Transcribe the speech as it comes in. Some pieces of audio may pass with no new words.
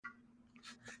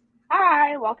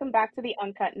Hi, welcome back to the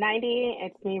Uncut 90.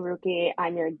 It's me, Ruki.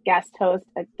 I'm your guest host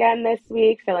again this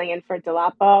week, filling in for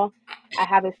Delapo. I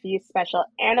have a few special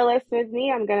analysts with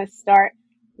me. I'm going to start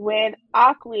with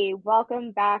Akwi.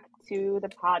 Welcome back to the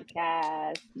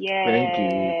podcast. Thank you.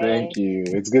 Yay. Thank you.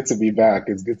 It's good to be back.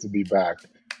 It's good to be back.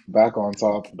 Back on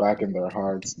top, back in their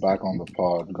hearts, back on the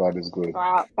pod. God is good.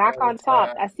 Wow, back One on top.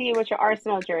 time. I see you with your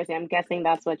Arsenal jersey. I'm guessing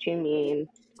that's what you mean.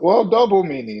 Well, double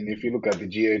meaning if you look at the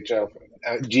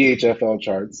GHFL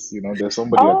charts, there's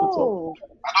somebody at the top. Oh,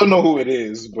 I don't know who it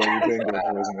is, but we thank God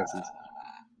for osmosis.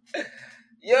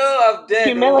 Yo, I'm dead.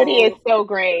 humility is Oh, so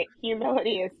great.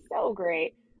 Humility is so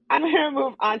great. I'm going to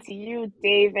move on to you,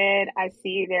 David. I see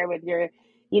you there with your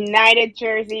United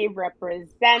jersey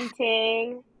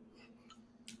representing.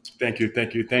 Thank you,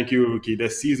 Rookie. The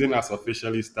season has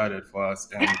officially started for us,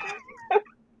 and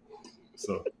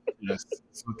so yes,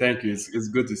 so thank you. It's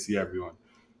good to see everyone.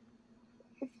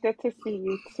 It's good to see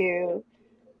you too.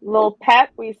 Lil Pep,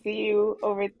 we see you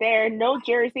over there. No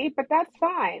jersey, but that's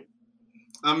fine.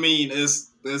 I mean,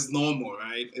 it's normal,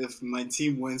 right? If my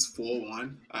team wins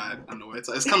 4-1, I know it's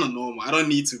kind of normal. I don't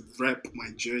need to rep my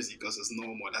jersey because it's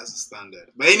normal. That's the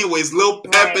standard. But anyways, Lil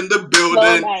Pep Right. in the Slow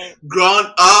building, night. ground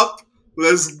up.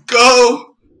 Let's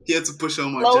go. Here to push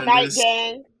on my Slow night genders.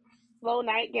 gang. Slow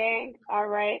night gang. All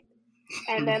right.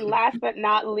 And then last but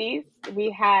not least, we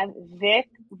have Vic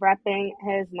repping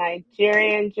his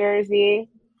Nigerian jersey.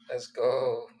 let's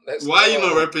go. Let's Why are you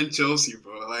not go. repping Chelsea,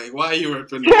 bro? Like, why are you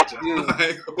repping Nigeria? Dude,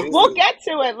 Like, We'll dude, get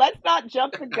to it. Let's not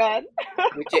jump the gun.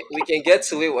 we can get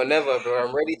to it whenever, bro.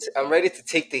 I'm ready to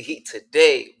take the heat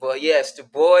today. But yes, the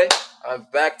boy, I'm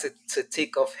back to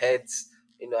take off heads.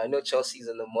 I know Chelsea's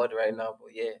in the mud right now,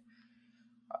 but yeah,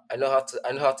 I know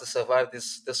how to survive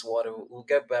this water. We'll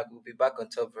get back. We'll be back on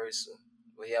top very soon.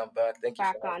 But yeah, I'm back. Thank you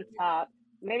Back for on having me. top.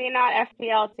 Maybe not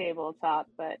FPL tabletop,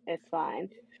 but it's fine.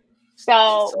 It's So,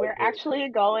 all we're good. actually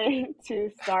going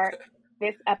to start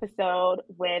this episode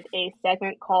with a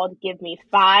segment called Give Me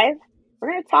Five.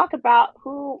 We're going to talk about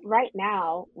who right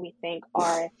now we think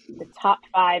are the top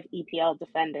five EPL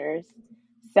defenders.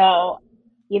 So,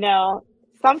 you know,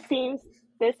 some teams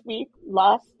this week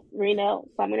lost 3-0,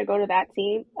 so I'm going to go to that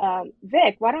team.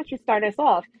 Vic, why don't you start us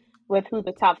off with who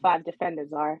the top five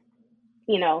defenders are?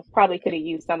 Probably could have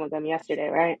used some of them yesterday,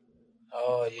 right?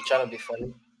 Oh, you're trying to be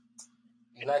funny.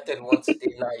 United won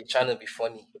today. Now you're trying to be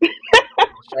funny.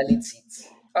 Shiny teeth.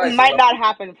 Oh, It it's might not Liverpool.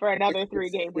 happen for another It's three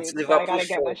it's game it's week, so I got to Liverpool's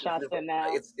get my fault. shots in now.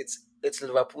 It's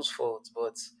Liverpool's fault.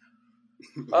 But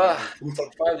Liverpool.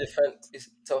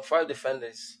 top five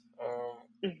defenders.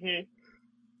 Hmm.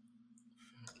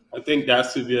 I think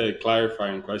that should be a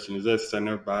clarifying question. Is that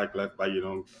center back, left back?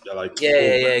 You're like Yeah, yeah, full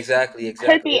yeah. back. Exactly, Could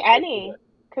exactly. be Let's do any. that.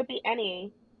 Could be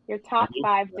any. Your top Mhm.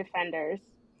 five defenders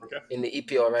Okay. In the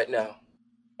EPL right now.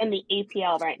 in the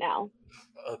APL right now.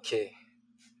 Okay,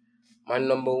 my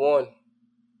number one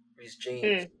is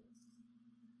James. Mm,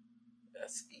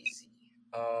 That's easy.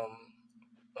 Um,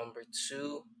 number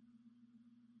two.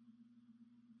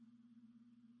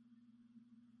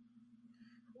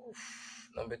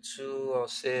 Number two, I'll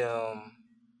say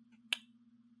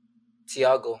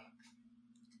Thiago.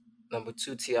 Number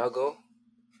two, Thiago.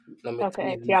 Number three,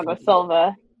 okay, Thiago Vivier.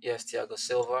 Silva. Yes, Thiago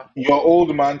Silva. Your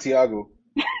old man, Thiago.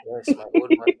 Yes, my old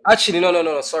man. Actually, no, no,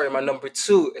 no, no. Sorry, my number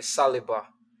two is Saliba.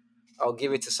 I'll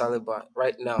give it to Saliba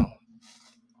right now.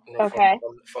 From, Okay,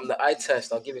 from the eye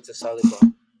test, I'll give it to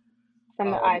Saliba.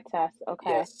 from the Um, eye test. Okay.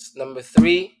 yes. Number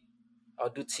three, I'll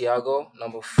do Thiago.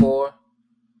 Number four,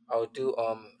 I'll do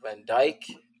Van Dyke.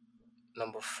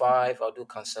 Number five, I'll do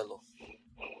Cancelo.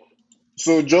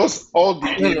 So just all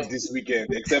the No, games no. this weekend,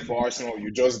 except for Arsenal,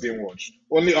 you just didn't watch.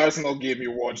 Only Arsenal game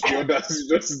you watched. The others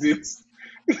you just didn't.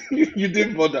 You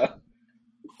didn't bother.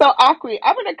 So, Akwi,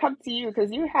 I'm going to come to you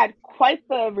because you had quite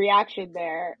the reaction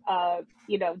there.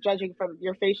 Judging from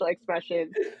your facial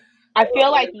expressions, I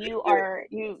feel like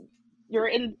you're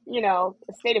in a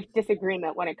state of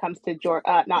disagreement when it comes to George,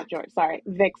 not George, sorry,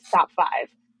 Vic's top five.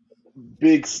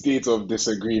 Big state of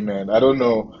disagreement. I don't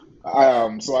know.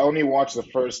 So I only watched the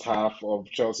first half of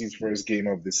Chelsea's first game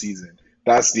of the season.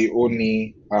 That's the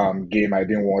only game I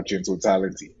didn't watch in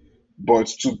totality. But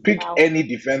to pick Wow. any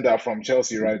defender from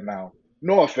Chelsea right now,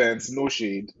 no offense, no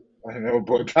shade, I know,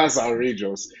 but that's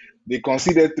outrageous. They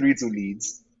conceded three to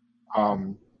Leeds.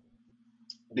 Um,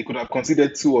 they could have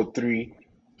conceded two or three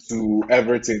to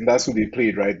Everton. That's who they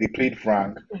played, right? They played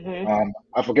Frank. Hmm.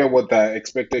 I forget what the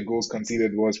expected goals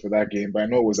conceded was for that game, but I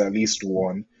know it was at least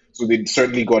one. So they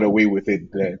certainly got away with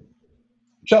it there.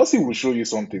 Chelsea will show you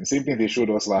something. Same thing they showed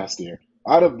us last year.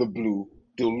 Out of the blue,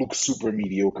 they'll look super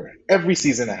mediocre. Every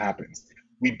season it happens.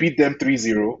 We beat them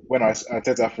 3-0 when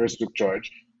Arteta first took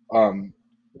charge. Um,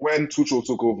 when Tuchel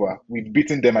took over, we'd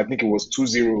beaten them. I think it was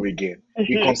 2-0 again.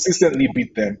 We Hmm. consistently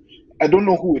beat them. I don't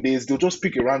know who it is. They'll just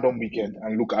pick a random weekend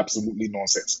and look absolutely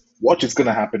nonsense. Watch, it's going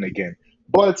to happen again.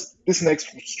 But this next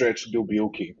stretch, they'll be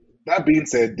okay. That being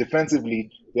said,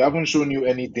 defensively, they haven't shown you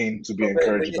anything to be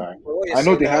encouraged by. But what you're I know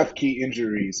saying they now, have key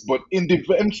injuries, but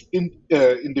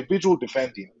individual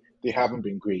defending, they haven't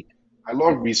been great. I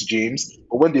love Reece James,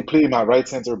 but when they play him at right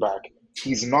center back,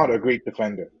 he's not a great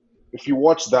defender. If you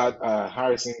watch that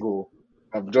Harrison goal,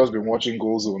 I've just been watching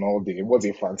Goal Zone all day. It was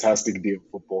a fantastic day of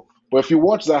football. But if you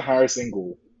watch that Harrison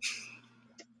goal,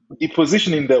 the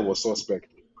positioning there was suspect.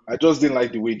 I just didn't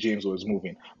like the way James was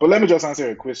moving. But let me just answer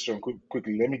a question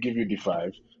quickly. Let me give you the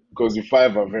five because the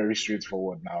five are very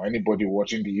straightforward now. Anybody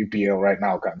watching the UPL right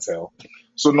now can tell.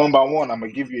 So number one, I'm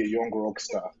gonna give you a young rock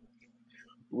star,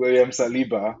 William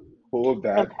Saliba. Hold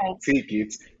that, Okay. take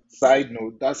it. Side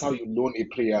note: that's how you loan a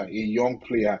player, a young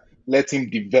player, let him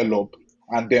develop,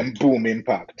 and then boom,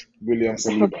 impact. William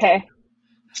Saliba. Okay.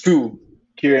 Two,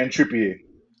 Kieran Trippier.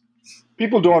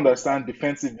 People don't understand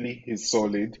defensively, he's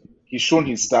solid. He's shown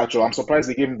his stature. I'm surprised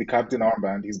they gave him the captain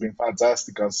armband. He's been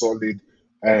fantastic and solid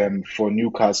for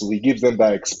Newcastle. He gives them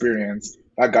that experience.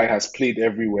 That guy has played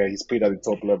everywhere. He's played at the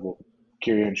top level.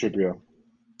 Kieran Trippier.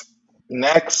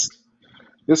 Next,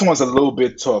 this one's a little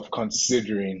bit tough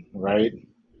considering, right?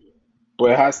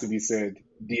 But it has to be said,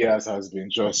 Diaz has been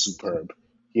just superb.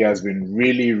 He has been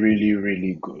really, really,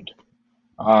 really good.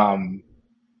 Um,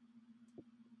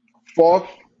 Fourth,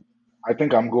 I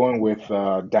think I'm going with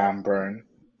Dan Burn.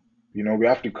 We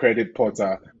have to credit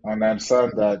Potter and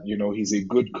understand that, he's a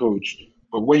good coach.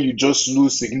 But when you just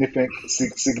lose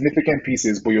significant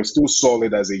pieces, but you're still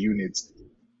solid as a unit,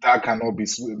 that cannot be,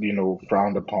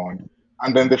 frowned upon.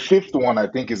 And then the fifth one, I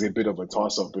think, is a bit of a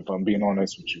toss-up, if I'm being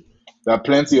honest with you. There are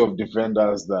plenty of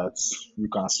defenders that you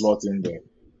can slot in there.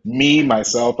 Me,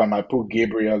 myself, I might put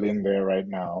Gabriel in there right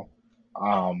now.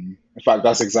 In fact,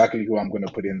 that's exactly who I'm going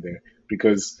to put in there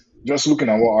because just looking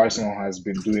at what Arsenal has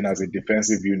been doing as a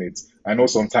defensive unit, I know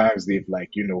sometimes they've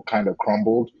kind of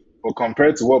crumbled, but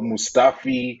compared to what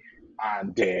Mustafi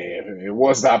and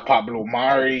was that Pablo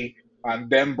Mari and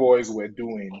them boys were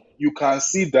doing, you can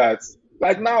see that.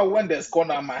 Like now, when there's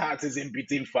corner, my heart isn't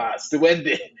beating fast. When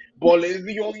the ball is,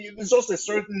 it's just a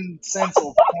certain sense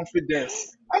of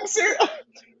confidence. I'm serious.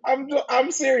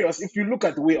 I'm serious. If you look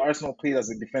at the way Arsenal played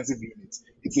as a defensive unit,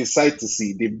 it's a sight to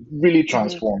see. They've really Hmm.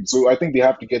 transformed. So I think they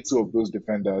have to get two of those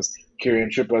defenders.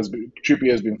 Trippier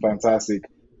has been fantastic.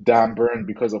 Dan Burn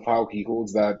because of how he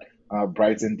holds that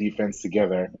Brighton defense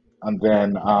together, and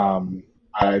then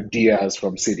Diaz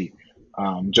from City,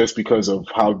 just because of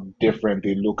how different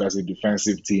they look as a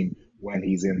defensive team when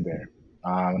he's in there.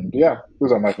 Yeah,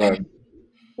 those are my five.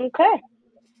 Okay.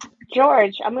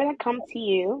 George, I'm going to come to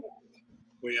you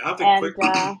Wait, I have a and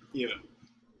quick. Yeah,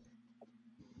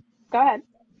 go ahead.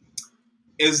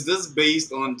 is this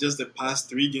based on just the past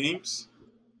 3 games?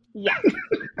 Yes.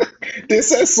 They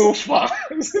said so far.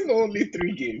 It's been only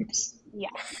 3 games.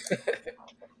 Yes.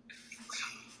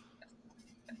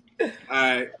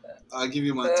 Alright, I'll give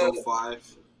you my uh, top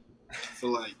five. I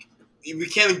feel like we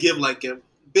can't give like a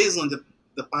based on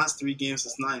the past 3 games.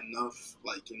 It's not enough,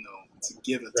 to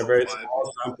give a It's a top very five.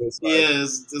 small sample size. Yeah,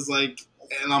 it's like,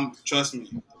 and trust me,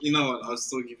 what, I'll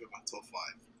still give you my top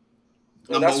five.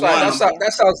 and Number that's why one, Thank you.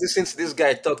 that's how I was listening to this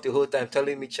guy talk the whole time,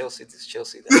 telling me Chelsea this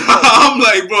Chelsea that. I'm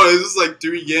like, I'm like, bro, it's just like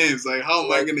 3 games. Like, how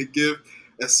am I like gonna give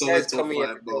a guys solid top coming here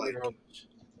to five? But tell me like, rubbish.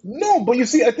 No, but you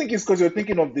see, I think it's because you're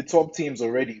thinking of the top teams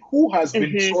already. Who has been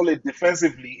Hmm. solid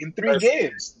defensively in three That's-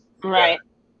 games? Yeah. Right.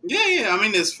 yeah, I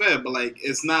mean, it's fair, but like,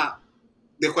 it's not.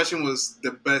 The question was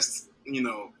the best, We're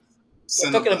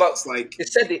center talking about. backs. Like, They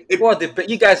said it, who are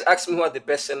you guys asked me who are the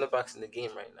best centre backs in the game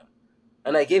right now,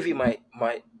 and I gave you my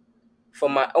for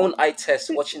my own eye test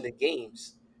watching the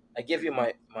games. I gave you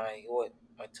my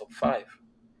top five.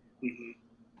 mhm.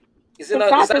 Is it It's not? Is not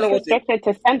that just not what the restricted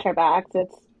to center backs.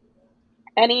 It's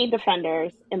any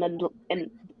defenders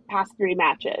in past 3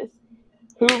 matches.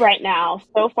 Who right now,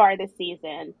 so far this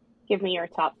season, give me your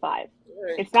top five. all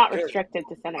right, It's not good. restricted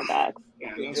to center backs.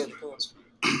 Yeah, Okay, that's good, fair. cool. That's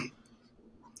fair.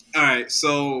 All right,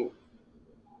 so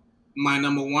my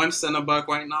number one center back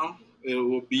right now it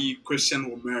will be Christian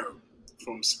Romero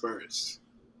from Spurs.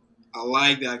 I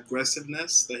like the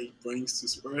aggressiveness that he brings to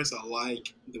Spurs. I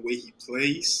like the way he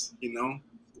plays.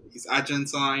 He's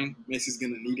Argentine. Messi's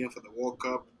gonna need him for the World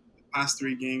Cup. The past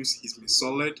 3 games, he's been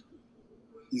solid.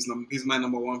 He's my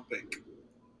number one pick.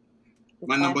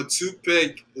 My Okay. number two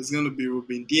pick is gonna be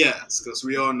Ruben Diaz because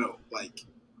we all know, like,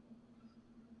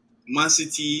 Man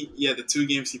City. Yeah, the 2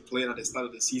 games he played at the start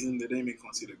of the season, they didn't even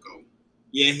consider goal.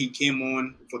 Yeah, he came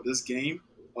on for this game.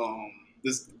 Um,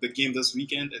 the game this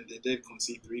weekend, and they did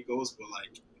concede 3 goals, but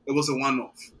like it was a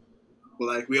one-off. But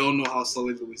like we all know how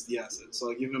solid Luis Diaz is, so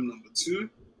I'll give him number 2.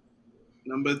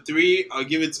 Number 3, I'll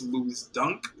give it to Lewis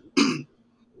Dunk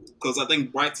because I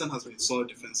think Brighton has been solid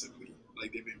defensively.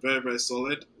 Like they've been very very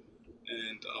solid,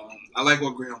 and I like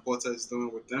what Graham Potter is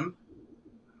doing with them.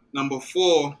 Number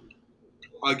 4,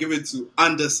 I'll give it to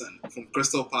Anderson from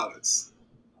Crystal Palace.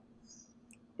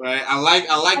 Right, I like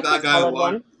That's that a guy a solid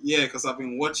lot. one. Yeah, because I've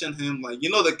been watching him. Like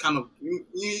the kind of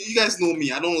you guys know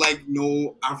me. I don't like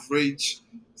no average.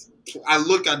 I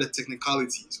look at the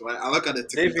technicalities, right? I look at the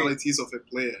David, technicalities of a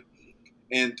player,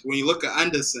 and when you look at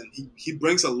Anderson, he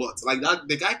brings a lot. Like that,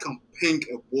 the guy can ping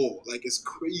a ball like it's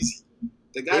crazy.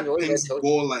 The guy what did I pings tell you?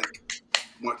 ball like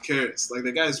Marquez. Like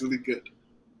the guy is really good.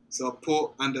 So I'll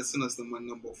put Anderson as my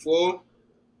number 4.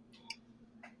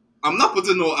 I'm not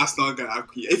putting no Arsenal guy up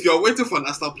here. If you're waiting for an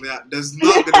Arsenal player, there's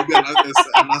not going to be an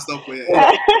Arsenal player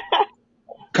here.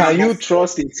 Can Number you 4.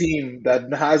 trust a team that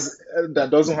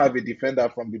doesn't have a defender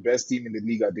from the best team in the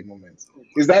league at the moment? Oh my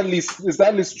Is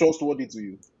that list trustworthy to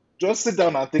you? Just sit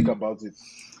down and think about it.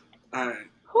 God. All right.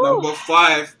 Whew. Number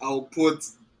 5, I'll put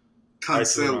Title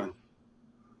Cancelo. run.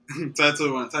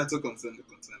 title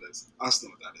contenders.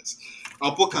 Arsenal, that is.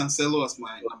 I'll put Cancelo as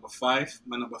my number 5,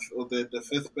 the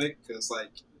 5th pick, because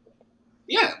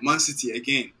Man City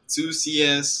again. 2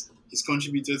 CS. He's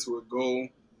contributed to a goal.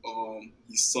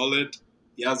 He's solid.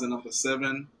 He has a number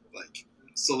 7. Like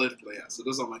solid player. So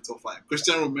those are my top 5.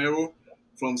 Christian Romero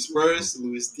from Spurs.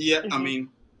 Luis Diaz. I Mhm. mean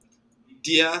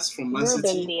Diaz from Man Ruben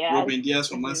City. Diaz. Ruben Diaz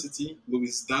from Man Mhm. City.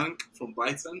 Luis Dunk from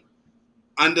Brighton.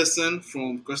 Anderson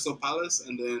from Crystal Palace,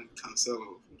 and then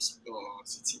Cancelo from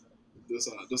City. Those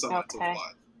are my top Okay.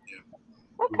 5.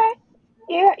 Yeah. Okay.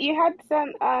 Yeah, you had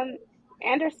some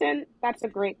Anderson. That's a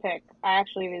great pick. I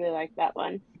actually really like that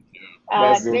one.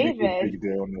 That's the only good David. pick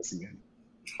there, honestly.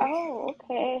 Oh,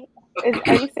 okay.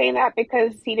 Are you saying that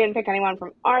because he didn't pick anyone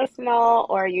from Arsenal,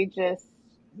 or you just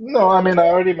No, I mean I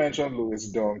already mentioned Lewis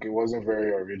Dunk. It wasn't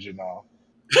very original.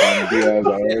 Diaz, I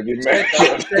already You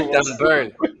mentioned. said Dan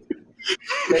Burn.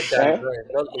 You said Dan Huh? Burn,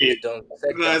 not Louis Dunk. You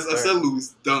said No, Dan I said Burn.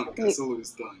 Louis Dunk. I said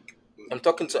Louis Dunk. I'm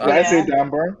talking to Did I say yeah, Anderson. Dan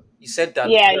Burn? You said Dan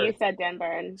yeah? Burn. You said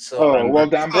Denburn. So Oh, I'm well,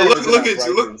 Dan Oh, Burn look, isn't look at at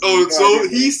you. Look. Brighton, so Oh, you know I so didn't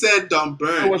he mean said Dan it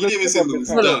Burn. was He a didn't even slip say of the Louis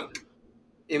no, no. tongue. Dunk.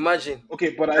 Imagine. Okay,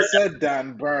 but I said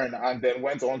Dan Burn and then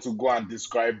went on to go and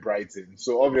describe Brighton.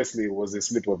 So obviously it was a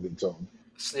slip of the tongue.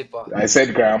 Slipper. I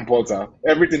said Graham Potter.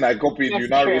 Everything I copied, you That's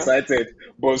now true. recited,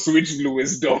 but switch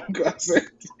Lewis Dunk.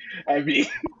 I mean,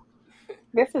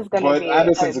 This is going to but be a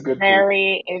Anderson's a good pick.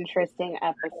 very interesting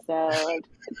episode.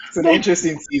 It's an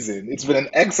interesting season. It's been an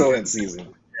excellent season.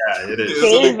 Yeah, it is. It's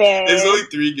only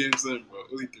David, 3 games in, bro.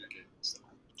 Only 3 games.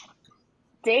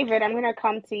 David, I'm going to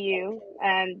come to you,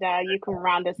 and you can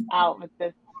round us out with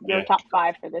your Yeah. top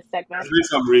 5 for this segment. There's been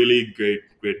some really great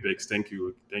picks. Thank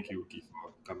you, Uki,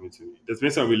 for coming to me. There's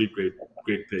been some really great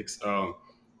picks.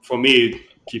 For me,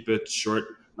 keep it short.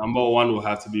 Number 1 will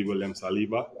have to be William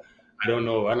Saliba. I don't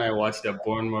know, when I watched the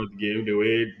Bournemouth game, the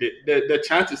way the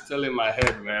chant is still in my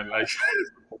head, man. Like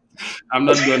I'm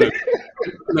not gonna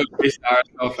waste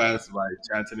Arsenal fans by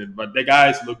chanting it, but the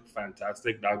guys look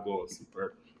fantastic. That goal was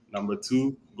superb. Number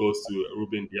 2 goes to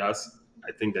Ruben Diaz.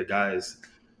 I think the guy is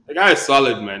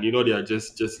solid, man. You know, they are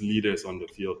just leaders on the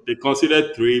field. They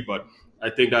considered 3, but I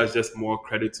think that's just more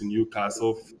credit to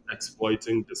Newcastle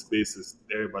exploiting the spaces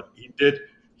there. But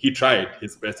he tried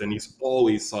his best, and he's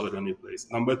always solid when he plays.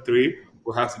 Number 3,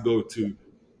 we'll have to go to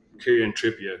Kieran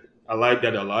Trippier. I like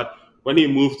that a lot. When he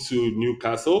moved to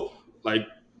Newcastle, like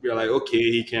we're like, okay,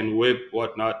 he can whip,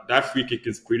 whatnot. That free kick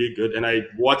is pretty good. And I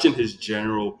watching his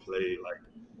general play, like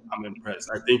I'm impressed.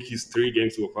 I think his 3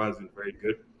 games so far has been very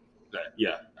good.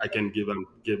 Yeah, I can give him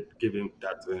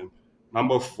that to him.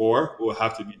 Number 4 will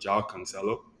have to be João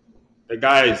Cancelo. The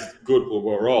guy is good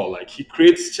overall. Like he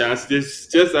creates chances,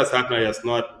 just as Hackney has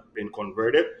not been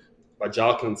converted, but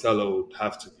João Cancelo would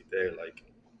have to be there, like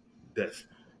def.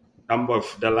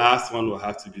 The last one will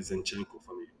have to be Zinchenko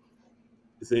for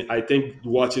me. I think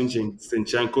watching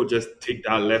Zinchenko just take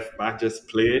that left back, just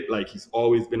play it like he's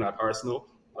always been at Arsenal.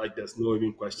 Like there's no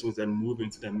even questions, and move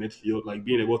into the midfield, like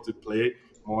being able to play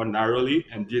more narrowly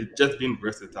and just being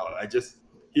versatile.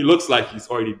 He looks like he's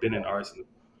already been in Arsenal.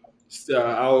 So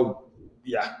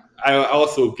I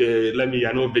also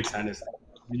I know Vic's Henderson.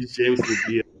 James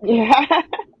Yeah.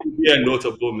 would be a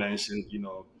notable mention.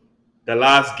 The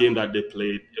last game that they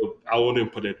played, I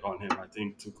wouldn't put it on him. I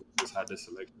think Tuchel just had the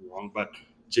selection wrong. But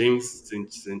James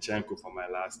Zinchenko for my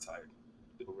last time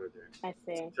over there. I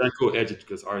see. Zinchenko edged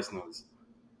because Arsenal is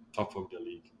top of the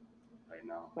league right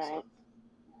now. Right.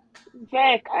 So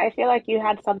Vic, I feel like you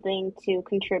had something to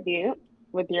contribute.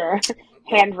 with your No,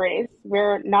 hand raised.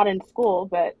 We're not in school,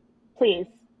 but please.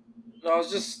 no, I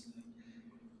was just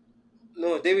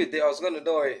no David. I was gonna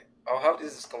don't worry. I'll have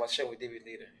this conversation with David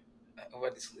later over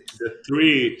this list. The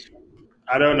three,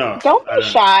 I don't know. Don't I be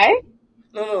don't know. shy.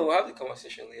 No, we'll have the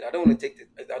conversation later. I don't want to take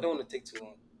I don't want to take too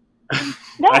long.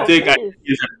 I No, think I please.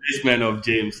 is a replacement of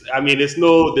James. I mean, it's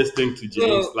no this thing to No,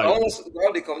 James. I Like, want us to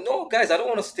have the come. No, guys, I don't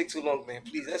want us to take too long, man.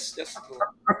 Please, let's just go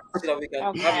so that we can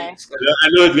have a Okay. discussion. I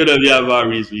know it's gonna be about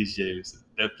Reese James,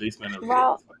 the replacement of James.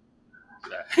 Well,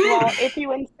 well, if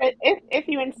you insist, if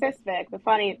you insist, Vic. The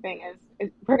funny thing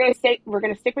is we're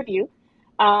gonna stick with you,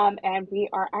 and we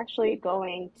are actually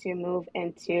going to move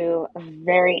into a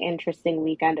very interesting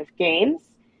weekend of games.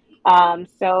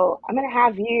 So I'm gonna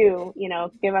have you,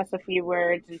 give us a few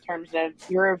words in terms of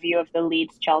your review of the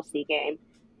Leeds Chelsea game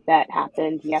that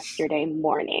happened yesterday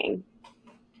morning.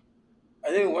 I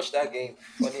didn't watch that game.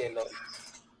 Funny enough,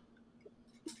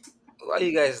 why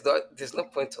you guys? There's no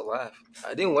point to laugh.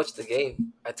 I didn't watch the game.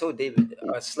 I told David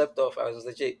I slept off. I was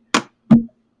legit.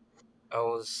 I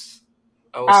was,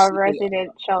 I was Our sleeping.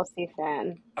 resident Chelsea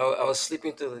fan. I was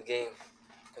sleeping through the game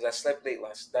because I slept late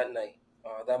that night,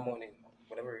 that morning,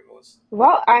 whatever it was.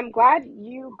 Well, I'm glad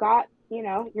you got,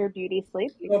 your beauty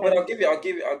sleep No, but because I'll give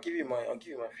you my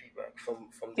feedback from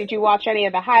the did you night. watch any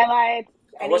of the highlights?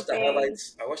 I watched the Anything?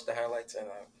 highlights. I watched the highlights, and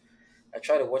I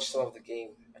tried to watch some of the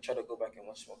game. I tried to go back and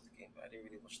watch some of the game, but I didn't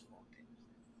really watch the whole thing.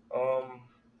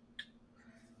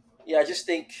 Yeah,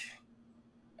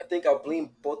 I think I'll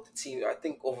blame both the team. I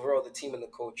think overall the team and the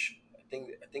coach. I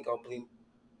think I'll blame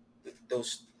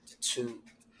those two.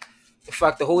 In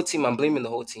fact, the whole team. I'm blaming the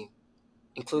whole team,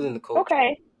 including the coach.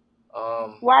 Okay.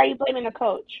 Um, Why are you blaming the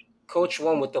coach? coach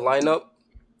won with the lineup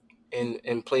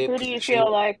and play Who do you position.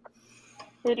 feel like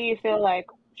who do you feel like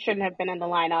shouldn't have been in the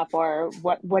lineup, or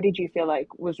what did you feel like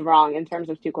was wrong in terms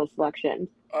of Tuchel's selection?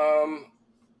 Um,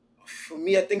 for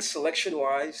me, I think selection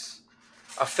wise,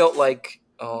 I felt like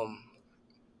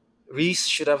Reese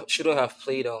shouldn't have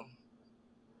played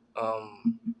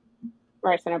um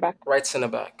Right center back. right center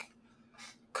back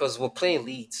because we're playing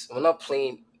Leeds. We're not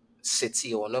playing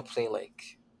City or we're not playing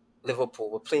like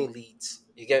Liverpool. We're playing Leeds.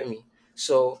 You get me?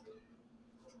 So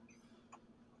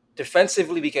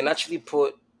defensively, we can actually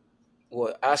put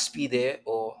what Aspie there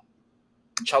or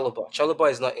Chalobah.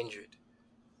 Chalobah is not injured.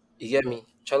 You get me?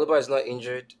 Chalobah is not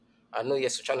injured. I know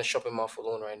yes, we're trying to shop him off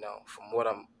alone right now, from what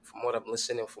I'm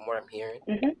listening, from what I'm hearing.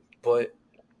 Hmm. But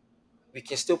we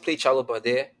can still play Chalobah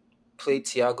there, play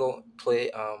Thiago,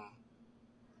 play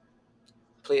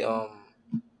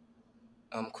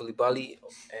Koulibaly,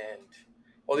 and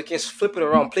or we can flip it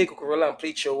around, play Cucurella and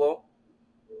play Chilwell,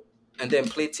 and then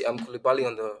play Koulibaly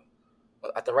on the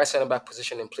at the right center back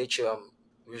position and play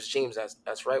Reece James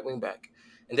as right wing back,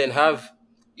 and then have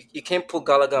you can't put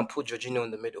Gallagher and put Jorginho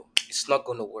in the middle. It's not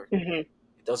gonna work. Hmm.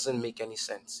 It doesn't make any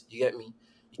sense. You get me?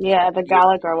 Yeah, the It,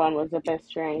 Gallagher one was a it, bit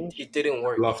strange. it didn't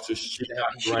work. Loftus Cheek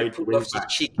You at should have right put wing Loftus back.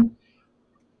 Cheek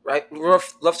right.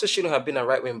 Loftus shouldn't have been a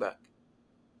right wing back.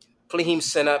 Play him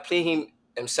center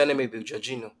maybe with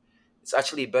Jorginho. It's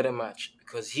actually a better match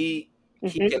because he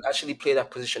Hmm. can actually play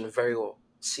that position very well,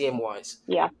 CM wise,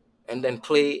 Yeah. and then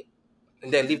play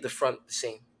and then leave the front the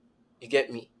same. You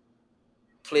get me?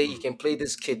 You can play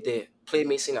this kid there, play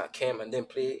Mason at Cam, and then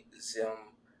play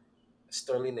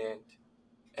Sterling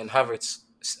and Havertz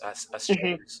as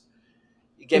Hmm. strikers.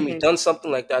 You get me? Hmm. Done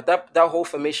something like that. That whole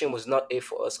formation was not a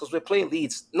for us because we're playing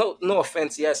Leeds. No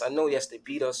offense. Yes, I know. Yes, they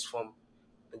beat us from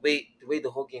the way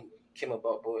the whole game came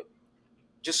about, but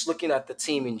just looking at the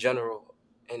team in general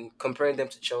and comparing them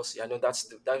to Chelsea, I know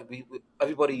that we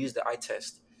everybody used the eye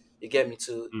test. You get me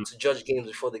Mm. to judge games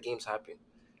before the games happen.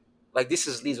 Like this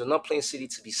is Leeds. We're not playing City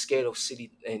to be scared of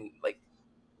City and like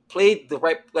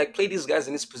play these guys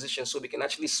in this position so we can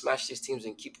actually smash these teams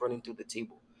and keep running through the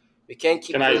table. We can't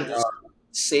Can keep I? playing this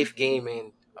safe game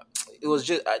and it was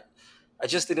just I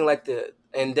just didn't like the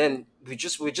and then we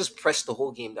just pressed the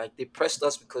whole game. Like they pressed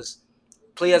us because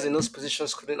players in those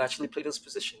positions couldn't actually play those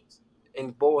positions. And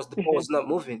the ball Hmm. was not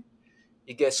moving.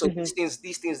 You get so Hmm.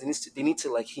 these things they need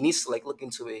to like he needs to like look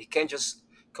into it. He can't just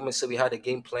come and say we had a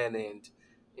game plan and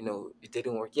it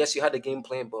didn't work. Yes, you had a game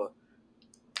plan, but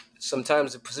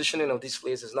sometimes the positioning of these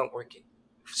players is not working.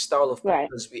 Style of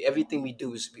Right. because everything we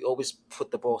do is we always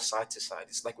put the ball side to side.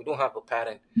 It's like we don't have a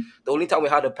pattern. The only time we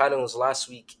had a pattern was last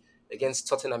week against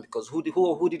Tottenham because who did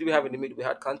we have in the middle? We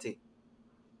had Kante.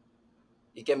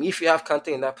 You get me? If you have Kante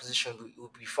in that position, we'll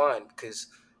be fine because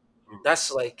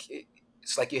that's like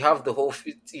it's like you have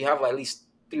at least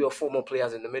 3 or 4 more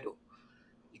players in the middle.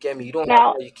 You get me? You don't have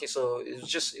Now, that. So it was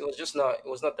just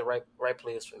not the right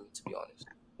players for me to be honest.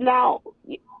 now,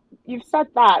 you've said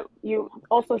that. You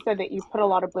also said that you put a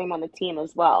lot of blame on the team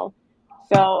as well.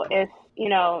 So if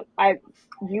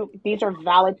these are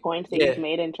valid points that you've Yeah,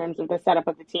 made in terms of the setup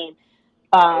of the team.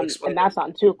 I'll explain And it. that's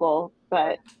on Tuchel.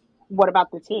 But what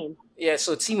about the team? Yeah,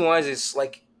 so team wise is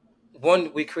like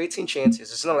one, we're creating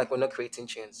chances. It's not like we're not creating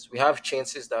chances. We have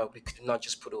chances that we could not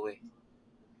just put away.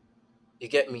 You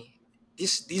get me?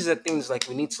 These are things like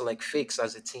we need to like fix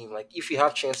as a team. Like if you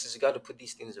have chances, you got to put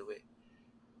these things away.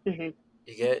 Hmm.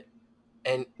 You get?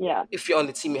 And Yeah, if you're on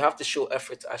the team, you have to show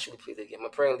effort to actually play the game.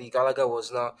 Apparently, Gallagher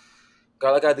was not.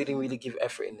 Gallagher didn't really give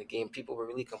effort in the game. People were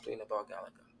really complaining about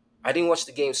Gallagher. I didn't watch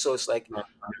the game, so it's like Not,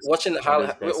 not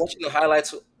his best. watching the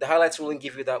highlights. The highlights wouldn't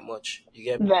give you that much. You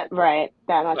get me? that right.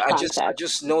 That much But I context.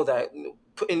 just know that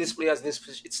putting these players in this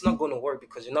position, it's not going to work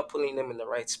because you're not putting them in the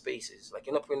right spaces. Like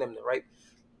you're not putting them in the right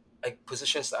like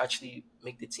positions to actually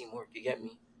make the team work. You get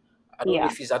me? Yeah,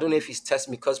 I don't know if he's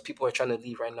testing because people are trying to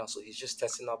leave right now, so he's just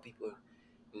testing out people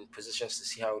in positions to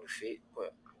see how it will fit.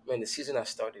 But man, the season has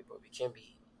started, but we can't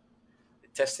be. The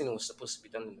testing was supposed to be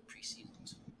done in the preseason.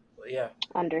 So, but yeah,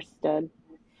 understood.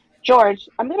 George,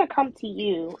 I'm going to come to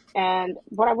you, and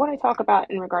what I want to talk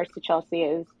about in regards to Chelsea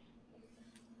is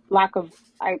lack of.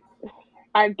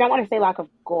 I don't want to say lack of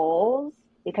goals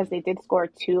because they did score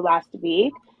two last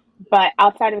week, but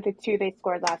outside of the two they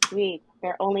scored last week,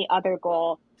 their only other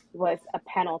goal was a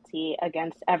penalty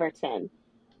against Everton.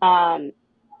 Um,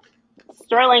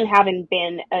 Sterling having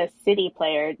been a City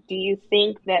player, do you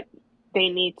think that they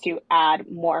need to add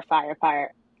more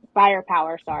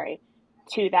firepower, sorry,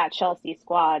 to that Chelsea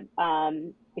squad?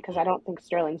 Because I don't think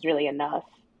Sterling's really enough.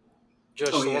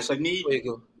 George. Oh So one yeah, the second need. before you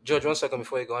go, George. 1 second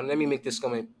before you go, and let me make this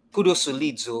comment. Kudos to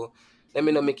Leeds, so let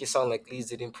me not make it sound like Leeds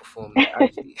didn't perform. They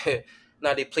actually,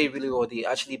 now they played really well. They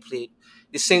actually played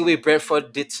the same way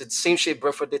Brentford did to the same shape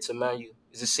Brentford did to Man U.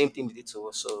 It's the same thing they did to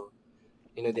us. So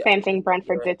they Same thing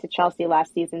Brentford yeah. did to Chelsea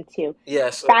last season too. Yeah,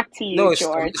 so Back to no, you,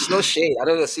 George. it's no shade. I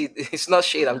don't know. See, it's not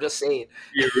shade. I'm just saying.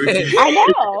 Yeah, rookie. I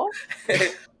know.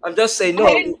 I'm just saying. I No,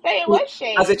 didn't say it was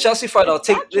as a shade. Chelsea fan, I'll It's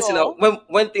take. Listen, factual.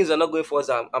 when things are not going for us,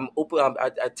 I'm open.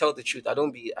 I tell the truth. I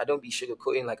don't be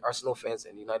sugarcoating like Arsenal fans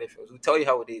and United fans. We tell you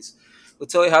how it is. We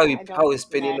tell you I don't how think it's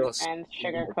pinning United us. fans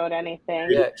sugarcoat anything.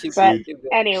 Yeah, But See, keep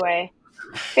going. anyway,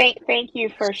 thank you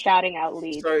for shouting out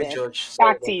Leeds Sorry, there. George.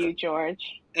 Sorry Back to about that. you,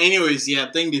 George. Anyways, yeah,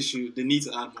 I think they need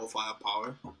to add more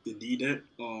firepower. They need it.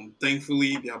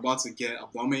 Thankfully they're about to get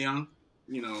Aubameyang,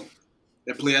 you know,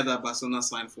 a player that Barcelona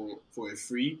signed for a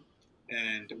free,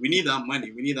 and we need that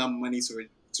money. We need that money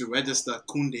to register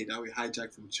Kunde that we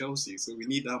hijacked from Chelsea. So we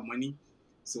need that money.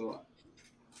 So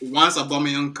once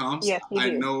Aubameyang comes, Yes, you I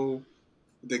do. know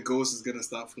the ghost is gonna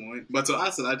start flowing. But to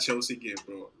answer that Chelsea game,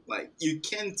 bro, like you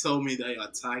can't tell me that your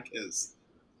attack is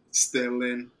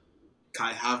Sterling,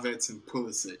 Kai Havertz, and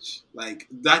Pulisic. Like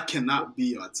that cannot be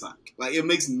your attack. Like it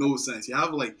makes no sense. You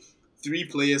have like three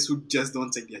players who just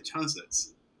don't take their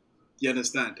chances. You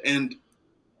understand? And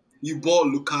you bought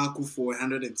Lukaku for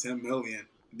 110 million,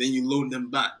 then you loaned them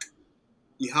back.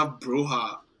 You have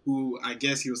Broha, who I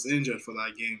guess he was injured for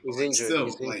that game, but He's like injured.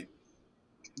 still, like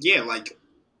yeah, like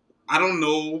I don't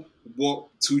know what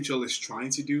Tuchel is trying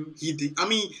to do. I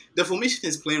mean, the formation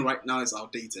he's playing right now is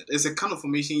outdated. It's a kind of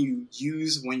formation you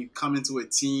use when you come into a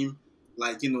team,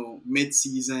 like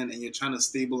mid-season, and you're trying to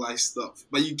stabilize stuff.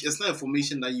 But it's not a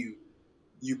formation that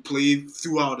you play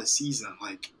throughout the season.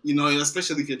 Like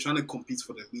especially if you're trying to compete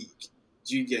for the league.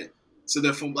 Do you get? So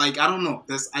therefore, like I don't know.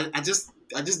 I just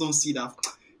don't see that.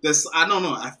 I don't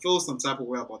know. I feel some type of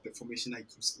way about the formation that he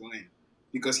keeps playing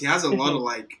because Hmm. he has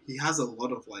a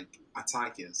lot of like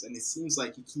attackers, and it seems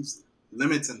like he keeps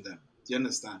limiting them. Do you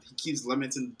understand? He keeps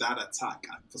limiting that attack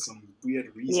for some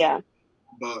weird reason. Yeah,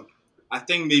 But I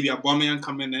think maybe Aubameyang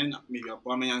coming in, maybe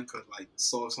Aubameyang could like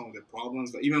solve some of the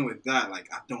problems. But even with that,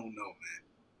 like I don't know, man.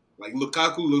 Like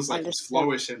Lukaku looks like he's understood.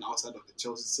 flourishing outside of the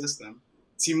Chelsea system.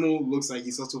 Timo looks like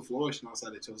he's also flourishing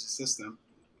outside the Chelsea system.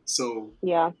 So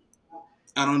Yeah,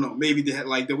 I don't know. Maybe they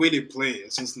like the way they play.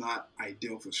 It's just not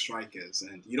ideal for strikers,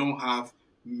 and you don't have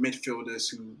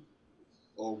midfielders who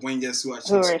or wingers who who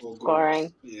actually are score goals.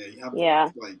 scoring? Yeah, you have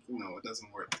Yeah, like it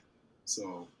doesn't work.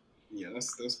 So yeah,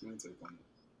 that's my take on it.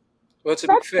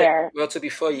 that's fair. Well, to be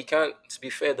fair, you can't. To be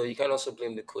fair though, you can't also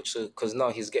blame the coach. So because now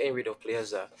he's getting rid of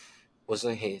players that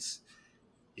wasn't his.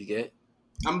 You get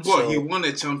But he so won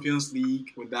a Champions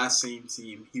League with that same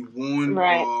team. He won.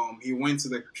 Right. He went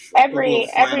to a couple of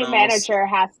Every finals. manager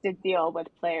has to deal with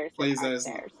players that Plays that aren't is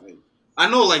not theirs. like I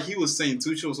know. Like he was saying,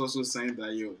 Tuchel was also saying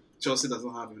that Chelsea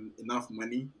doesn't have enough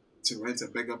money to rent a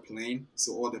bigger plane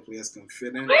so all the players can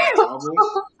fit in and travel.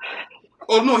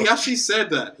 Oh no, he actually said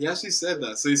that. He actually said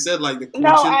that. So he said like the No,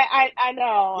 coaching. I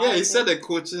know. Yeah, I he said just the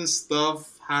coaching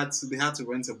stuff they had to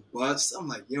rent a bus. I'm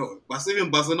like, yo, but even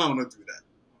Barcelona will not do that.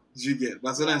 Did you get?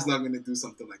 Barcelona is not going to do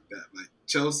something like that. Like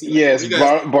Chelsea, like Yes, you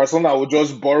guys. Barcelona will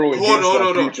just borrow Hold against on, their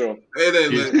hold on. future. Hey,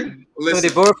 No, they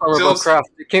listen, borrowed from Robert Chelsea, Kraft.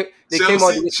 They came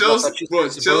all the way to Chelsea, bro,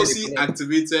 Massachusetts to borrow the Chelsea player.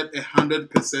 activated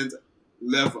 100%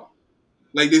 level.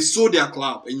 Like they sold their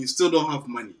club, and you still don't have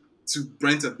money to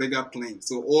rent a bigger plane,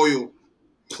 so all your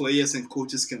players and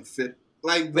coaches can fit.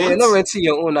 Like But you're what? not renting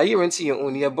your own. Are you renting your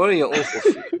own? You're borrowing your own for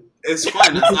free. It's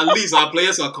fine. At least our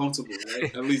players are comfortable,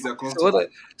 right? At least they're So what? comfortable.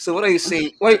 So what are you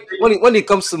saying? When it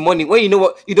comes to money, when you know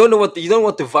what you don't know what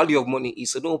the value of money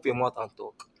is, so don't open your mouth and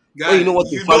talk. When you know Guys, what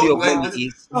the you know, value of like money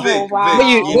is, Oh when Vic, you wow.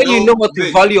 when you know what the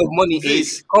Vic, value of money Vic,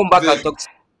 is, come back and Vic, talk.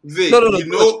 No, Vic, no, no,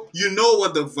 George. you know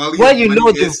what the value When of you money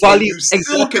know the is, and value you still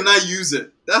exactly. cannot use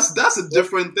it. That's a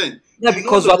different thing. Yeah, You know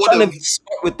because we're what trying to the be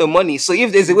smart with the money. So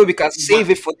if there's a way we can save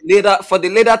but it for the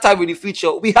later time in the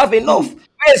future, we have enough. cool,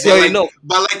 Where's your enough?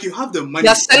 but like you have the We are money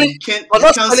and selling. you can't We're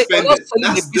spend not it. selling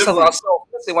a That's piece of different. ourselves.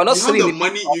 Listen, we're not You have selling the a piece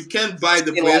money, of you can't buy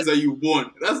the ourselves. Like players that you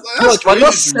want. That's George, we're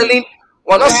not crazy to me. selling.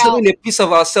 We're not Like Well, selling a piece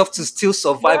of ourselves to still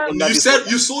survive we're under you this said, order.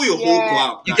 you sold your whole yeah.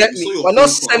 club, You guy. get You me? sold your We're not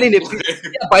whole club. selling a piece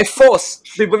by force.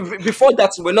 Before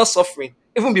that, we're not suffering.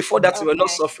 Even before that, we're not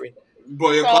Okay. suffering.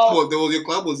 But So your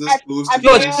club was this I close I to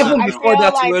George, getting feel even shut I down. before feel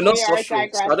that, like we're not we are suffering.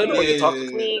 So I don't know what digressing. you're talking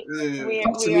about. We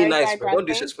Talk to we me are nice, bro. Don't digressing.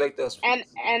 disrespect us, And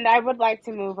please. I would like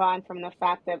to move on from the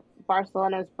fact that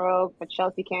Barcelona's broke, but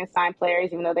Chelsea can't sign players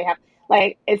even though they have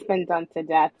like it's been done to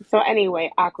death. So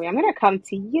anyway, Akwi, I'm gonna come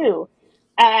to you.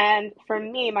 And for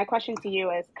me, my question to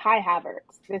you is Kai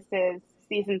Havertz. This is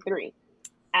season 3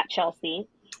 at Chelsea.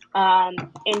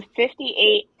 In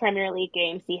 58 Premier League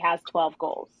games, he has 12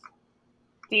 goals.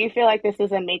 Do you feel like this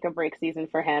is a make or break season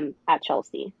for him at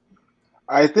Chelsea?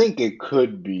 I think it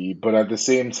could be, but at the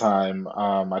same time,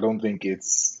 I don't think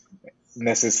it's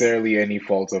necessarily any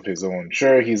fault of his own.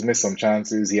 Sure, he's missed some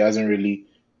chances. He hasn't really,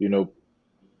 you know,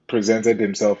 presented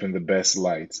himself in the best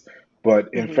light.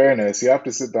 But in Hmm. fairness, you have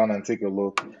to sit down and take a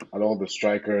look at all the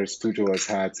strikers Tuchel has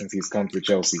had since he's come to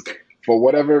Chelsea. For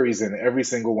whatever reason, every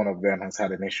single one of them has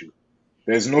had an issue.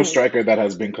 There's no Mm. striker that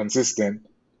has been consistent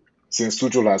since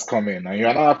Tuchel has come in. And you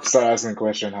now have to start asking the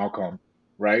question, how come?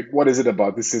 Right? What is it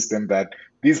about this system that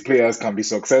these players can be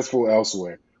successful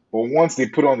elsewhere, but once they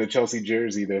put on the Chelsea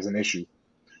jersey, there's an issue?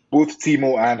 Both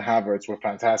Timo and Havertz were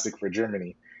fantastic for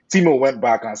Germany. Timo went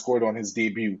back and scored on his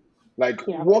debut. Like,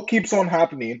 Yeah. what keeps on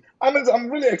happening? I'm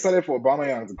really excited for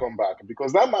Aubameyang to come back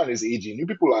because that man is aging. You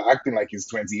people are acting like he's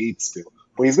 28 still,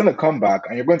 but he's going to come back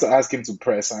and you're going to ask him to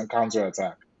press and counter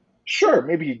attack. Sure,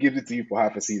 maybe he gives it to you for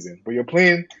half a season, but you're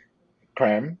playing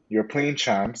Prem, you're playing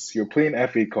Champs, you're playing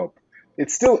FA Cup.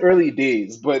 It's still early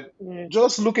days, but Mm.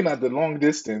 just looking at the long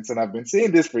distance, and I've been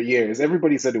saying this for years,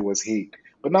 everybody said it was hate.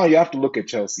 But now you have to look at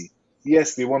Chelsea.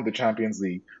 Yes, they won the Champions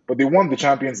League, but they won the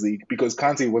Champions League because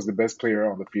Kante was the best player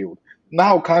on the field.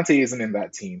 Now Kante isn't in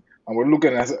that team, and we're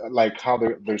looking at like how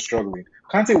they're struggling.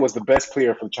 Kante was the best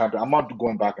player for the champion. I'm not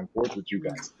going back and forth with you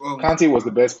guys. Kante was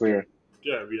the best player.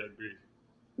 Yeah, we agree.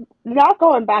 Not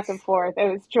going back and forth.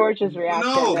 It was George's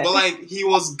reaction, No, but but like he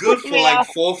was good for like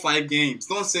yeah, 4 or 5 games.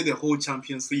 Don't say the whole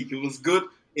Champions League. He was good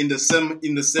in the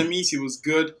semis. He was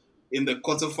good in the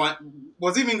quarterfinal.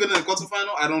 Was he even good in the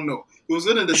quarterfinal? I don't know. He was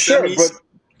good in the Sure, semis, but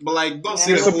but like don't yeah,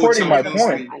 say you're he the was whole supporting good my in the Champions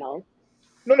point. League. quarterfinals.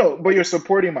 No, but you're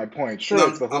supporting my point. Sure,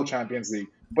 it's No, the whole Champions League,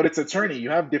 but it's a tourney.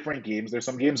 You have different games. There's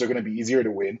some games that are going to be easier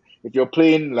to win. If you're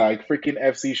playing like freaking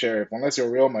FC Sheriff, unless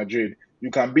you're Real Madrid,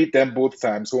 you can beat them both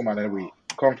times, home and away,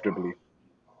 comfortably.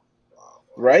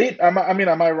 Right? Am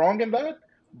I wrong in that?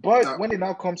 But uh, when it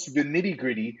now comes to the nitty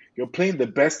gritty, you're playing the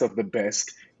best of the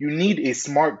best. You need a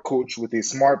smart coach with a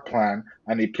smart plan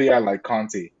and a player like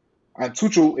Conte. And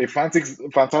Tuchel, a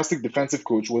fantastic defensive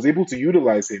coach, was able to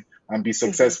utilize him and be Hmm.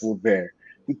 successful there.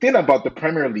 The thing about the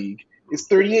Premier League is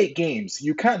 38 games.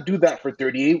 You can't do that for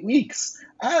 38 weeks.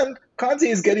 And Conte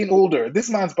is getting older. This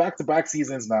man's back-to-back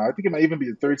seasons now. I think it might even be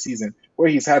the third season where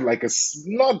he's had like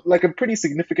not like a pretty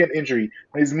significant injury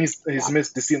and he's Yeah.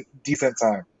 missed decent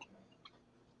time.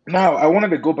 Now, I wanted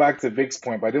to go back to Vic's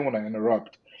point, but I didn't want to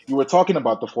interrupt. You were talking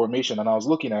about the formation, and I was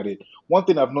looking at it. One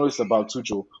thing I've noticed about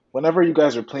Tuchel, whenever you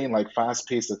guys are playing like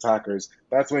fast-paced attackers,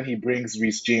 that's when he brings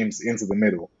Reece James into the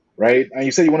middle, right? And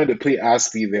you said you wanted to play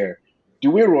Aspie there. The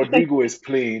way Rodrigo is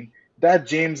playing, that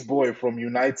James boy from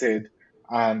United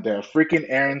and freaking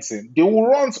Aronson, they will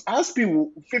run.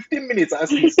 15 minutes,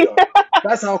 Aspie's done.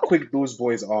 That's how quick those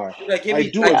boys are. Dude, I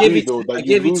do agree, though, I that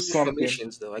you gave you lose two something.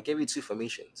 formations though. I gave you two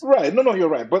formations. Right. No, you're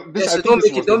right. But Yeah, I so think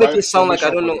this was the don't make right it sound like I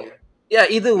formation don't for know. them. Yeah,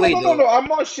 either way No. though. I'm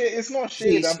not shade. It's not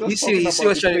shade. I'm You just see, talking you see about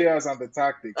what's the trying. players and the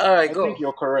tactics. All right, I think go.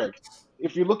 you're correct.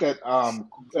 if you look at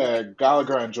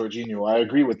Gallagher and Jorginho, I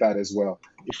agree with that as well.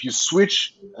 If you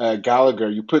switch Gallagher,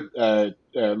 you put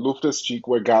Loftus Cheek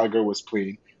where Gallagher was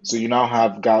playing, so you now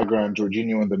have Gallagher and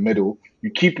Jorginho in the middle. You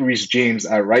keep Reece James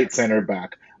at right center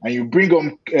back, and you bring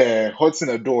on Hudson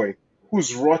Odoi,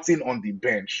 who's rotting on the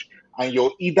bench, and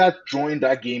you're either drawing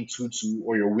that game 2-2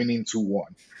 or you're winning 2-1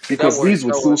 That because works. Leeds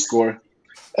would That still works. score.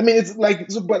 I mean, it's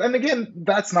like, so, but and again,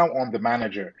 that's now on the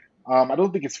manager. I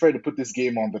don't think it's fair to put this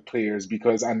game on the players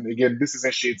because, and again, this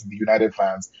isn't shade to the United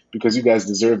fans because you guys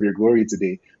deserve your glory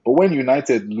today. But when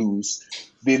United lose,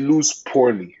 they lose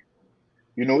poorly.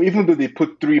 You know, even though they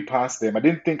put three past them, I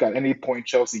didn't think at any point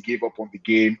Chelsea gave up on the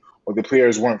game or the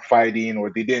players weren't fighting or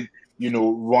they didn't,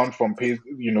 run from pace.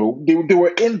 They were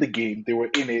in the game. They were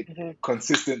in it Hmm.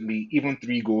 consistently, even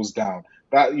three goals down.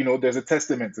 That, there's a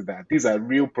testament to that. These are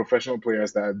real professional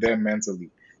players that are there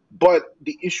mentally. But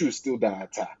the issue is still that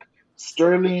attack.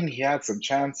 Sterling, he had some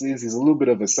chances. He's a little bit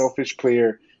of a selfish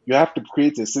player. You have to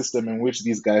create a system in which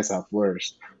these guys have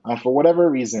flourished. And for whatever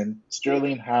reason,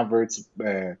 Sterling, Havertz,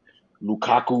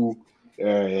 Lukaku,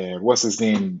 what's his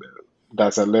name?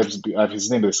 That's at left.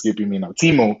 His name is escaping me now.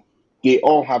 Timo. They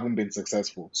all haven't been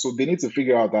successful, so they need to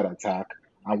figure out that attack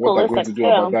and what they're going Pulisic to do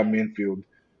about too. that midfield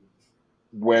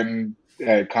when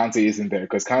Kante isn't there,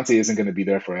 because Kante isn't going to be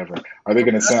there forever. Are they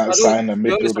going to I don't. sign a To be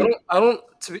honest, midfielder? I don't.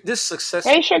 To be, this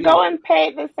successful. They should go and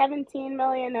pay the 17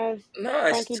 million of Nah,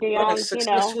 Frankie it's De not a Jong's,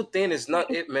 successful thing. Is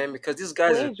not it, man. Because these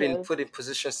guys have been wages. put in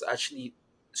positions to actually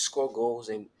score goals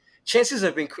and chances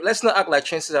have been. Let's not act like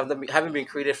chances haven't been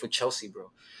created for Chelsea,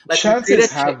 bro. Like we Chances created.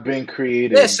 have been Yeah,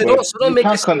 created, so but don't you make it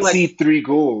can't seem like concede three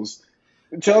goals.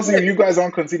 Chelsea, yeah. you guys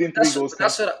aren't conceding three That's goals.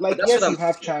 but Like, that's what yes, I'm. you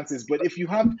have chances, but if you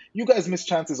guys miss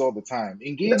chances all the time.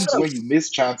 In That's games what I'm. where you miss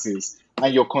chances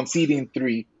and you're conceding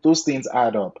three, those things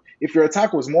add up. If your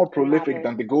attack was more prolific Matters.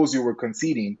 than the goals you were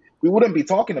conceding, we wouldn't be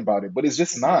talking about it. But it's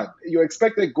just Hmm. not. Your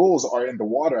expected goals are in the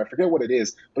water. I forget what it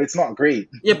is, but it's not great.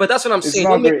 Yeah, but that's what I'm It's saying.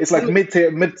 not great. It's like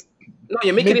No,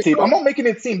 you're making mid it tape. I'm sound. not making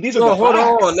it seem. These are the No, hold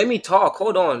on. Let facts. me talk.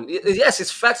 Hold on. Yes,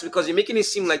 it's facts because you're making it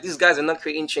seem like these guys are not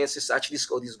creating chances to actually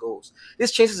score these goals.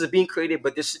 These chances are being created,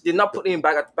 but they're not putting it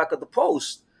back at the back of the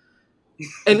post.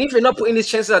 And if you're not putting these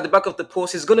chances at the back of the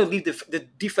post, it's going to leave the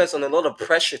defense on a lot of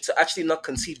pressure to actually not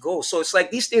concede goals. So it's like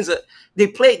these things are they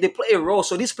play a role.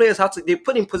 So these players have to they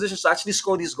put in positions to actually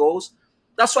score these goals.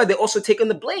 That's why they're also taking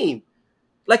the blame.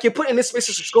 Like you're putting in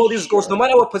spaces to score these goals. No Sure.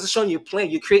 matter what position you're playing,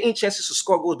 you're creating chances to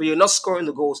score goals, but you're not scoring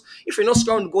the goals. If you're not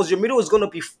scoring the goals, your middle is gonna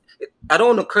be. I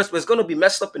don't want to curse, but it's gonna be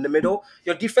messed up in the middle.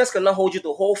 Your defense cannot hold you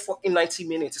the whole fucking 90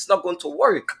 minutes. It's not going to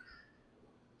work.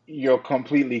 You're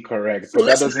completely correct, So but that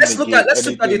let's doesn't let's look at negate let's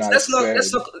look at anything it. I Let's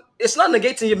said. not. It's not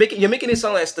negating. You're making it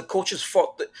sound like it's the coach's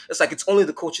fault. It's like it's only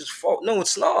the coach's fault. No,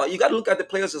 it's not. You got to look at the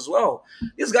players as well.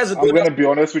 These guys are I'm going going out. to be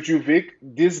honest with you, Vic.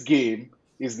 This game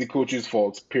is the coach's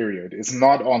fault, period. It's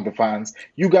not on the fans.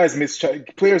 You guys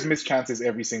players miss chances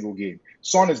every single game.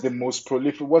 Son is the most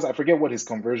prolific. I forget what his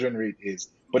conversion rate is,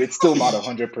 but it's still not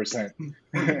 100%.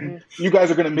 Hmm. You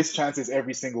guys are going to miss chances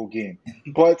every single game.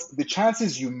 But the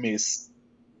chances you miss,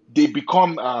 they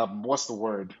become, what's the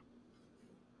word?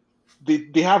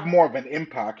 They have more of an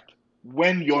impact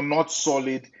when you're not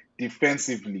solid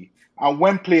defensively and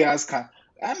when players can.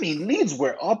 I mean, Leeds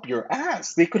were up your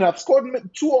ass. They could have scored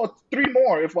two or three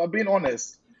more, if we're being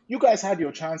honest. You guys had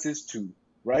your chances too,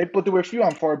 right? But they were few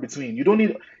and far between. You don't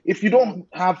need if you Yeah. don't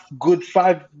have good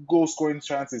five goal scoring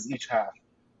chances each half.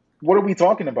 What are we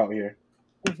talking about here?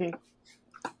 Hmm.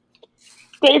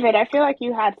 David, I feel like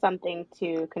you had something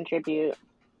to contribute.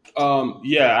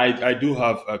 Yeah, I do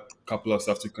have a couple of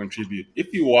stuff to contribute.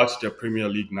 If you watch the Premier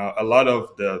League now, a lot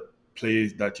of the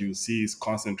plays that you see is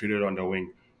concentrated on the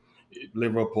wing.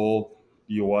 Liverpool,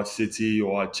 you watch City, you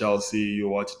watch Chelsea, you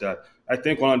watch that. I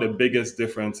think one of the biggest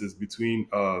differences between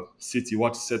City,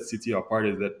 what sets City apart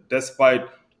is that despite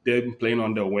them playing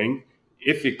on the wing,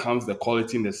 if it comes the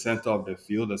quality in the center of the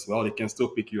field as well, they can still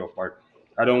pick you apart.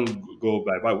 I don't go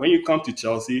by. But when you come to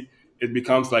Chelsea, it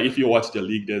becomes like if you watch the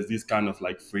league, there's these kind of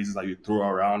like phrases that you throw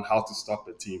around how to stop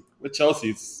a team. With Chelsea,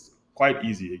 it's quite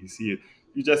easy. You see it.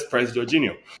 You just press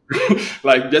Jorginho.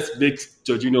 Like just make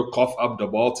Jorginho cough up the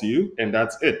ball to you, and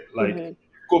that's it. Like Hmm. if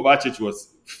Kovacic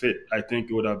was fit, I think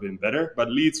it would have been better. But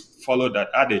Leeds followed that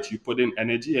adage: you put in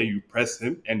energy and you press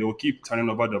him, and they'll keep turning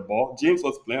over the ball. James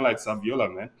was playing like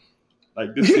Saviola, man.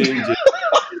 Like this same James.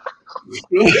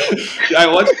 I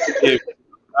watched that game.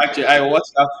 Actually, I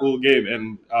watched that full game,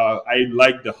 and I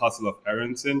like the hustle of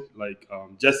Aronson. Like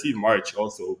Jesse March,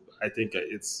 also. I think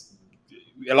it's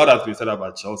a lot has been said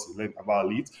about Chelsea, like, about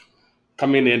Leeds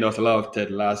coming in. There was a lot of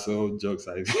Ted Lasso jokes.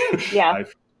 Yeah. I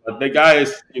but the guy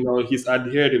is, he's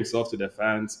adhered himself to the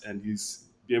fans, and he's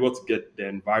be able to get the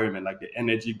environment, like the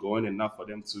energy going enough for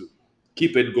them to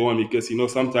keep it going. Because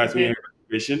sometimes when you're Mhm. in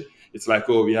relegation, it's like,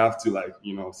 oh, we have to like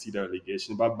see the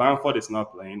relegation. But Bamford is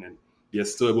not playing, and they're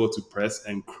still able to press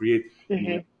and create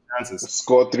Mhm. chances.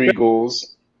 Scored 3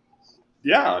 goals.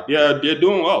 Yeah, yeah, they're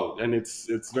doing well, and it's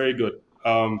very good.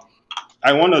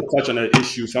 I want to touch on an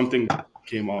issue, something that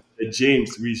came up, the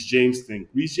Reece James thing.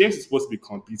 Reece James is supposed to be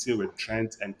competing with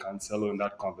Trent and Cancelo in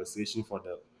that conversation for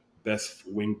the best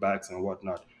wing backs and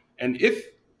whatnot. And if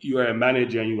you are a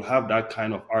manager and you have that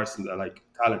kind of arsenal, like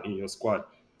talent in your squad,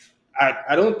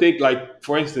 I don't think, like,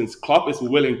 for instance, Klopp is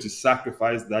willing to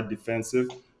sacrifice that defensive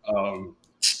um,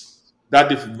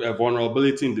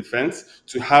 vulnerability in defense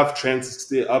to have Trent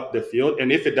stay up the field.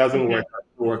 And if it doesn't Mhm.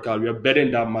 work out, you're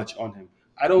betting that much on him.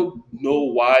 I don't know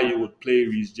why you would play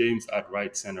Reece James at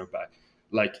right center back,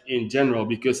 like in general,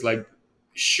 because like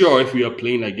sure, if we are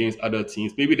playing against other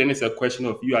teams, maybe then it's a question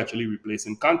of you actually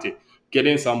replacing Kante,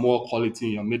 getting some more quality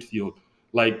in your midfield.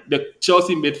 Like the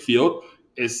Chelsea midfield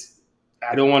is,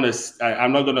 I don't want to,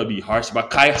 I'm not gonna be harsh, but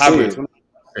Kai Say Havertz,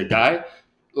 it. a guy,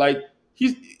 like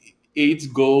he's 8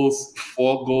 goals,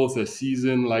 4 goals a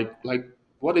season. Like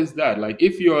what is that? Like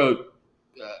if you're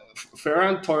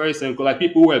Ferran Torres and like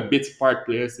people who are bit part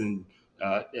players in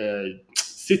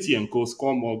City and co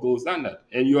score more goals than that,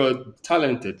 and you're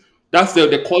talented. That's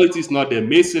the quality is not there.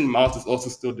 Mason Mount is also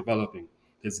still developing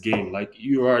his game. Like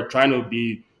you are trying to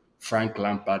be Frank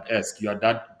Lampard esque. You are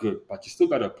that good, but you still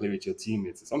gotta play with your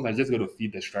teammates. Sometimes you just gotta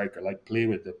feed the striker, like play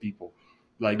with the people.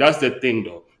 Like that's the thing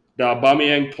though. The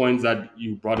Aubameyang points that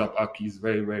you brought up, Aki, is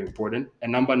very, very important.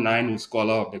 And number 9 will score a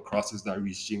lot of the crosses that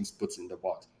Reece James puts in the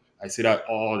box. I say that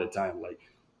all the time. Like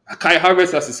Kai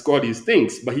Havertz has to score these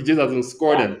things, but he just doesn't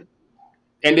score Yeah. them.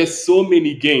 And there's so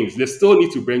many games. They still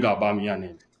need to bring Aubameyang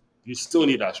in. You still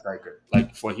need that striker.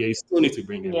 Like for here, you still need to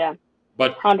bring him in. Yeah.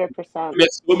 But 100%.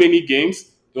 there's so many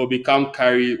games, it will become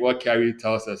what Carey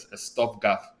tells us, a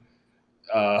stopgap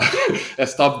uh, a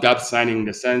stopgap signing in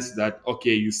the sense that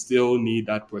okay, you still need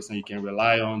that person you can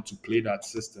rely on to play that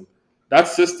system. That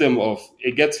system of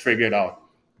it gets figured out.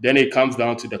 Then it comes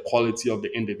down to the quality of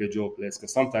the individual players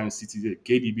because sometimes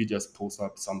KDB just pulls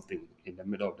up something in the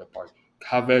middle of the park.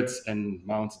 Havertz and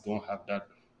Mount don't have that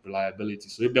reliability.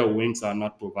 So if their wings are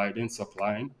not providing,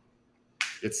 supplying,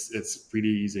 it's pretty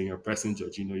easy. In your pressing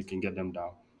judge, you can get them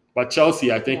down. But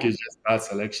Chelsea, I think, Yeah. is just bad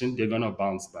selection. They're gonna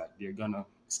bounce back. They're gonna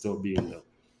still be in the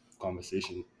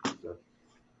conversation. So, I'm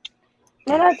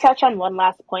yeah. going to touch on one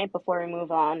last point before we move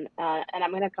on, and I'm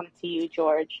going to come to you,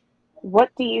 George.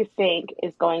 What do you think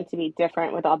is going to be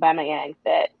different with Aubameyang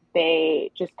that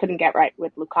they just couldn't get right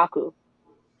with Lukaku?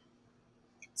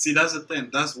 See, that's the thing.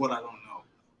 That's what I don't know.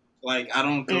 Like, I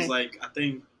don't, because, Mm. like, I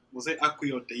think, was it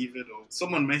Akwi or David or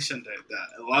someone mentioned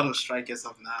that a lot of strikers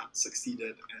have not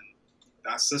succeeded in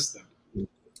that system.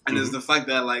 And it's Mhm. the fact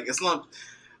that, like, it's not,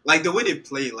 like, the way they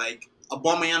play, like,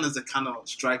 Aubameyang is the kind of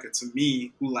striker, to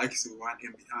me, who likes to run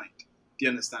in behind. Do you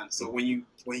understand? So when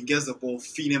he gets the ball,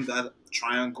 feed him that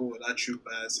triangle or that true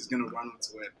pass, he's going to run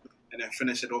into it and then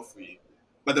finish it off for you.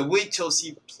 But the way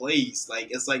Chelsea plays, like,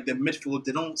 it's like the midfield,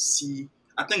 they don't see.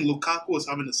 I think Lukaku was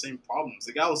having the same problems.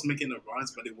 The guy was making the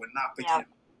runs, but they were not Yeah.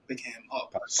 picking him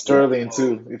up. Sterling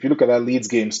too. If you look at that Leeds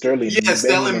game, Sterling Yeah, many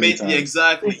Sterling many made times.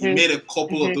 exactly. He Mhm. made a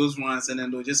couple of Mhm. those runs, and then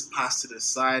they'll just pass to the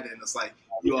side, and it's like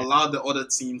you allow the other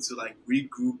team to like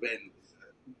regroup and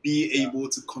be able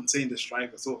to contain the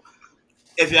striker. So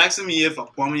if you're asking me if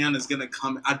Aubameyang is gonna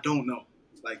come, I don't know.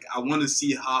 Like I want to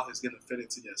see how he's gonna fit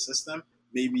into their system.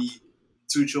 Maybe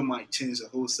Tuchel might change the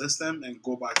whole system and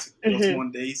go back to Mhm.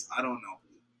 Dortmund days. I don't know,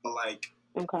 but like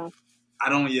Okay. I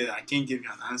don't. Yeah, I can't give you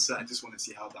an answer. I just want to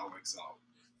see how that works out.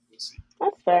 We'll see.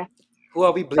 That's fair. Who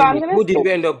are we So I'm blaming? going Who did to,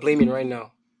 we end up blaming right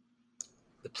now?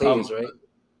 The players, Um, right?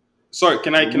 sorry,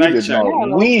 can We I did check? not. yeah,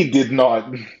 well, We did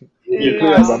not. The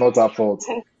players are no. not at fault.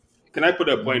 Can I put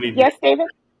a point in here? Yes, David?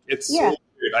 It's Yeah. so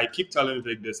weird. I keep telling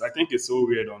Vic this. I think it's so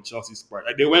weird on Chelsea's part.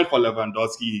 Like, they went for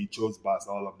Lewandowski, he chose Bas,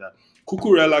 all of that.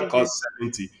 Cucurella Mhm. cost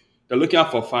 70. They're looking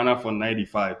out for Fana for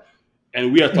 95.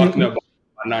 And we are talking Mhm. about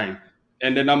number 9.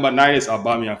 And the number 9 is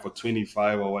Aubameyang for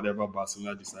 25 or whatever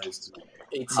Barcelona decides to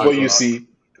 18. But haggle you out. see,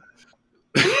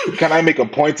 can I make a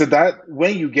point to that?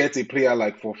 When you get a player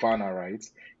like Fofana, right,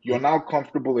 you're now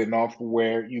comfortable enough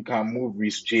where you can move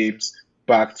Reece James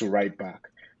back to right back.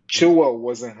 Chilwell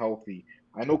wasn't healthy.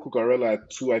 I know Cucurella at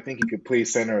 2, I think he could play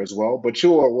center as well, but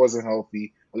Chilwell wasn't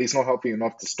healthy, at least not healthy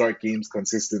enough to start games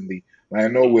consistently. And I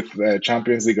know with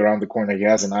Champions League around the corner, he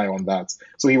has an eye on that.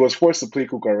 So he was forced to play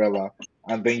Cucurella,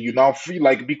 and then you now feel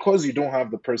like because you don't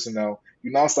have the personnel,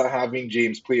 you now start having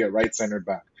James play at right center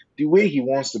back. The way he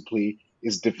wants to play,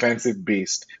 is defensive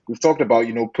based. We've talked about,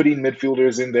 putting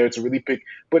midfielders in there to really pick,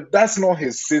 but that's not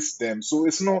his system. So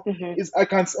it's not, Hmm. I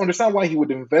can understand why he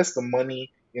would invest the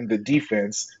money in the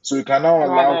defense so he can now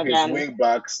allow Rather his than wing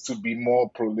backs to be more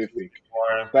prolific.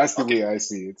 Or That's the Okay, way I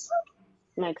see it.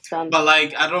 makes sense. but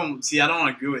like I don't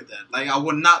agree with that. Like I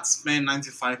would not spend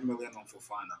 95 million on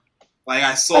Fofana. Like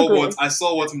Agree. I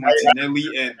saw what Martinelli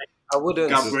and I wouldn't.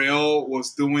 this is Gabriel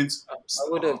was doing. I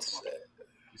wouldn't.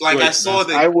 Like so I saw expensive.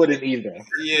 the I wouldn't either.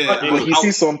 yeah. But he I,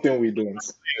 sees something we don't.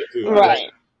 Too.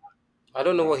 Right. I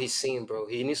don't know what he's seeing, bro.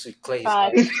 He needs to clear his But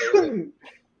eyes.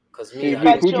 Cause me, Hey I Vic,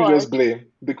 but who do you just George, blame?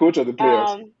 The coach or the players?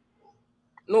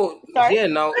 no sorry. here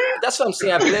now. That's what I'm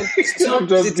saying. I blame. It's I'm two.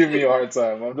 just giving you a hard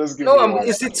time. I'm just giving No, you a hard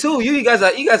it's the time. two. You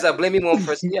guys are blaming one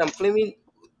person. Me, I'm blaming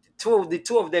two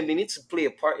of them. They need to play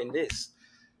a part in this.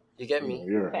 You get No, me?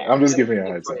 you're right. Fair. I'm just They need giving to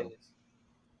you a play a hard part in time. this.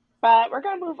 But we're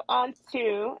going to move on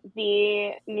to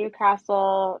the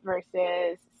Newcastle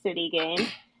versus City game.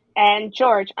 And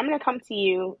George, I'm going to come to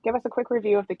you. Give us a quick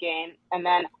review of the game, and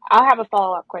then I'll have a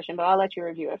follow-up question, but I'll let you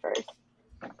review it first.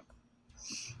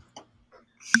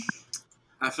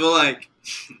 I feel like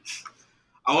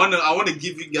I want to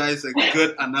give you guys a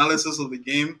good analysis of the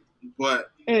game,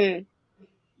 but Mm.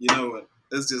 you know what?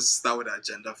 Let's just start with the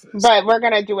agenda first. But we're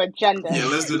going to do agenda. Yeah,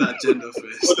 let's do the agenda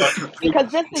first. Because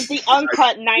this is the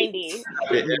uncut 90.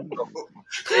 Wait,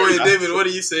 David, what are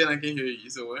you saying? I can't hear you.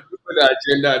 So what? Put the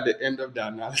agenda at the end of the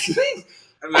analysis.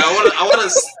 And I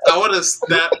want to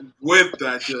start with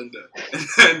the agenda,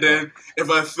 and then if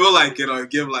I feel like it, I'll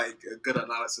give like a good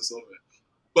analysis of it.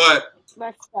 But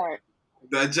Let's start.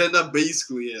 the agenda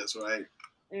basically is right.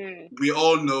 Mm. We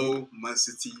all know Man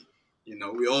City. You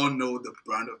know, we all know the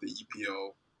brand of the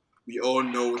EPL. We all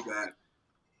know that,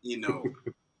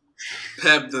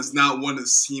 Pep does not want to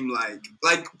seem like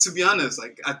to be honest,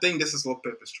 like I think this is what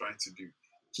Pep is trying to do.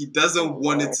 He doesn't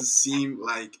want it to seem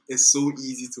like it's so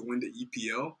easy to win the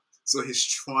EPL. So he's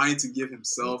trying to give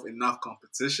himself enough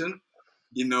competition,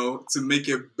 to make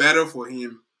it better for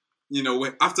him.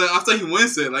 After he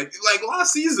wins it, like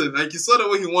last season, like you saw the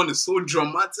way he won it, so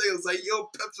dramatic. It was like, yo,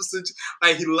 Pep is such,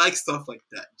 like he likes stuff like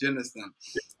that. Do you understand?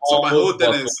 So my whole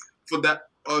thing is for that.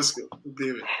 Oh,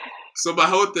 David. So my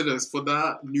whole thing is for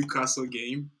that Newcastle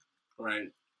game, right?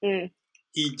 Mm.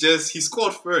 He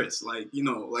scored first. Like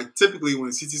typically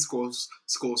when City scores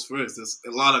first, there's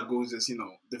a lot of goals just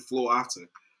they flow after.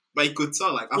 But you could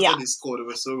tell like after they scored, they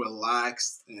were so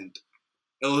relaxed and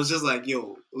it was just like,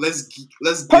 yo, let's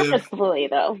give Purposefully,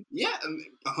 though. yeah,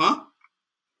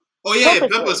 oh yeah, Purposefully,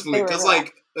 purposefully they were because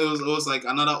like it was like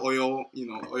another oil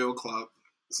club.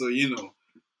 So let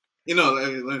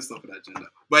me stop with that agenda.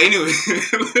 But anyway.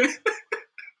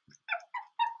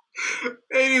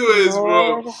 Anyways,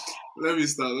 bro. Lord. Let me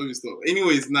stop.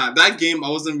 Anyways, that game I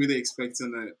wasn't really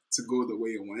expecting it to go the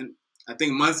way it went. I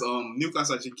think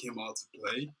Newcastle actually came out to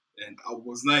play, and I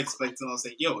was not expecting. I was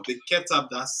like, yo, they kept up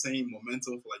that same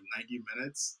momentum for like 90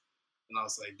 minutes, and I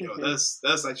was like, yo,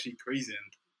 that's actually crazy.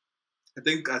 And I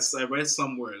think I read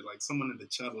somewhere, like someone in the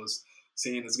chat was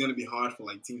saying it's gonna be hard for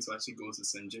like teams to actually go to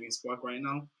St. James Park right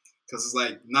now because it's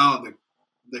like now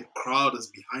the crowd is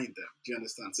behind them. Do you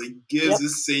understand? So it gives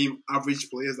this same average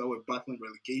players that were battling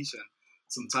relegation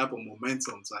some type of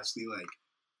momentum to actually like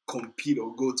compete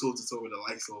or go toe to toe with the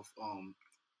likes of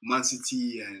Man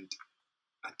City and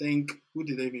I think who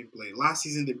did they even play last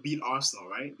season? They beat Arsenal,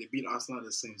 right? They beat Arsenal at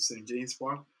the St. James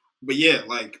Park. But yeah,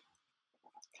 like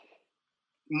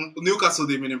Newcastle,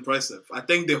 they've been impressive. I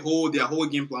think their whole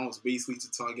game plan was basically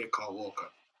to target Kyle Walker.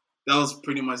 That was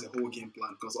pretty much the whole game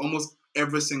plan because almost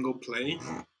every single play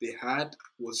they had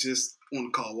was just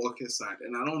on Kyle Walker's side.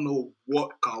 And I don't know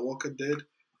what Kyle Walker did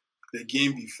the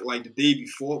game before, like the day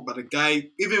before, but the guy,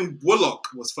 even Willock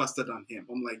was faster than him.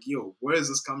 I'm like, yo, where is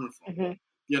this coming from? Mm-hmm.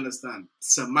 You understand?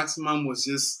 So Maximum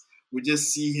we just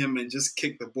see him and just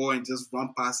kick the ball and just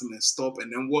run past him and stop and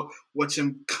then watch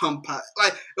him come past.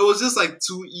 Like, it was just like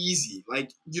too easy.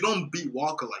 Like, you don't beat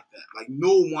Walker like that. Like,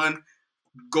 no one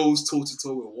goes toe to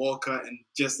toe with Walker and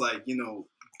just like,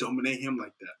 dominate him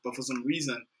like that. But for some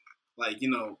reason, like,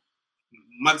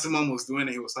 Maximum was doing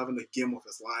it. He was having the game of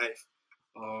his life.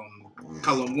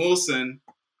 Callum Wilson,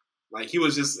 like he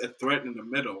was just a threat in the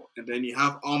middle. And then you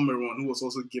have Almiron, who was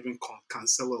also giving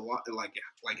Cancelo a lot, like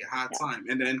a hard time.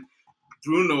 And then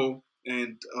Bruno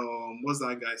and what's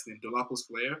that guy's name? Dolapo's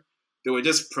player. They were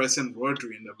just pressing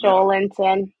Rodri in the middle.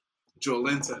 Joe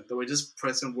Linton. They were just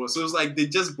pressing Rodri. So it was like they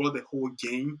just brought the whole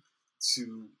game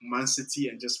to Man City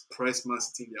and just pressed Man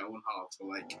City in their own half. So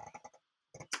like,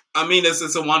 I mean,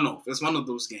 it's a one-off. It's one of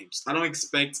those games. I don't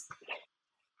expect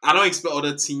I don't expect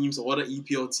other teams or other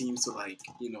EPL teams to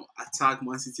attack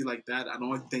Man City like that. I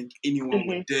don't think anyone Hmm.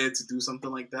 would dare to do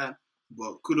something like that.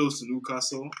 But kudos to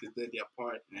Newcastle. They did their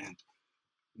part, and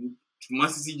Man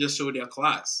City just showed their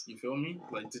class. You feel me?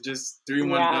 Like to just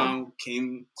 3-1 Yeah. down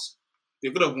came. They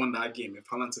could have won that game if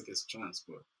Haaland took his chance,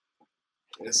 but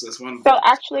it's one of So those.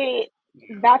 actually,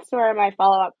 Yeah. that's where my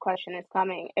follow-up question is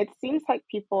coming. It seems like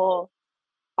people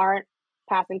aren't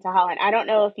passing to Holland. I don't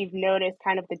know if you've noticed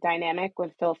kind of the dynamic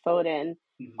with Phil Foden,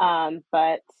 Mhm.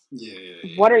 but Yeah, yeah,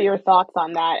 yeah. what are your thoughts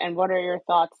on that? And what are your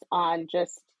thoughts on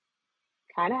just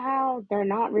kind of how they're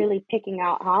not really picking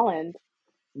out Holland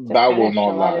to That will finish a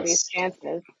not lot of these last.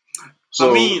 chances? I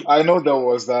So mean, I know there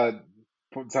was that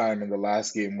time in the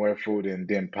last game where Foden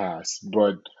didn't pass,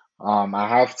 but at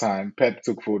halftime, Pep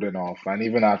took Foden off, and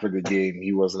even after the game,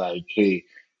 he was like, "Hey,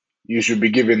 you should be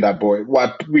giving that boy.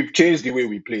 What we've changed the way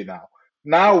we play now.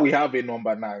 Now we have a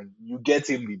number nine. You get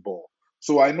him the ball.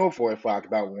 So I know for a fact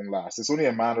that won't last. It's only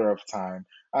a matter of time.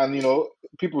 And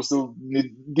people still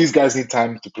need these guys need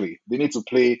time to play. They need to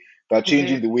play. They're Hmm.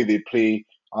 changing the way they play.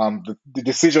 The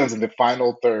decisions in the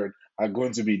final third are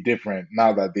going to be different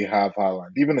now that they have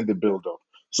Haaland, even in the build-up.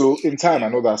 So in time, yeah. I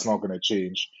know that's not going to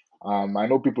change. I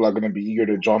know people are going to be eager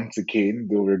to jump to Kane.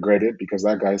 They'll regret it because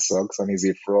that guy sucks and he's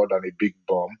a fraud and a big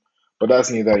bum. But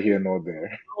that's neither here nor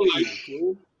there.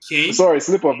 Who? Kane? Sorry,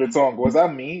 slip of the tongue. Was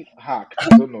that me? Hack.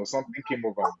 I don't know. Something came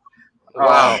over me. Um,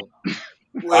 Wow.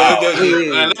 Wait, Wow. okay, Wait, okay. wait,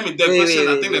 wait, Let me. The wait, question. wait,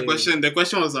 I wait, think wait, wait. the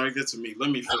question was directed to me. Let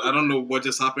me. I don't know what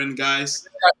just happened, guys.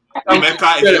 I'm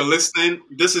Emeka, if you're listening,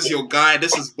 this is your guy.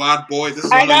 This is Bad Boy. This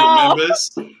is I one of your know.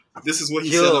 members. This is what he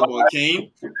said Yo, about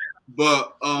Kane.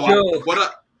 But yo.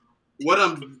 what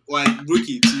I'm like,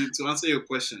 Rookie, to answer your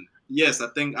question, yes, I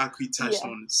think Akwi touched Yeah.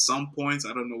 on some points.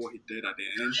 I don't know what he did at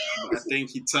the end, but I think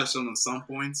he touched on some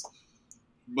points.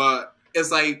 But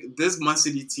it's like this Man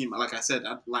City team, like I said,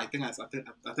 I think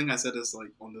I said this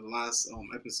like on the last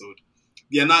episode.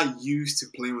 They're not used to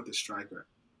playing with the striker,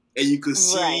 and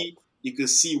Right. you could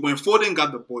see when Foden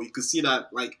got the ball, you could see that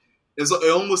like it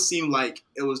almost seemed like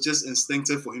it was just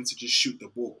instinctive for him to just shoot the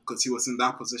ball because he was in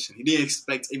that position. He didn't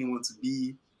expect anyone to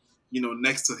be,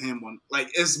 next to him. On like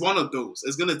it's one of those.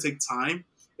 It's gonna take time.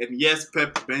 And yes,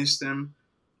 Pep benched him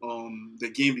the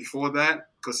game before that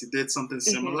because he did something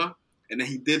Hmm. similar, and then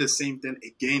he did the same thing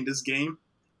again this game.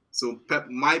 So Pep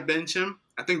might bench him.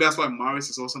 I think that's why Morris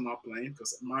is also not playing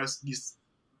because Morris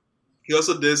he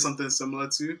also did something similar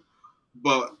too.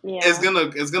 But Yeah. it's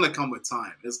gonna come with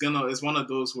time. It's one of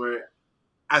those where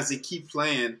as they keep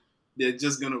playing, they're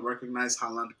just gonna recognize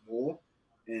Haaland more,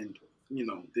 and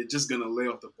they're just gonna lay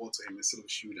off the ball to him instead of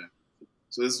shooting.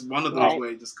 So it's one of those Right. where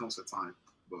it just comes with time.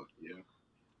 But yeah,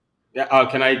 yeah.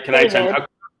 Can I chime? David.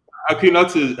 I could not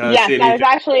to Yes, say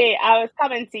anything. I was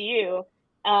coming to you.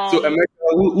 So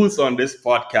Emeka, who's on this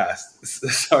podcast?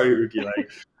 Sorry, Ricky.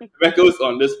 Like Emeka was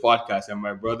on this podcast, and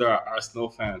my brother are Arsenal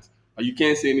fans. But you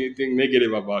can't say anything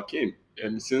negative about Kim.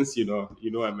 And since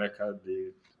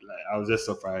Emeka, I was just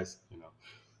surprised.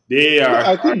 They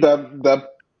I are think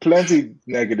that plenty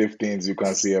negative things you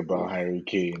can say about Harry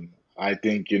Kane. I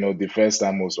think, the first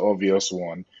and most obvious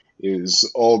one is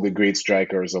all the great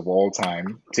strikers of all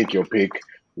time. Take your pick,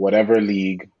 whatever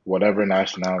league, whatever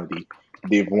nationality,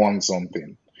 they've won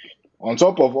something. On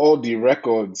top of all the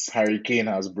records Harry Kane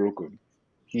has broken,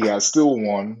 he has still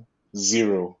won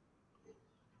zero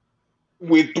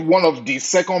with one of the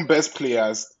second best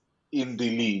players in the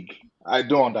league. I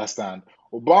don't understand.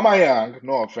 Obama Young,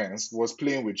 no offense, was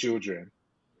playing with children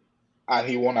and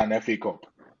he won an FA Cup.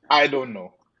 I don't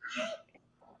know.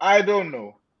 I don't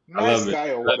know. I Nice love it. guy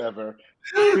or whatever.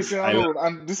 I love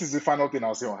And this is the final thing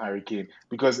I'll say on Harry Kane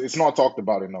because it's not talked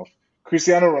about enough.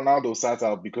 Cristiano Ronaldo sat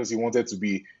out because he wanted to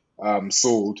be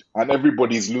sold, and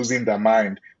everybody's losing their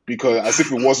mind because as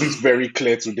if it wasn't very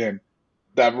clear to them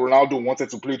that Ronaldo wanted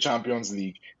to play Champions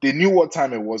League. They knew what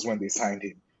time it was when they signed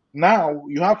him. Now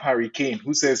you have Harry Kane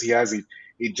who says he has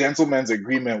a gentleman's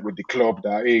agreement with the club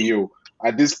that, hey, yo,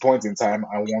 at this point in time,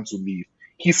 I want to leave.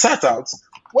 He sat out.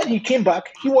 When he came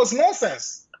back, he was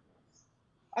nonsense.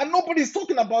 And nobody's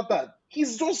talking about that.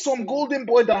 He's just some golden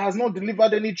boy that has not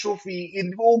delivered any trophy.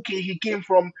 Okay, he came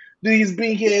from, he's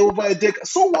been here over a decade.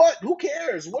 So what? Who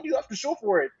cares? What do you have to show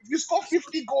for it? If you score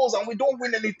 50 goals and we don't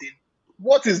win anything,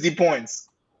 what is the point?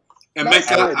 and Nice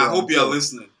Mecca, guy I though, I'm hope you're sure.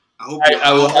 listening. I hope I, you're.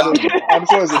 I will I have don't know. I'm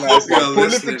sure he's a I nice hope guy. you're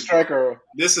Prolific listening, bro. striker.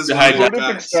 This is to one of your hijack.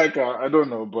 Prolific guys. striker. I don't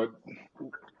know, but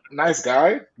nice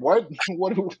guy. What?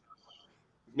 What?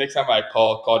 Next time I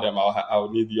call them, I'll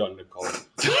need you on the call.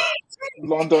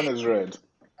 London is red.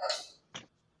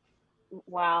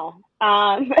 Wow.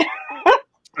 Oh,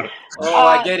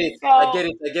 I get it. I So get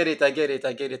it. I get it. I get it.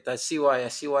 I get it. I see why. I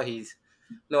see why he's.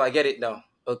 No, I get it now.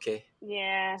 Okay.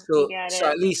 Yeah, we So get so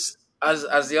it. at least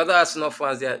as the other Arsenal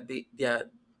fans, they are,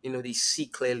 they see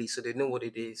clearly, so they know what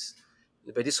it is.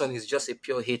 But this one is just a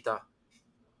pure hater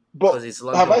But because it's have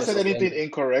London I said versus anything London. But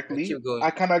incorrectly? keep going.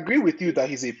 I can agree with you that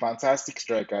he's a fantastic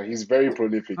striker. He's very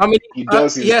prolific. How many? He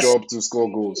does his Yes. job to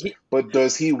score goals. He, But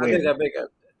does he I beg, I win? beg.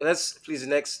 Let's please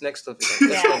next topic. Let's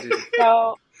Yeah. not do this.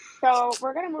 So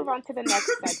we're gonna move on to the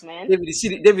next segment. David, you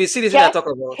see this thing I Just talk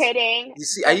about. kidding. You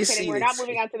see, are Just you kidding. seeing We're it? not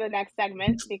moving on to the next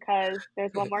segment because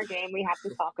there's one more game we have to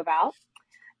talk about.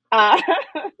 Uh,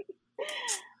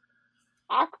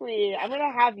 Akwi, I'm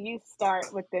gonna have you start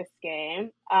with this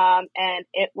game. And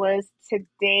it was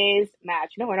today's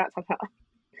match. No, we're not talking about.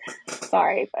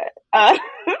 Sorry, but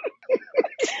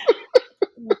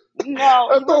no,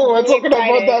 I you were thought we were really talking about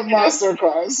excited, that and I'm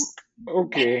masterclass.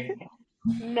 Okay.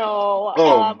 no.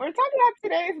 Oh, We're talking about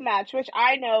today's match, which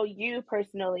I know you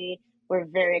personally were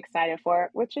very excited for,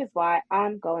 which is why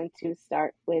I'm going to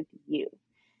start with you.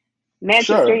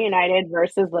 Manchester sure. United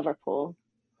versus Liverpool.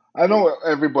 I know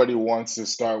everybody wants to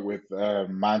start with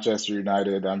Manchester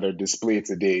United and their display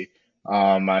today.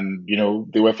 And,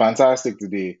 they were fantastic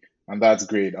today, and that's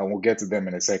great. And we'll get to them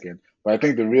in a second. But I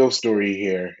think the real story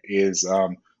here is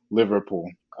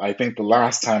Liverpool. I think the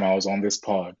last time I was on this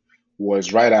pod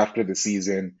was right after the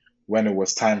season when it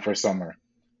was time for summer.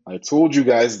 I told you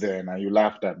guys then, and you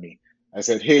laughed at me. I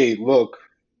said, hey, look,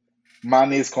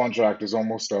 Mane's contract is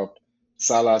almost up.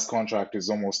 Salah's contract is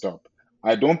almost up.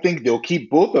 I don't think they'll keep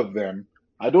both of them.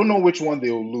 I don't know which one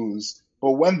they'll lose,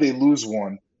 but when they lose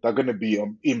one, they're going to be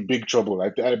in big trouble.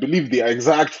 I believe the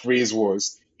exact phrase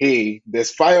was, hey,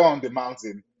 there's fire on the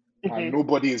mountain and Hmm.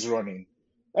 nobody is running.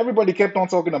 Everybody kept on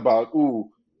talking about, ooh,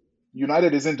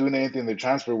 United isn't doing anything in the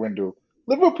transfer window.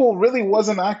 Liverpool really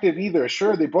wasn't active either.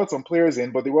 Sure, they brought some players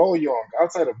in, but they were all young,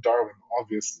 outside of Darwin,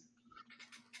 obviously.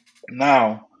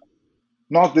 Now,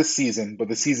 not this season, but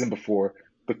the season before,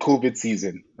 the COVID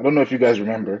season. I don't know if you guys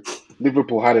remember,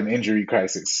 Liverpool had an injury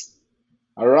crisis.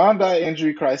 Around that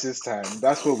injury crisis time,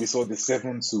 that's where we saw the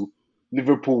 7-2.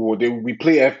 Liverpool, we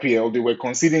play FPL, they were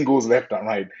conceding goals left and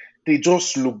right. They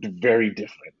just looked very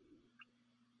different.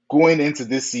 Going into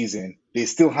this season, they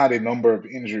still had a number of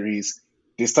injuries.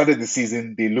 They started the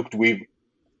season, they looked wave.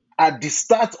 At the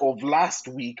start of last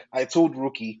week, I told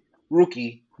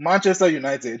Rookie, Manchester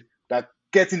United, that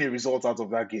getting a result out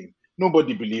of that game.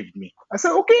 Nobody believed me. I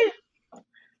said, okay.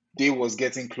 Day was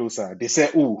getting closer. They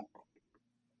said, oh,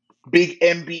 big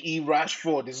MBE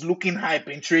Rashford is looking hype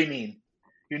in training.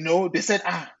 They said,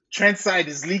 Trent side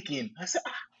is leaking. I said,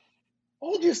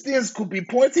 all these things could be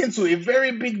pointing to a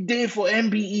very big day for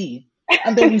MBE.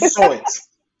 And then we saw it.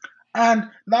 And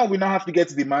now we now have to get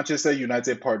to the Manchester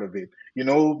United part of it.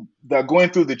 They're going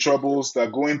through the troubles,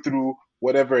 they're going through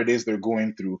whatever it is they're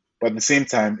going through. But at the same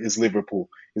time, it's Liverpool.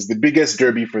 It's the biggest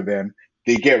derby for them.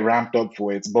 They get ramped up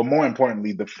for it. But more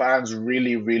importantly, the fans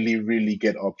really, really, really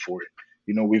get up for it.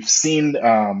 We've seen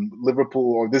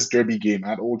Liverpool or this derby game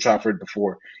at Old Trafford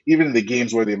before. Even in the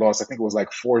games where they lost, I think it was like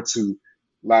 4-2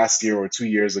 last year or 2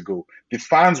 years ago. The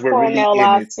fans were 4 really nil in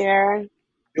last it. year.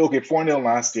 Okay, 4-0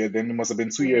 last year, then it must have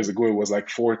been 2 years Hmm. ago, it was like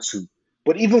 4-2.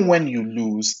 But even when you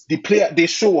lose, they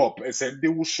show up. I said they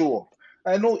will show up.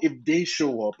 I know if they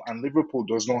show up and Liverpool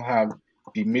does not have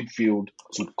the midfield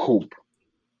to cope,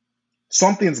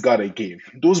 something's gotta give.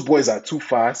 Those boys are too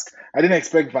fast. I didn't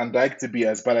expect Van Dijk to be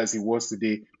as bad as he was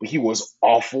today, but he was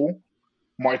awful.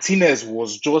 Martinez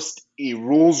was just a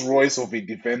Rolls Royce of a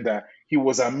defender. He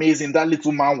was amazing. That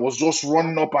little man was just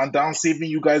running up and down, saving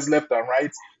you guys left and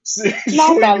right, Not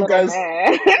showing that you little guys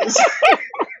man.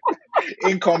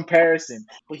 in comparison.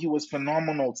 But he was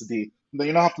phenomenal today. Then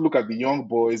you don't have to look at the young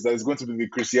boys that is going to be the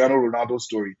Cristiano Ronaldo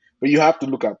story, but you have to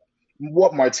look at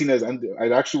what Martinez, and I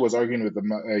actually was arguing with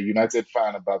a United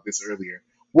fan about this earlier.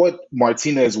 What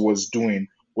Martinez was doing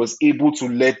was able to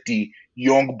let the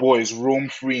young boys roam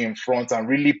free in front and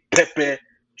really pepper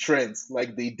Trent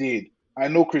like they did. I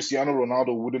know Cristiano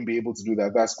Ronaldo wouldn't be able to do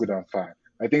that. That's good and fine.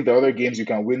 I think the other games you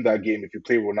can win that game if you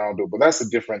play Ronaldo, but that's a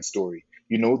different story.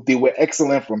 They were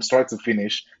excellent from start to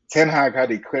finish. Ten Hag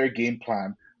had a clear game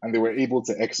plan and they were able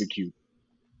to execute.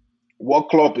 What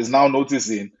Klopp is now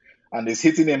noticing and is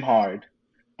hitting him hard,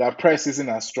 that press isn't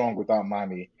as strong without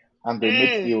Mane, and their Mm.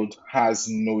 midfield has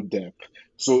no depth.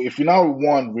 So if you now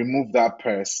one remove that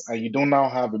press and you don't now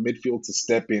have a midfield to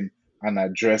step in and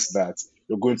address that,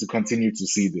 you're going to continue to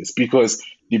see this because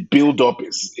the build up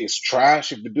is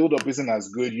trash. If the build up isn't as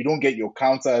good, you don't get your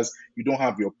counters, you don't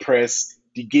have your press.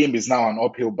 The game is now an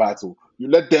uphill battle. You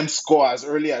let them score as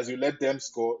early as you let them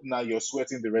score, now you're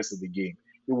sweating the rest of the game.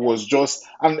 It was just,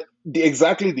 and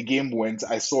exactly the game went,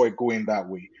 I saw it going that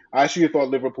way. I actually thought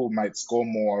Liverpool might score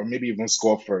more, or maybe even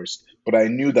score first, but I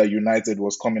knew that United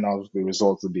was coming out with the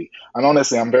result today. And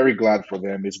honestly, I'm very glad for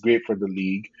them. It's great for the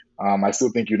league. I still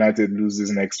think United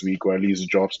loses next week or at least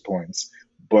drops points,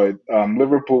 but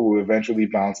Liverpool will eventually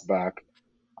bounce back.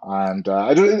 And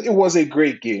it was a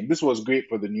great game. This was great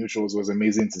for the neutrals. It was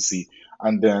amazing to see.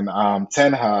 And then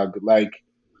Ten Hag, like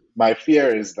my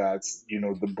fear is that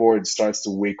the board starts to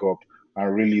wake up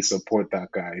and really support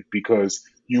that guy because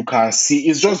you can see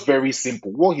it's just very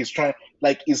simple. What he's trying,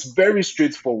 like, is very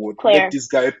straightforward. Let Clear. this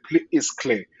guy play is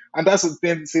clear, and that's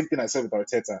same thing I said with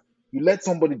Arteta. You let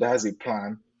somebody that has a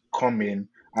plan come in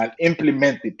and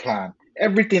implement the plan.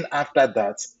 Everything after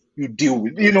that you deal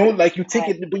with. Like you take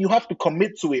Right. it, but you have to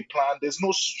commit to a plan. There's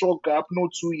no short gap, no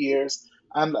 2 years,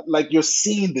 and like you're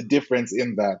seeing the difference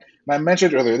in that. And I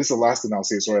mentioned earlier, this is the last thing I'll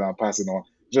say, sorry, and I'll pass it on.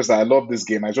 Just that I love this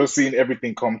game. I just seen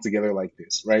everything come together like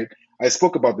this, right? I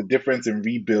spoke about the difference in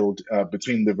rebuild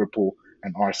between Liverpool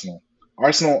and Arsenal.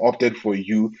 Arsenal opted for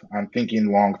youth and thinking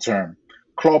long term.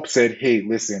 Klopp said, hey,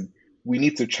 listen, we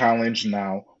need to challenge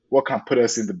now. What can put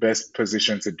us in the best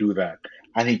position to do that?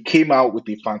 And he came out with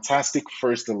a fantastic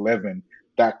first 11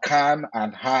 that can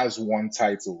and has won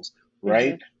titles, Hmm.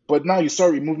 right? But now you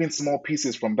start removing small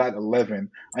pieces from that 11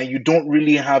 and you don't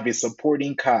really have a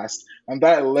supporting cast, and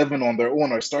that 11 on their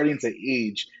own are starting to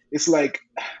age. It's like,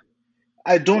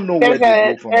 I don't know where There's they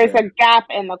a go from there's a there. gap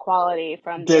in the quality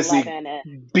from the There's a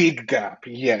 11. big gap,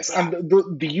 yes. Yeah. And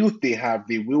the youth they have,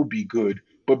 they will be good.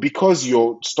 But because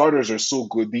your starters are so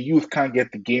good, the youth can't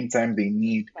get the game time they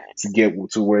need Right. to get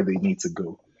to where they need to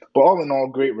go. But all in all,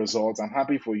 great results. I'm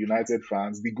happy for United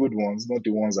fans, the good ones, not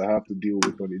the ones I have to deal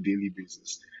with on a daily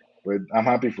basis. But I'm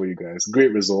happy for you guys.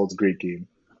 Great results, great game.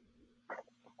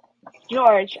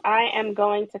 George, I am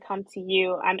going to come to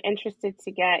you. I'm interested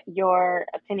to get your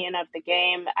opinion of the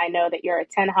game. I know that you're a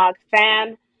Ten Hag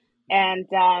fan, and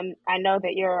I know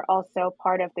that you're also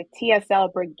part of the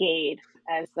TSL Brigade,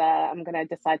 as I'm going to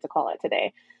decide to call it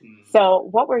today. Mm. So,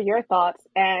 what were your thoughts,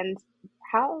 and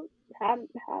how how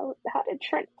did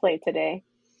Trent play today?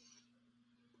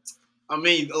 I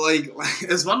mean, like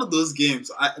it's one of those games.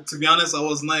 To be honest, I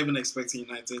was not even expecting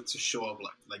United to show up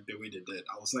like the way they did.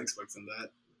 I was not expecting that.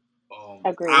 I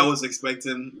Agreed. was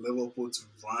expecting Liverpool to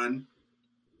run,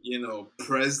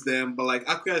 press them. But like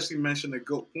I could actually mention a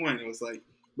good point. It was like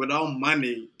without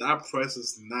money, that press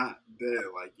is not there.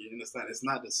 Like you understand, it's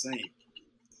not the same.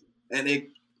 And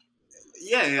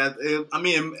yeah. I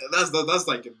mean, that's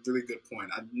like a really good point.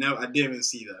 I didn't even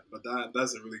see that, but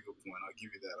that's a really good point. I'll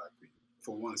give you that. Like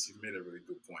for once, you've made a really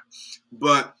good point.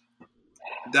 But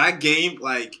that game,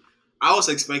 like I was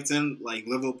expecting like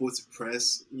Liverpool to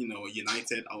press,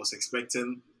 United. I was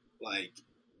expecting like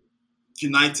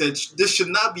United. They should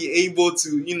not be able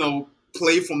to,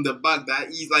 play from the back that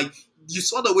easy. Like you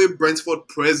saw the way Brentford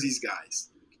pressed these guys.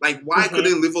 Like why Hmm.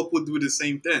 couldn't Liverpool do the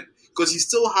same thing? Because you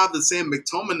still have the same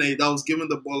McTominay that was giving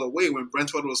the ball away when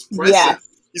Brentford was pressing. Yes,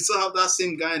 You still have that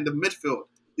same guy in the midfield.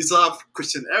 You still have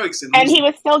Christian Eriksen, and who's he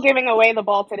was still giving away the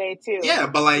ball today too. yeah,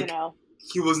 but You like know,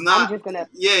 he was I'm not. just gonna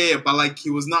Yeah, but like he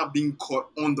was not being caught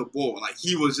on the ball. Like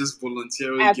he was just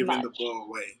voluntarily as giving the much. ball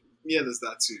away. Yeah, there's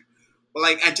that too. But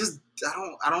like I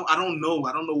don't know.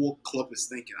 I don't know what Klopp is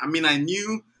thinking. I mean, I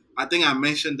knew. I think I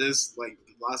mentioned this like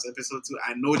last episode too.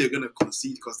 I know they're gonna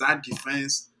concede because that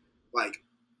defense, like,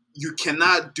 you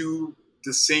cannot do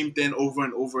the same thing over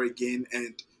and over again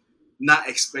and not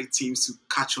expect teams to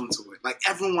catch on to it. Like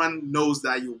everyone knows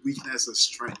that your weakness is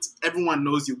strength. Everyone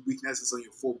knows your weakness is on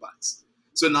your fullbacks.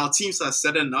 So now teams are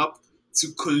setting up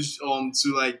to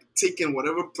like take in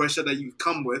whatever pressure that you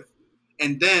come with,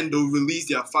 and then they'll release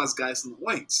their fast guys on the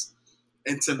wings.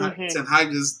 And Hmm. Ten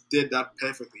Hag just did that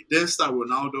perfectly. Didn't start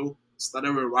Ronaldo,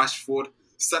 started with Rashford,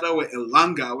 started with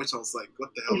Elanga, which I was like,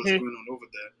 what the hell is Hmm. going on over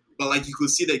there? But like you could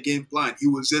see the game plan. He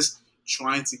was just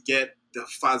trying to get the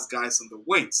fast guys on the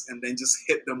wings and then just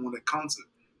hit them on the counter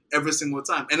every single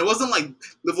time. And it wasn't like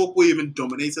Liverpool even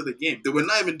dominated the game. They were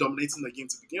not even dominating the game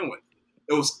to begin with.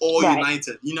 It was all Right.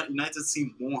 United. United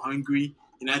seemed more hungry.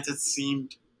 United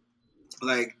seemed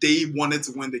like they wanted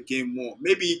to win the game more.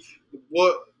 Maybe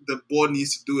what the board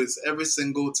needs to do is every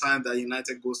single time that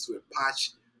United goes to a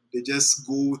patch, they just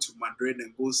go to Madrid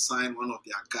and go sign one of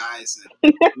their guys,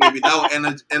 and maybe that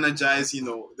will energize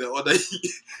the other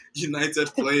United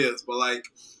players. But like,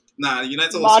 nah,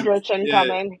 Modric yeah,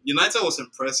 incoming. United was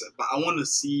impressive. But I want to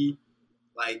see,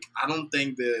 like, I don't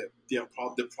think the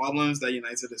problems that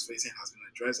United is facing has been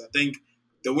addressed. I think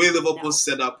the way Liverpool No.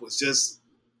 set up was just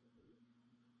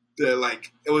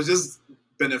it was just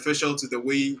beneficial to the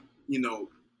way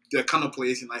the kind of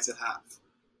players United have.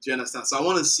 Do you understand? So I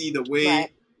want to see the way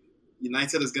Right.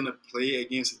 United is going to play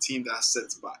against a team that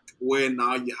sits back, where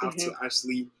now you have to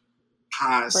actually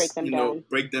pass, Break them down.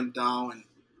 break them down. And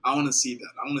I want to see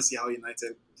that. I want to see how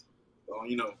United,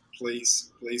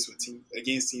 plays with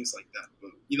against teams like that.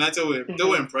 But United they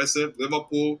were impressive.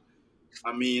 Liverpool,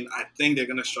 I mean, I think they're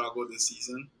gonna struggle this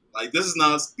season. Like, this is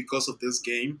not because of this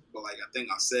game, but like, I think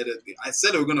I said it. I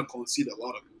said they were gonna concede a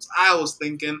lot of goals. I was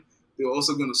thinking they were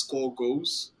also gonna score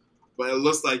goals, but it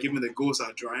looks like even the goals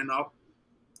are drying up.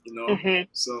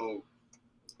 So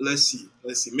let's see.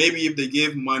 Maybe if they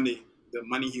gave the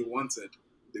money he wanted,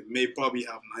 they may probably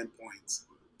have 9 points.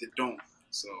 They don't.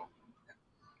 So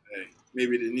hey,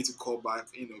 maybe they need to call back.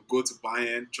 Go to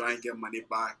Bayern, try and get money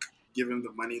back, give him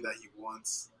the money that he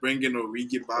wants, bring in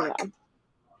Origi back. Yeah.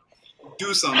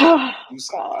 Do something.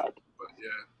 God. But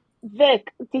yeah.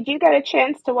 Vic, did you get a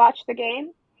chance to watch the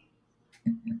game?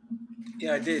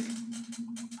 Yeah, I did.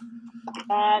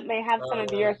 May I have some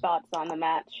of your thoughts on the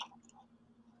match?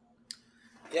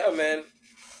 Yeah, man.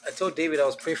 I told David I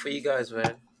was praying for you guys,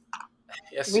 man.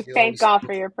 We thank God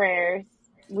for your prayers.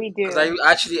 We do. Because I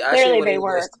actually Clearly wanted they you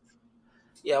work. guys.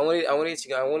 Yeah, I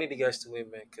wanted you guys to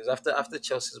win, man. Because after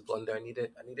Chelsea's blunder, I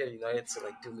needed United to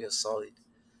like do me a solid.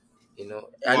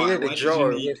 I needed a draw or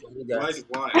win from you guys.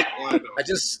 Why though?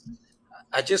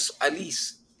 I just at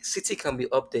least City can be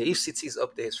up there. If City is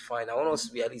up there, it's fine. I want us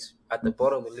to be at least at the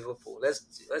bottom with Liverpool. Let's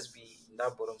be in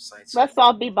that bottom side. So, let's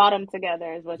all be bottom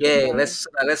together, is what you're saying.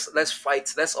 let's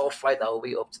fight. Let's all fight our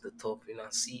way up to the top.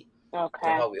 And see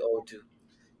how we all do.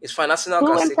 It's fine. Arsenal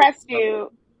Who can impressed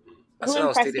you? Who Arsenal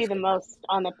impressed you the most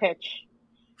on the pitch?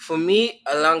 For me,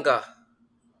 Alanga.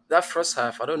 That first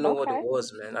half, I don't know what it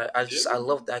was, man. I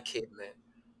love that kid, man.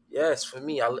 Yes, for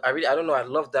me, I don't know. I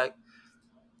love that.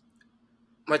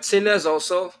 Martinez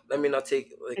also. Let me not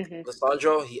take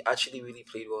Lissandro. He actually really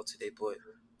played well today, but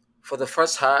for the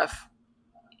first half,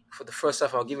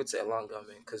 I'll give it to Elanga,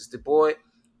 man, because the boy,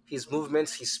 his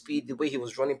movements, his speed, the way he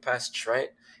was running past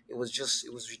Trent, it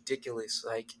was ridiculous.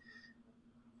 Like,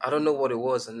 I don't know what it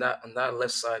was on that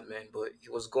left side, man, but he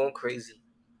was going crazy.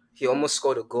 He almost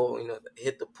scored a goal,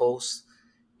 hit the post.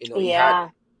 He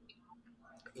had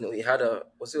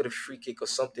was it a free kick or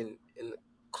something?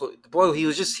 The boy, he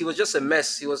was just a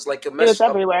mess. He was like a mess. He was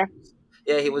everywhere.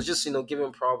 Yeah, he was just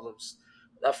giving problems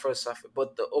that first half.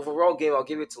 But the overall game, I'll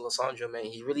give it to Lissandro, man.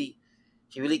 He really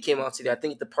came out today. I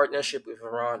think the partnership with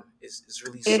Varane is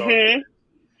really solid.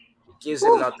 Gives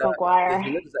him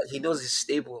that. He knows he's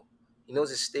stable. He knows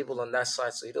he's stable on that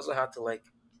side, so he doesn't have to like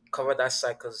cover that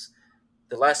side because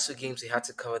the last 2 games he had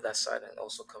to cover that side and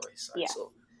also cover his side. Yeah.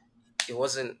 So it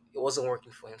wasn't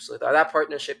working for him. So that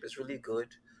partnership is really good.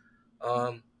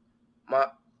 Let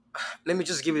me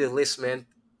just give you the list, man.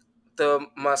 The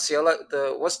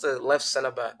Marciala, what's the left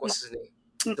center back? What's his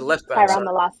name? The left back.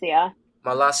 Malacia.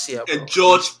 Malacia, bro. A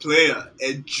George player.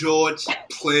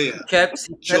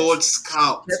 George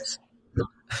Scout.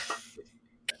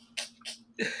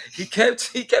 He kept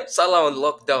Salah on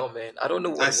lockdown, man. I don't know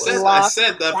what I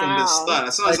said that from the start.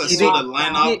 As soon as I saw the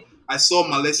lineup, I saw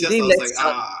Malaysia. So I was like,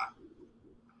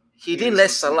 He didn't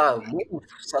let Salah move.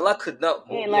 Salah could not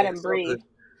move. He didn't let him breathe.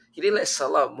 He didn't let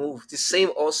Salah move. The same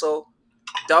also,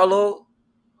 Darlow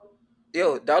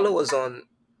was on.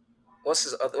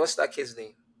 What's that kid's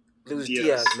name? Luis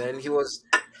Diaz, man. He was.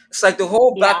 It's like the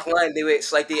whole back line.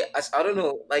 It's like I don't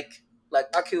know. Like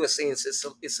Aki was saying,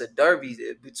 it's a derby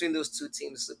between those 2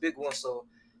 teams. It's a big one. So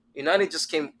United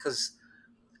just came because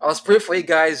I was praying for you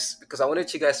guys because I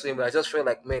wanted you guys to win, but I just felt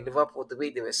like, man, Liverpool, the way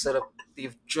they were set up,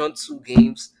 they've drawn 2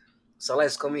 games. Salah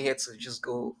is coming here to just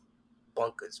go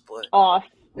bonkers. But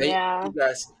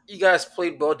you guys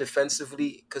played well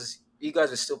defensively because you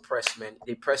guys are still pressed, man.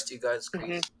 They pressed you guys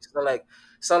crazy.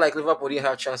 It's not like Liverpool didn't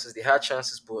have chances. They had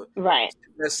chances, but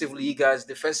defensively, you guys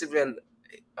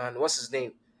and what's his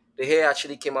name? De Gea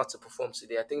actually came out to perform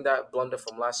today. I think that blunder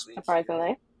from last week.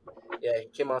 Surprisingly. Yeah, he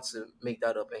came out to make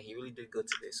that up, and he really did good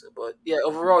today. So, but yeah,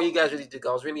 overall, you guys really did.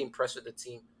 I was really impressed with the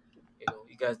team.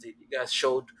 You guys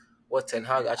showed what Ten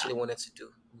Hag actually wanted to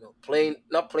do.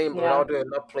 Not playing Ronaldo and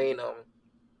not playing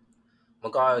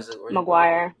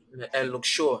Maguire and Luke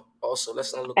Shaw also.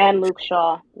 Let's not look and Luke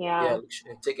Shaw. Yeah,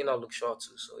 taking out Luke Shaw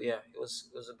too. So yeah, it was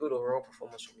a good overall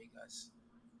performance from you guys.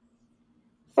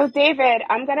 So David,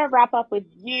 I'm gonna wrap up with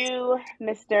you,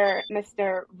 Mr.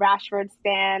 Rashford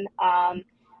Stan.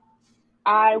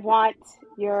 I want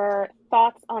your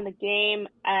thoughts on the game,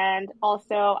 and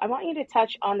also I want you to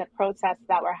touch on the protests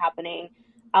that were happening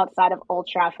outside of Old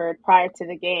Trafford prior to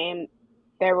the game.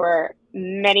 There were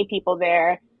many people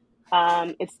there.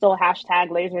 It's still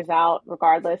 #Lasers out,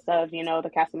 regardless of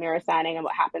the Casemiro signing and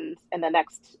what happens in the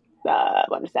next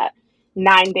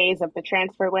 9 days of the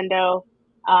transfer window.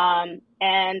 And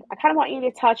I kind of want you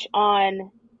to touch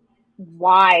on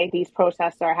why these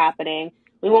protests are happening.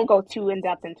 We won't go too in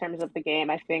depth in terms of the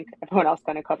game. I think everyone else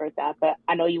kind of covered that, but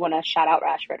I know you want to shout out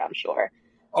Rashford, I'm sure.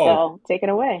 Oh, So take it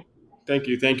away. thank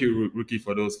you, Rookie,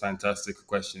 for those fantastic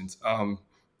questions.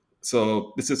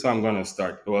 So this is how I'm gonna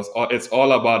start. It's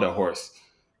all about a horse.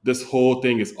 This whole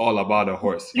thing is all about a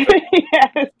horse.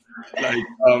 Yes.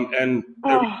 And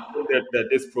the Oh. reason that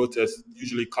this protest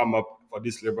usually come up for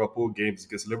these Liverpool games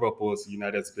because Liverpool is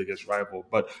United's biggest rival.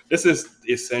 But this is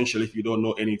essentially, if you don't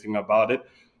know anything about it,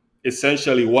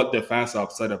 essentially what the fans are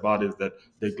upset about is that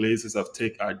the Glazers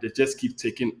they just keep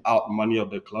taking out money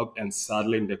of the club and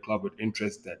saddling the club with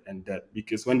interest debt and debt.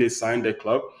 Because when they signed the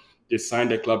club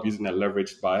using a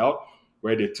leveraged buyout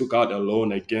where they took out a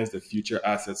loan against the future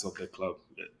assets of the club,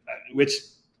 which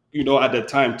at the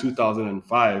time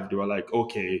 2005 they were like,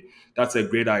 okay, that's a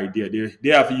great idea. They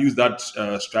have used that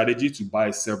strategy to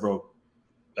buy several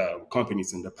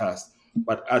companies in the past.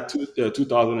 But at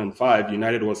 2005,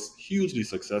 United was hugely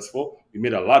successful. We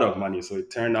made a lot of money, so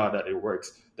it turned out that it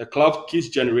works. The club keeps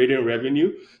generating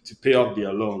revenue to pay off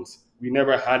their loans. We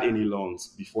never had any loans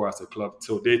before as a club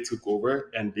till they took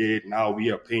over, and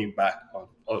we are paying back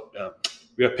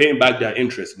we are paying back their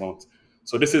interest loans.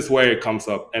 So this is where it comes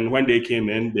up. And when they came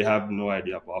in, they have no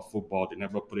idea about football. They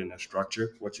never put in a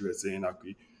structure. What you were saying,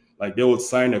 Akwi. Like they would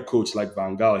sign a coach like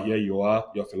Van Gaal. Here you are.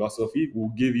 Your philosophy will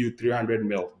give you 300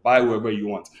 mil. Buy whoever you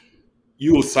want.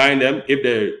 You will sign them. If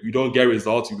you don't get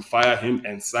results, you fire him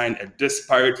and sign a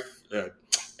disparate,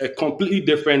 a completely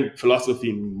different philosophy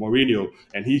in Mourinho.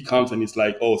 And he comes and he's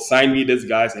like, "Oh, sign me these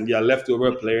guys," and they are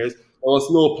leftover players. There was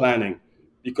no planning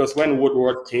because when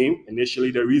Woodward came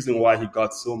initially, the reason why he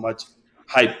got so much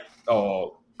hype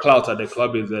or clout at the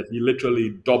club is that he literally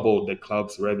doubled the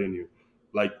club's revenue.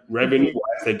 Like revenue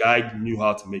wise, the guy knew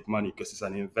how to make money because he's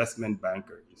an investment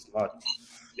banker. He's not,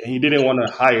 and he didn't want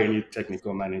to hire any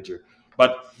technical manager.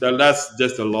 But that's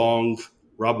just a long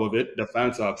rub of it. The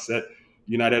fans are upset.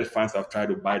 United fans have tried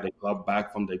to buy the club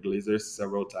back from the Glazers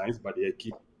several times, but they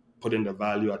keep putting the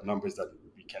value at numbers that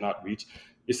we cannot reach.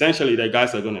 Essentially, the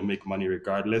guys are going to make money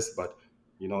regardless, but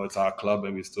it's our club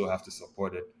and we still have to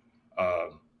support it.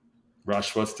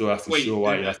 Rashford still has to show Wait,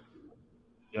 why he has.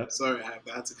 Yeah. sorry, I have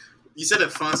that. You said the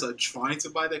fans are trying to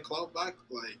buy the club back?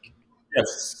 Like,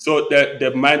 Yes. So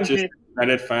the Manchester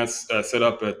United fans set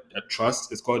up a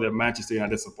trust. It's called the Manchester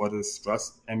United Supporters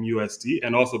Trust, MUST.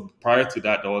 And also prior to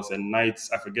that, there was a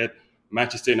Knights, I forget,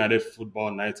 Manchester United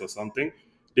Football Knights or something.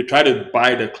 They tried to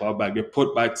buy the club back. They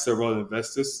put back several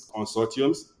investors,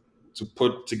 consortiums, to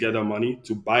put together money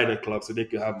to buy the club so they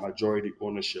could have majority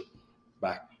ownership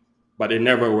back. But it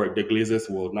never worked. The Glazers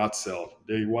will not sell.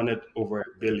 They wanted over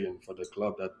 $1 billion for the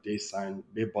club that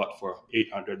they bought for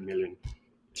 800 million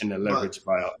in a but leverage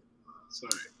buyout.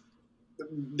 sorry.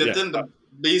 The Yeah. thing,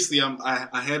 basically,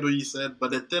 I heard what you said,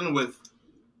 but the thing with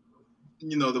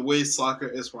the way soccer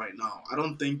is right now, I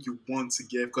don't think you want to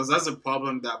give, because that's a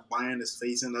problem that Bayern is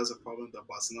facing. That's a problem that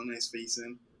Barcelona is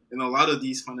facing, and a lot of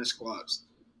these Spanish clubs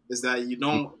is that you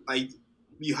don't like.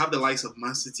 You have the likes of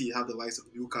Man City, you have the likes of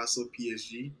Newcastle,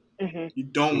 PSG. You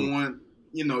don't want,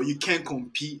 you can't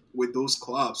compete with those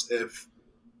clubs if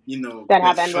That the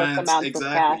have endless fans, amounts of cash.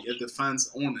 exactly, if the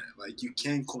fans own it. Like you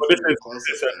can't So compete with clubs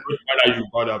this is like a that. good point that you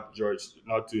brought up, George,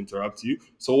 not to interrupt you.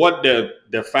 So what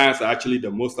the fans are actually the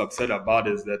most upset about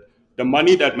is that the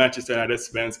money that Manchester United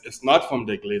spends is not from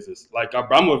the Glazers. Like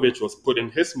Abramovich was putting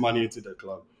his money into the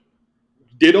club.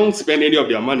 They don't spend any of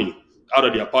their money out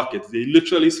of their pockets. They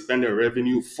literally spend the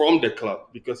revenue from the club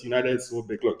because United is so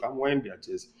big. Look, I'm wearing their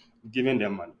just giving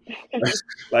them money.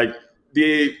 Like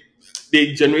they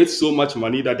generate so much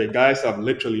money that the guys have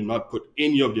literally not put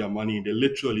any of their money. They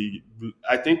literally,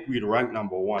 I think we rank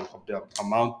number one of the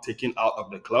amount taken out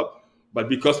of the club. But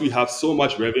because we have so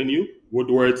much revenue,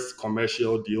 Woodward's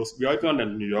commercial deals, we are even on the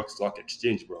New York Stock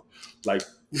Exchange, bro. Like,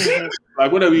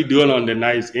 like what are we doing on the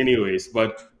nights, anyways?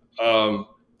 But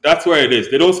that's where it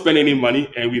is. They don't spend any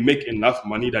money, and we make enough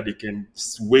money that they can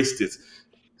waste it.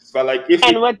 But like, if we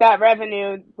And with that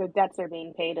revenue, the debts are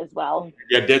being paid as well.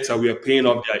 their debts and we are paying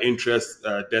off their interest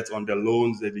debts on the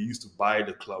loans that they used to buy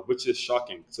the club, which is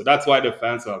shocking. So that's why the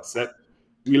fans are upset.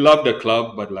 We love the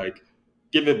club, but like,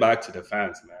 give it back to the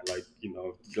fans, man. Like,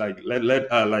 like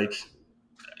like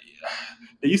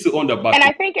they used to own the And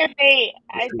I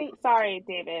basketball. think sorry,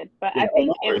 David, but Yeah, I think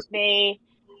no if worries. they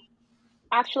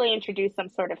actually introduce some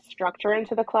sort of structure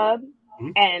into the club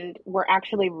Mhm. and we're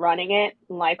actually running it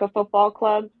like a football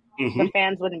club, the Mhm.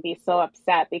 fans wouldn't be so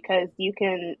upset because you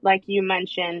can, like you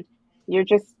mentioned, you're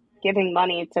just giving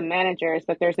money to managers,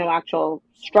 but there's no actual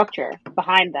structure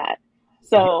behind that. Mhm.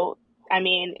 So I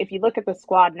mean, if you look at the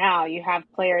squad now, you have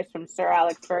players from Sir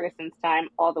Alex Ferguson's time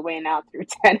all the way now through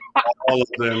 10, All of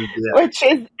them, yeah. which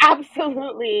is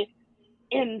absolutely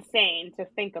insane to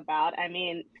think about. I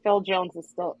mean, Phil Still Jones is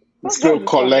still a Manchester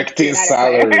collecting United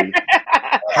player. salary.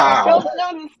 Phil How?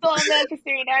 Jones is still a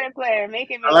Manchester United player.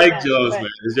 Make it I make like sense. Jones, man.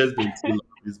 It's just been too long.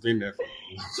 It's been there for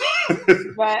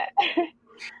me. But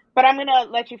but I'm gonna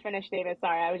let you finish, David.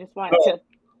 Sorry, I just wanted to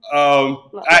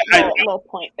I little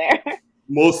point there.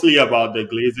 mostly about the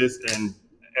Glazers and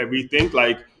everything.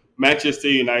 Like Manchester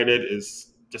United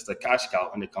is just a cash cow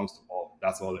when it comes to ball.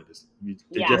 That's all it is. They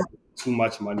Yeah. just too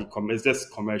much money. It's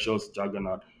just commercials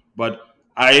juggernaut. But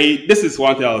this is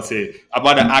one thing I'll say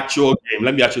about the actual game.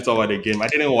 Let me actually talk about the game. I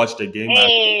didn't watch the game.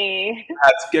 Hey. I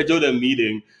had scheduled a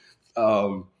meeting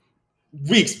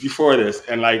weeks before this,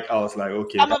 and like I was like,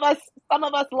 okay, Some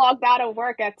of us logged out of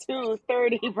work at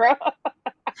 2:30, bro.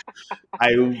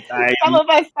 I Some of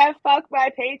us said fuck my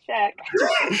paycheck.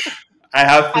 I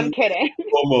have I'm kidding.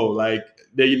 promo like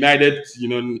the United,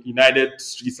 United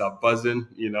streets are buzzing.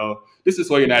 This is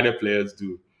what United players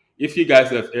do. If you guys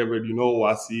have ever,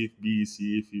 WASI, BEC,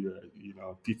 if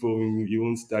people you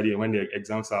won't study, and when the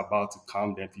exams are about to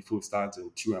come, then people start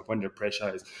to chew, and when the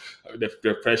pressure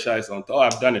is on. Oh,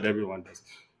 I've done it. Everyone does.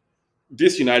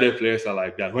 These United players are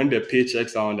like that. When their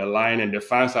paychecks are on the line and the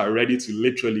fans are ready to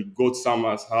literally go to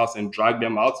someone's house and drag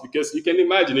them out, because you can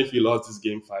imagine if you lost this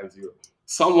game 5-0,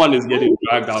 someone is getting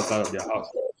dragged outside of their house.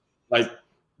 Like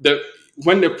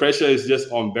when the pressure is just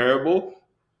unbearable,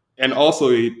 and also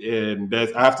I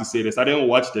have to say this: I didn't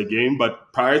watch the game,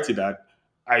 but prior to that,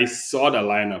 I saw the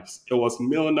lineups. It was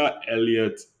Milner,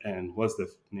 Elliott, and what's the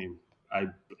name?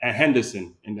 And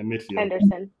Henderson in the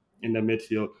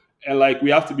midfield. And like we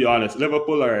have to be honest,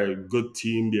 Liverpool are a good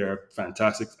team. They're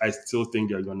fantastic. I still think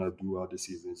they're gonna do well this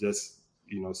season. Just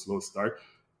slow start.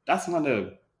 That's not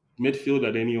a midfield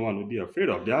that anyone would be afraid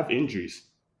of. They have injuries,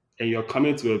 and you're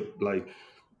coming to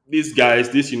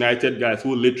these United guys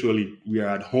who literally we are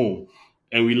at home,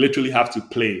 and we literally have to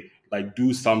play, like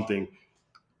do something.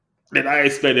 Did I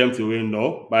expect them to win?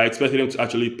 No, but I expected them to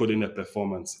actually put in a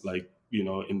performance. Like in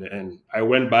the end, I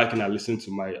went back and I listened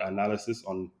to my analysis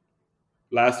on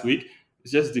last week.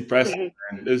 It's just depressing,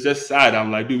 man. It's just sad. I'm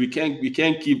like, dude, we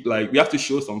can't keep we have to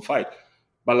show some fight.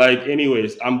 But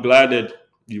anyways, I'm glad that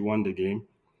you won the game.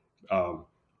 Um,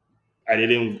 I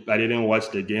didn't watch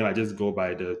the game. I just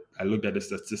I looked at the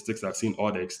statistics. I've seen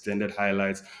all the extended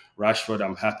highlights. Rashford,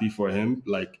 I'm happy for him.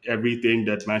 Like everything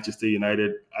that Manchester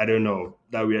United, I don't know,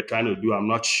 that we are trying to do, I'm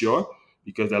not sure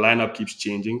because the lineup keeps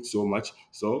changing so much.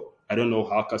 So I don't know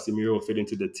how Casemiro will fit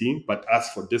into the team. But as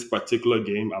for this particular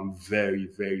game, I'm very,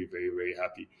 very, very, very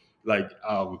happy.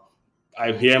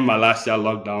 I hear Malaysia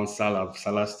lockdown,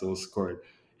 Salah still scored.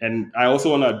 And I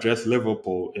also want to address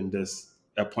Liverpool in this,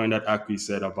 a point that Akwi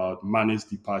said about Mane's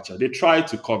departure. They tried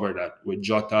to cover that with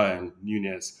Jota and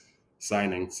Nunez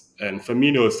signings. And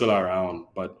Firmino is still around,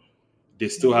 but they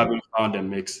still haven't found a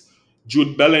mix.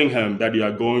 Jude Bellingham, that you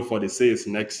are going for, they say it's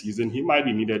next season. He might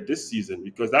be needed this season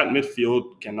because that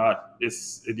midfield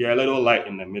they're a little light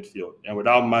in the midfield. And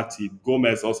without Matip,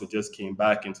 Gomez also just came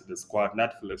back into the squad.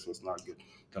 Netflix was not good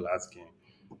the last game.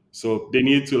 So they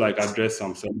need to address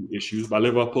some certain issues. But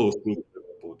Liverpool is still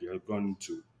Liverpool.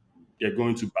 They're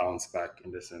going to bounce back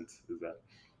in the sense is that.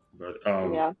 But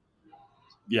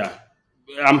yeah,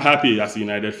 I'm happy as a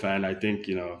United fan. I think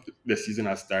the season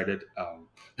has started.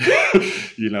 Look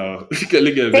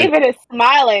at David is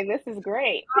smiling. This is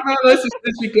great. No, this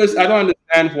is because I don't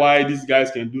understand why these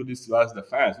guys can do this to us, the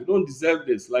fans. We don't deserve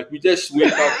this. We just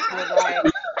wake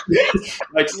up.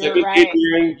 Right. 7, 8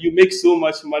 years, you make so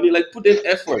much money. Put in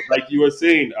effort. Like you were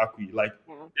saying, Akwi.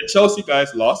 The Chelsea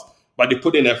guys lost, but they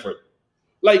put in effort.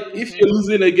 If you're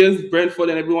losing against Brentford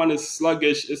and everyone is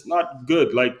sluggish, it's not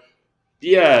good.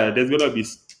 There's gonna be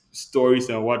stories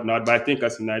and whatnot, but I think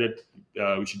as United,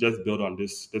 we should just build on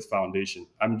this foundation.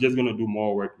 I'm just gonna do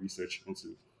more work research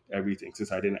into everything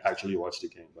since I didn't actually watch the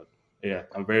game. But yeah,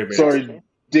 I'm very, very Sorry,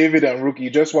 David and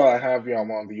Rookie, just while I have you, I'm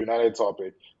on the United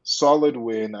topic. Solid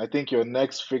win. I think your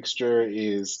next fixture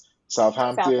is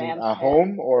Southampton at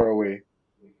home or away?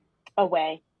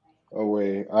 Away.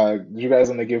 Away. You guys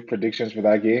want to give predictions for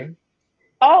that game?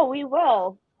 Oh, we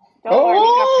will. Don't worry,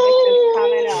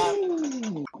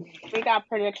 we got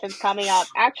predictions coming up.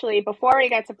 Actually, before we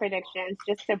get to predictions,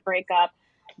 just to break up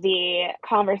the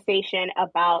conversation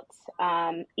about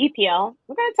EPL,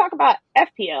 we're going to talk about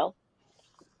FPL.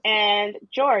 And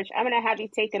George, I'm going to have you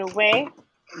take it away.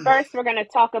 First, we're going to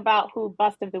talk about who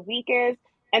Bust of the Week is,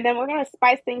 and then we're going to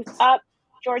spice things up.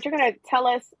 George, you're going to tell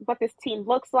us what this team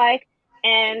looks like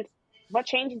and what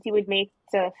changes you would make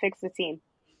to fix the team.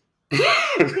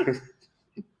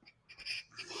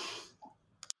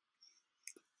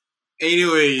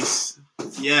 Anyways,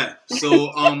 yeah.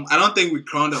 So I don't think we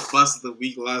crowned the bust of the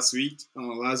week last week,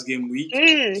 last game week.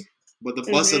 Mm, But the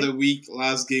bust of hmm the week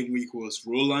last game week was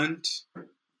Roland.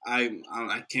 I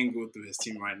can't go through his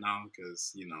team right now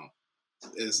because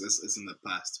it's in the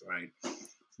past, right?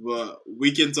 But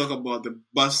we can talk about the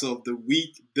bust of the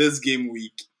week this game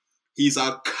week. He's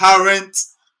our current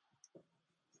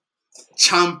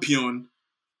champion.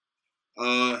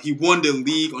 He won the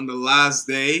league on the last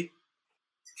day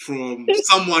from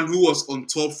someone who was on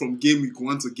top from game week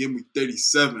 1 to game week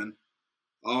 37.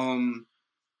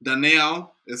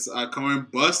 Daniel is our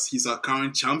current bust. He's our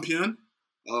current champion.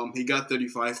 He got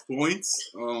 35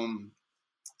 points.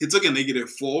 He took a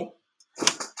 -4.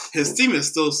 His team is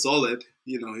still solid.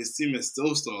 His team is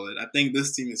still solid. I think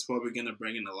this team is probably going to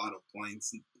bring in a lot of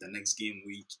points the next game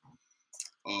week.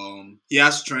 He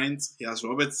has Trent, he has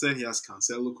Robertson, he has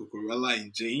Cancelo, Cucurella,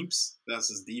 and James. That's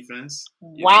his defense.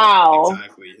 Wow.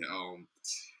 Exactly.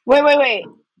 Wait.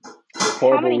 How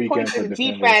Horrible many weekend points for does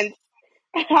defenders.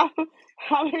 defense?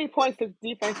 How many points does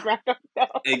defense rack up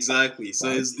though? Exactly. So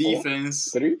Five, his four,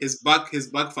 defense, 3. his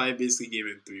back five basically gave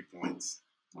him 3 points.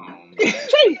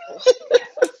 Jesus.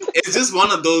 It's just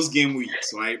one of those game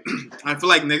weeks, right? I feel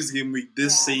like next game week,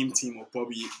 this Yeah. same team will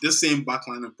probably, this same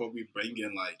backline will probably bring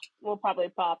in like We'll probably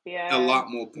pop, a yeah. lot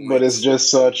more points. But it's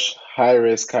just such high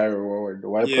risk, high reward.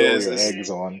 Why put all Yes, your it's- eggs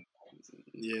on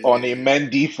yeah, a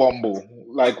Mendy fumble?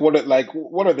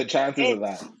 What are the chances of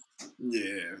that?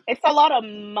 yeah. It's a lot of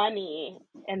money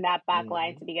in that back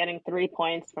line Mhm. to be getting 3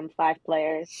 points from 5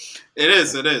 players. It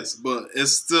is, but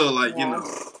it's still like Yeah.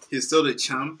 he's still the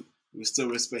champ. We still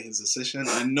respect his decision.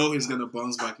 I know he's gonna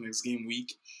bounce back next game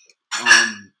week.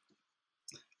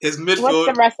 His What's the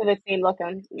midfield, rest of the team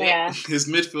looking? Yeah. his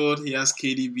midfield, he has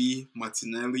KDB,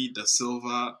 Martinelli, Da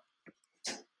Silva.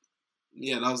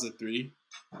 Yeah, that was the 3.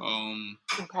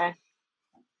 Okay.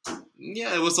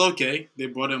 Yeah, it was okay. They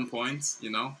brought him points.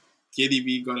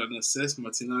 KDB got an assist.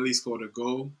 Martinelli scored a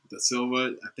goal. Da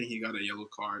Silva, I think he got a yellow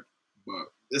card, but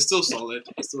it's still solid.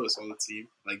 It's still a solid team.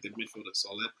 Like the midfield is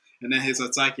solid. And then his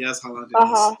attack, he has Haaland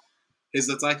in his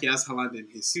attack, he has Haaland in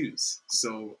Jesus.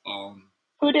 So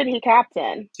Who did he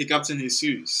captain? he captained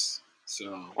Jesus.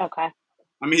 So Okay.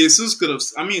 I mean, Jesus could have.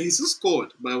 I mean, Jesus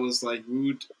scored, but it was like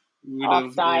rude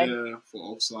Offside. for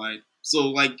offside. So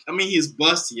like, I mean, he's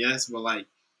bust, yes, but like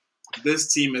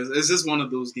this team it's just one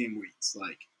of those game weeks.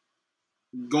 Like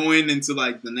going into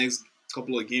like the next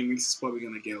couple of game weeks, is probably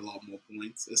gonna get a lot more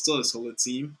points. It's still a solid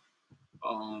team.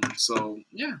 So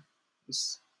yeah,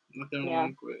 there's nothing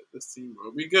wrong with this team,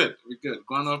 bro. We good.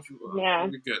 Going up, Yeah.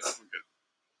 we good.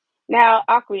 Now,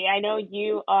 Akwi, I know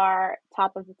you are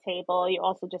top of the table. You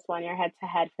also just won your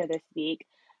head-to-head for this week.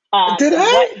 Did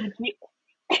I? What did you...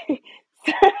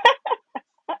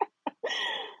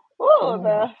 Ooh,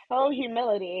 the faux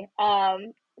humility.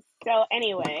 So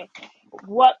anyway,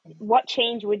 what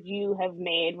change would you have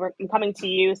made? I'm coming to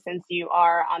you since you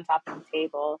are on top of the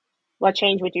table. What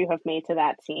change would you have made to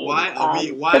that team? Why are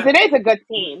we? Because it is a good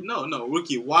team. No,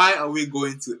 Rookie. Why are we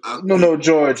going to? No,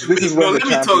 George. This is when the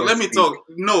champions Let me speak. talk.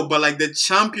 No, but like the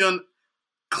champion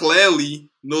clearly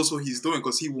knows what he's doing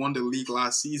because he won the league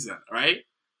last season, right?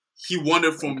 He won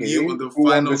it from you on the Who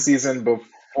won final. the season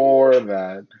before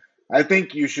that? I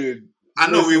think you should.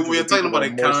 I know listen to we're the talking people about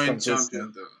that the are most current consistent.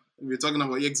 champion, though. We're talking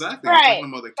about exactly. Right, We're talking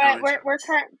about the but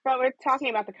current. we're talking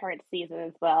about the current season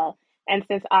as well. And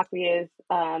since Akwi is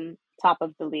top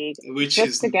of the league, Which just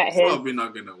is to get his... probably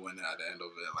not gonna win at the end of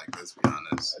it. Like, let's be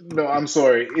honest. No, I'm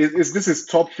sorry. This is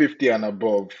top 50 and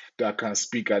above that can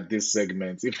speak at this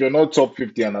segment. If you're not top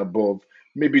 50 and above,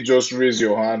 maybe just raise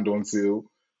your hand until,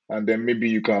 and then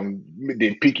maybe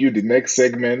they pick you the next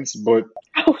segment. But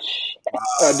Oh shit!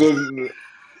 I don't.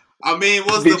 I mean,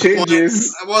 what's The the point?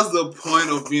 changes. What's the point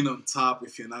of being on top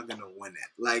if you're not gonna win it?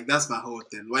 Like that's my whole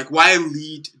thing. Like, why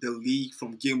lead the league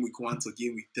from game week 1 to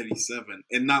game week 37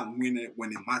 and not win it when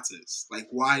it matters? Like,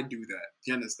 why do that?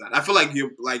 Do you understand? I feel like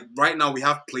you like right now we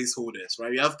have placeholders,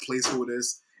 right? We have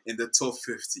placeholders in the top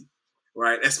 50,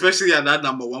 right? Especially at that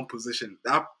number 1 position.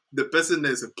 That the person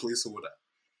there is a placeholder.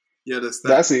 You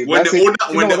understand? That's it. When That's the it. owner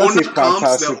You when know, the that's a owner comes,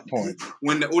 fantastic point.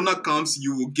 when the owner comes,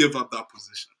 you will give up that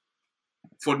position.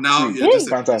 For now, Sweet. you're just a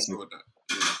Fantastic. placeholder.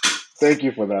 Thank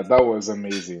you for that. That was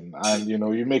amazing. And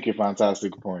you make a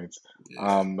fantastic point.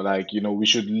 Yeah. We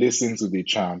should listen to the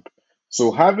champ.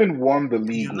 So having won the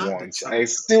league You're not the once, champ. I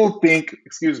still think,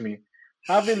 excuse me,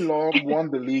 having won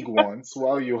the league once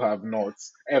while you have not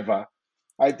ever,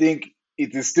 I think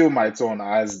it is still my turn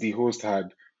as the host had,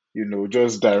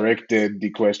 just directed the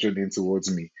question in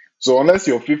towards me. So unless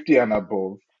you're 50 and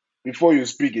above, before you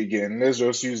speak again, let's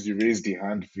just use the raise the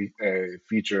hand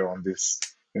feature on this.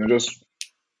 Just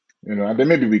And then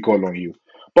maybe we call on you.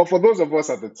 But for those of us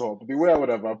at the top, the way I would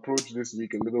have approached this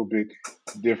week a little bit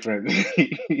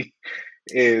differently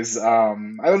is I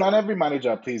don't know, and every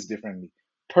manager plays differently.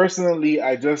 Personally,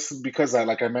 I just because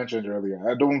like I mentioned earlier,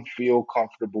 I don't feel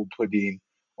comfortable putting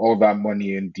all that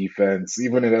money in defense.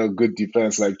 Even in a good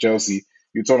defense like Chelsea,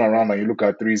 you turn around and you look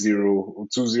at 3-0 or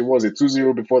 2-0, was it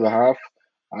 2-0 before the half?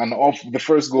 And off the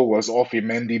first goal was off a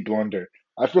Mendy blunder.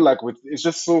 I feel like it's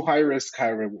just so high risk,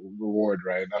 reward,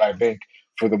 right? And I think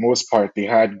for the most part they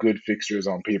had good fixtures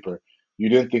on paper. You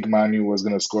didn't think Manu was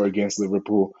going to score against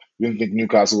Liverpool. You didn't think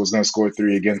Newcastle was going to score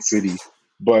three against City.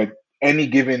 But any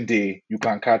given day, you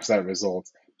can catch that result.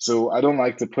 So I don't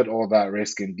like to put all that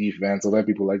risk in defense. Other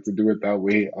people like to do it that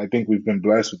way. I think we've been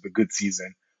blessed with a good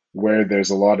season where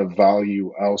there's a lot of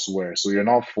value elsewhere. So you're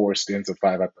not forced into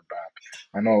five at the back.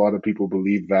 I know a lot of people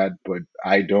believe that, but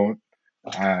I don't.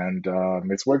 And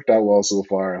it's worked out well so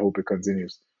far. I hope it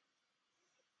continues.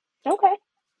 Okay,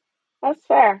 that's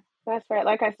fair. That's fair.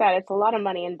 Like I said, it's a lot of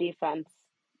money in defense.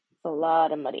 It's a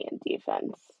lot of money in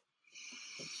defense.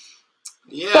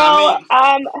 Yeah,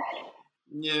 I So,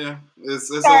 mean, yeah, it's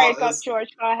a sorry, lot. It's, George,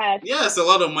 go ahead. yeah, it's a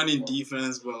lot of money in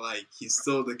defense, but like he's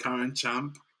still the current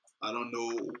champ. I don't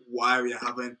know why we're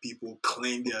having people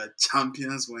claim they're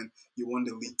champions when you won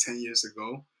the league 10 years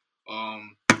ago.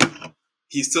 Um,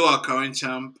 he's still our current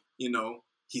champ.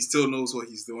 He still knows what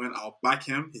he's doing. I'll back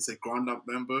him. He's a ground up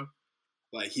member.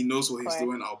 Like he knows what Of he's course.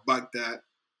 doing. I'll back that.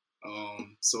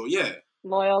 So yeah,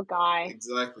 Loyal guy.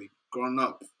 exactly. Grown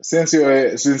up. Since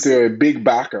you're a big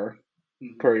backer,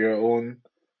 Mhm. per your own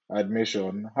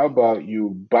admission, how about you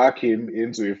back him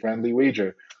into a friendly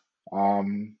wager?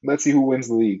 Let's see who wins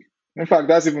the league. In fact,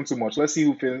 that's even too much. Let's see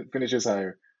who finishes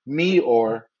higher, me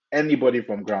or anybody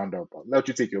from ground up. I'll let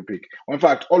you take your pick. In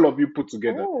fact, all of you put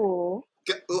together. Ooh.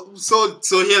 So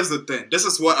here's the thing. This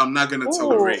is what I'm not gonna Ooh.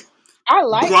 tolerate. I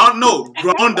like I Ground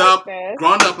like up. this.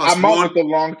 Ground up has I'm not won. with the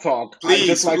long talk. I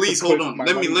just like to Please hold put on. my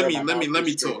Let me money let where me my let me mouth let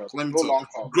me is straight talk. up. Let me No talk. long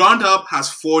talk. Ground up has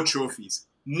 4 trophies,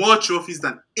 more trophies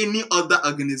than any other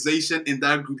organization in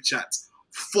that group chat.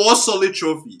 4 solid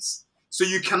trophies. So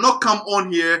you cannot come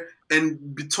on here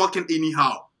and be talking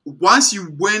anyhow. Once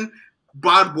you win,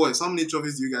 bad boys. How many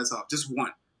trophies do you guys have? Just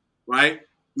one, right?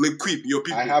 Like, Quip, your I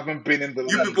people. haven't been in the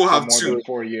You league people for have more than two.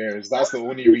 4 years. That's the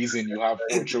only reason you have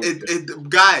four trophies.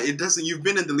 Guy, it doesn't. You've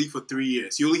been in the league for 3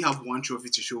 years. You only have one trophy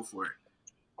to show for it.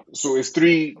 So is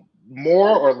three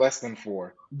more or less than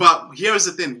four? But here's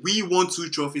the thing: we won 2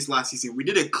 trophies last season. We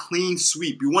did a clean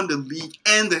sweep. We won the league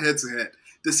and the head-to-head.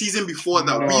 The season before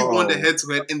that, we won the No.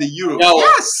 head-to-head in the Euros. That was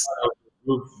Yes,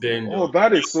 then Oh, though.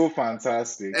 that is so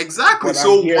fantastic. exactly. But I'm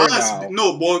So here once, now.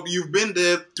 no, but you've been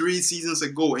there 3 seasons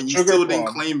ago, and you Sugar still didn't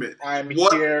Plum, claim it. I'm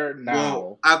What? here Well,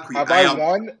 now. Akwi, Have I I am.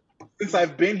 won? Since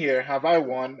I've been here, have I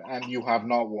won and you have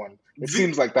not won? It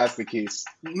seems like that's the case.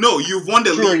 No, you've won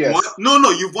the True or league once. yes? No,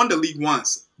 you've won the league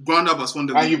once. Ground up has won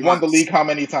the And league you've won the once. league how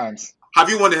many times? Have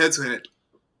you won the head-to-head?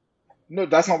 No,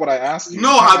 that's not what I asked you. You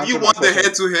No, can't have you answer my won the question. How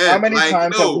head-to-head? many Like,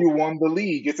 times have no. you won the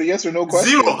league? It's a yes or no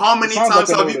Zero. question. How It many sounds like times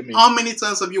a have no you? to me. How many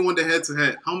times have you won the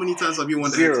head-to-head? How many times have you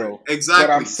won the head-to-head? Zero. But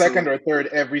Exactly. I'm second So or third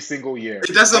every single year. it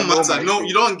I doesn't know matter. my No, fate.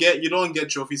 you don't get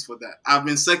trophies for that. I've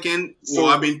been second. Well, So,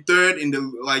 I've been third in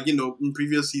the in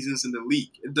previous seasons in the league.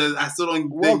 I still well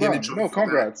didn't get any done. trophy No, for that.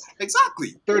 congrats.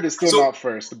 Exactly. Third is still So not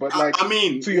first. But, like, I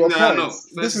mean, to your nah, point, no,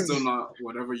 this first is still is not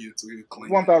whatever you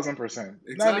claim it. 1000%.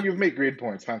 Now that you've Exactly. made great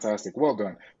points, fantastic, well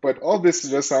done. But all this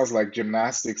just sounds like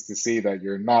gymnastics to say that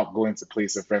you're not going to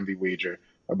place a friendly wager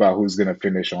about who's going to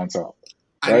finish on top,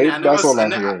 right? I never. That's all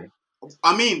I'm hearing.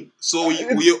 I mean, so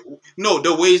It's no.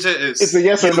 The wager it's a is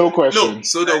yes or no question.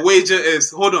 So the wager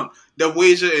is, hold on. The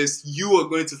wager is you are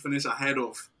going to finish ahead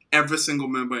of every single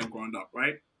member in ground up,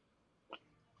 right?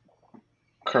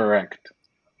 Correct.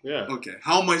 Yeah. Okay.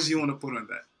 How much do you want to put on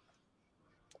that?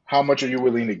 How much are you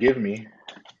willing to give me?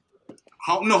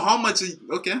 How much?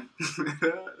 Okay.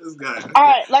 This guy. All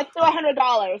right, let's do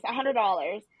 $100.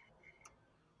 $100.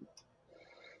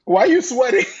 Why are you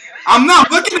sweating? I'm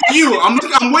not looking at you.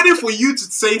 I'm waiting for you to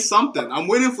say something. I'm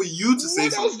waiting for you to say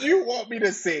What else do something. you want me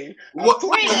to say? What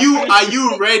told Wait, I'm are here.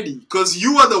 you ready? Because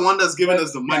you are the one that's giving us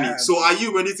Let's the money. dance. So are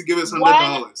you ready to give us One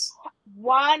 $100?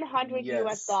 100 US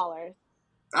Yes. dollars.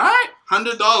 All right,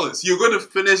 $100. You're going to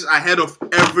finish ahead of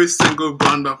every single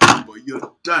ground up member.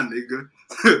 You're done, nigga.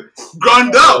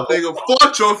 Ground up, nigga.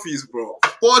 4 trophies, bro.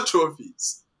 4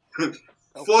 trophies. 4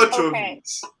 Okay,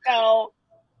 trophies. so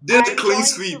Did a I'm clean going to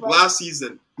sweep write. last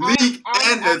season. League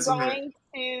and head to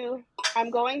head. I'm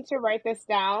going to write this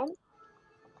down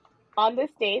on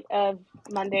this date of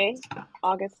Monday,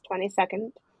 August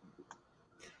 22nd,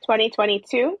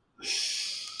 2022.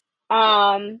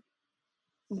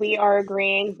 we are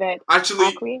agreeing that Actually,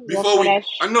 Akwi will before we, finish.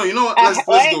 I know, you know what? Let's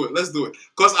Wait, do it. Let's do it.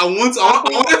 Because I Akwi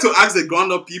will. wanted to ask the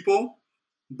ground up people,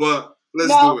 but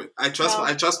let's do No, it. I trust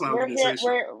my we're here.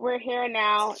 organization. We're here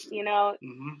now. You know,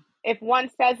 Mm-hmm. if one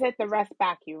says it, the rest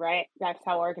back you. Right? That's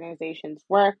how organizations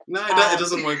work. No, it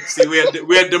doesn't work. See,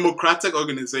 we're a democratic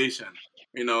organization.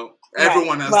 You know,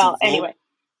 everyone Right. has Well, to vote anyway,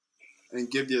 and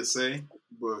give their say.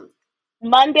 But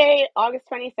Monday, August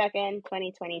 22nd,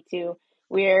 2022,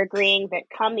 we're agreeing that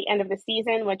come the end of the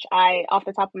season, which I, off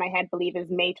the top of my head, believe is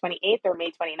May 28th or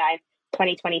May 29th,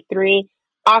 2023,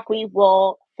 Akwi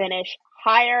will finish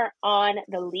higher on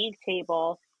the league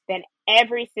table than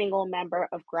every single member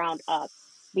of Ground Up.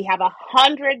 We have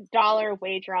 $100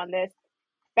 wager on this.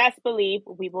 Best believe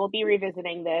we will be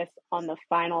revisiting this on the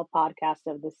final podcast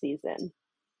of the season.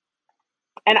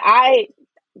 And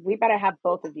we better have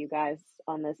both of you guys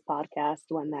on this podcast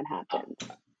when that happens.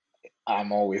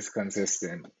 I'm always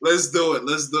consistent. let's do it.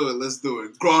 Let's do it. Let's do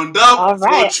it. Ground up, All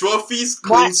right. for trophies,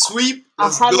 clean sweep.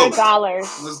 Let's go.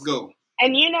 $100. Let's go.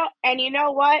 And you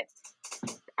know what?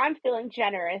 I'm feeling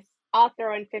generous. I'll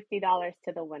throw in $50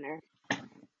 to the winner. All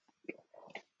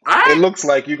right. It looks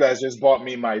like you guys just bought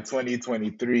me my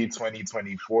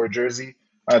 2023-2024 jersey.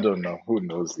 I don't know. Who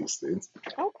knows these things?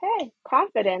 Okay,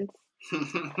 confidence.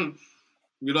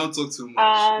 We don't talk too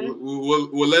much.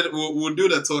 We'll do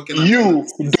the talking. You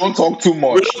don't talk too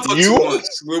much.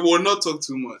 We will not talk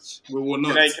too much. We will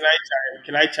not.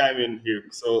 Can I chime in here?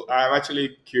 So I'm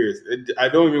actually curious. I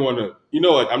don't even want to. You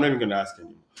know what? I'm not even going to ask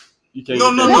anymore.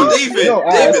 No, David.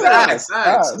 David, ask. Come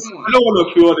on. I don't want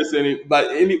to feel this any. But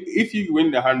if you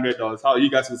win the $100, how you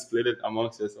guys will split it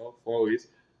amongst yourself 4 ways?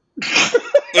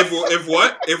 If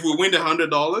what? If we win the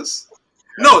 $100?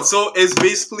 No. So it's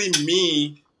basically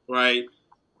me, right?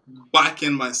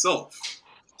 Backing myself.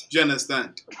 Do you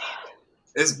understand?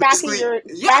 It's basically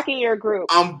backing your group.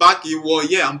 I'm backing. Well,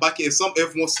 yeah, I'm backing. If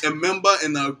a member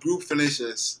in our group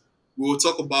finishes, we will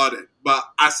talk about it. But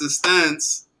as it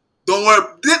stands, don't worry.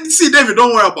 See, David,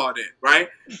 don't worry about it. Right?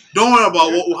 Don't worry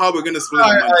about how we're gonna split the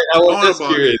money. Don't worry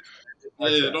about it.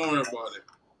 Yeah, don't worry about it.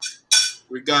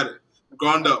 We got it.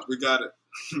 Ground up. We got it.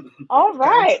 All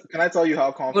right. Can I tell you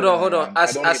how confident Hold on. I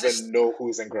don't even know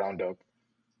who's in Ground Up.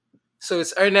 So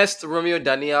it's Ernest, Romeo,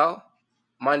 Daniel,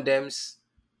 Mandems,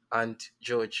 and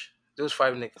George. Those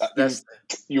 5 niggas.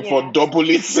 For double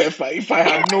it, Seth. If I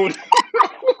had known.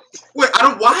 Wait,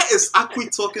 why is Akwi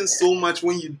talking so much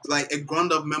when you like a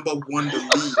Ground Up member won the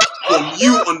league from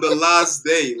you on the last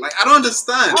day? Like, I don't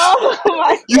understand. Oh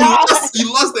my God.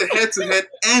 You lost the head-to-head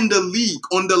and the league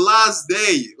on the last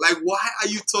day. Like, why are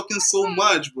you talking so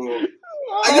much, bro?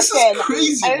 Like, this is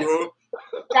crazy, bro.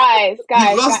 Guys.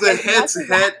 You lost the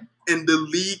head-to-head in the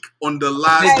league on the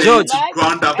last day George, to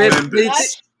Ground Up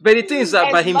members. But the thing is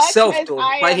that by himself, though,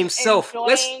 by himself,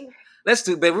 enjoying... let's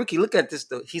do. But Ricky, look at this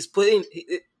though. He's putting,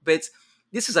 but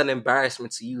this is an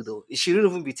embarrassment to you though. He shouldn't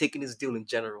even be taking this deal in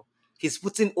general. He's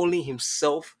putting only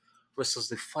himself versus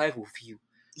the 5 of you.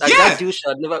 Like that deal should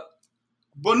have never.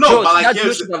 But no, George, but like that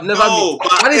deal should have never been.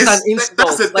 That is an insult.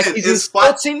 That's the like thing. he's It's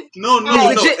insulting. No,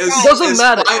 it doesn't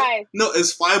matter. No,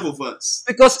 it's 5 of us.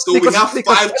 Because we have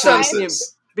 5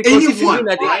 chances. Because if you win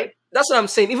at that's what I'm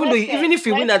saying. Even if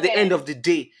you win at the end of the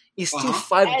day, it's still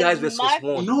 5 guys versus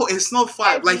 1. No, it's not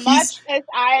 5. As much as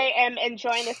I am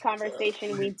enjoying this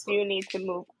conversation, we do need to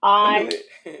move on.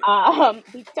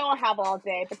 We don't have all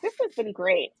day, but this has been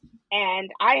great, and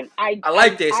I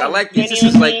like this. I like this.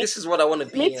 This is what I want to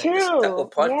be. Me too. This type of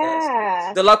podcast.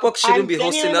 Yeah. The Lockbox shouldn't be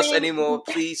hosting us anymore,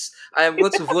 please. I am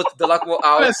going to vote the Lockbox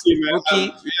out.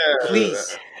 Okay,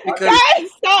 please. Because guys,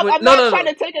 stop! I'm not trying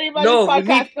to take anybody's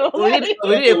podcast.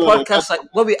 We need a podcast like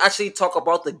where we actually talk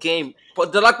about the game.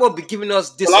 But the Lockbox be giving us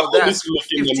this or that for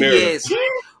 50 years.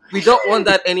 We don't want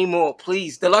that anymore,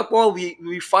 please. The Lockbox,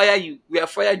 we fire you. We have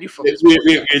fired you from this.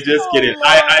 We're just kidding.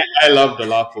 I love the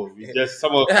Lockbox. We just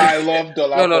I love the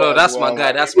Lockbox. No, that's my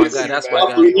guy. That's my guy.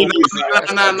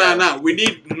 Nah. We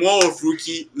need more of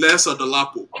Rookie, less of the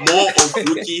Lockbox. More of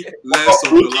Rookie, less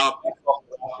of the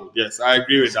Lockbox. Yes, I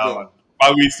agree with that one.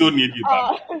 But we still need you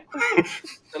back.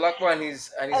 The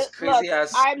Lockbox and his crazy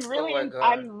ass. I'm really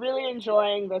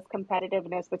enjoying this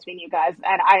competitiveness between you guys,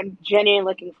 and I'm genuinely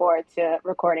looking forward to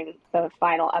recording the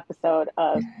final episode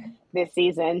of this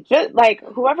season. Just like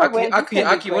whoever wins, Aki,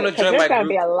 want to join my group? There's going to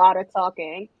be a lot of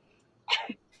talking.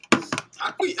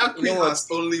 Aki has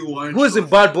only one. Who's in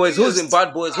Bad Boys? Who's in?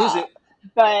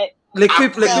 But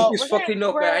L'Equipe is fucking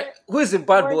up, right? Who is in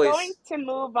Bad Boys? We're going to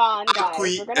move on, guys.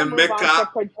 We're going to move on to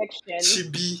predictions.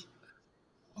 Chibi.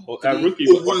 Rookie.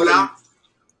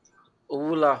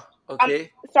 Oula.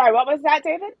 Okay. Sorry, what was that,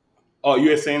 David? Oh,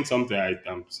 you were saying something.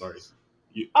 I'm sorry.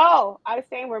 You, Oh, I was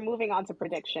saying we're moving on to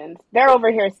predictions. They're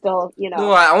over here still,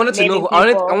 No, I wanted to know. naming I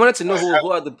people. wanted to know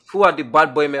who are the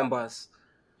bad boy members.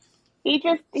 He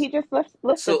just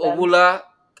So listed them. Obula,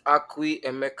 Akwi,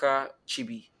 Emeka,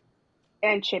 Chibi.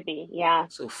 And Chibi, yeah.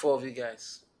 So four of you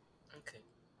guys. Okay.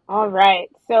 All right.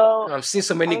 So I'm seeing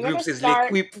so many I'm gonna groups. It's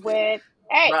start Liquip, with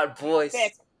hey, Bad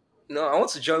Vic. Boys. No, I want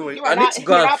to join. You are I need not to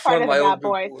go you're and not part form of the my own bad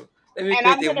group. boys. Oh. Let me And create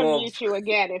I'm a gonna mob. mute you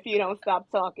again if you don't stop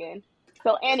talking.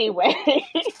 So anyway,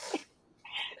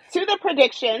 to the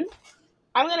predictions.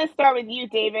 I'm going to start with you,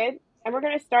 David, and we're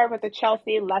going to start with the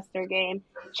Chelsea Leicester game.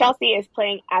 Chelsea is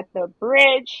playing at the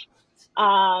Bridge.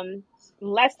 Um,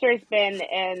 Leicester's been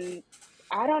in,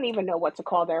 I don't even know what to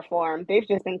call their form. They've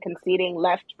just been conceding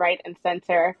left, right, and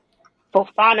center.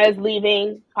 Fofana's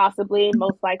leaving, possibly,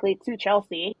 most likely, to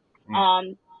Chelsea. mm,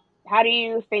 Um, how do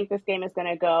you think this game is going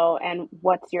to go, and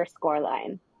what's your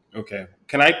scoreline? okay.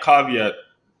 Can I caveat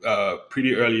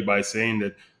pretty early by saying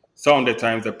that some of the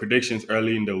times the predictions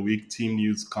early in the week, team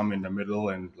news come in the middle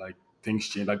and like things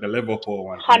change, like the Liverpool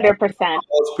one. And I 100%.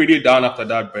 was pretty down after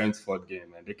that Brentford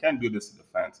game, and they can't do this to the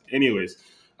fans. Anyways,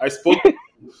 I spoke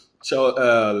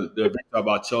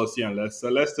about Chelsea and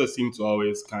Leicester. Leicester seem to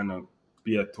always kind of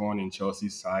be a thorn in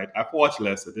Chelsea's side. I've watched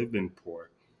Leicester; they've been poor.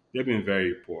 They've been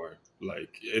very poor.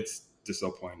 Like it's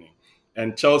disappointing.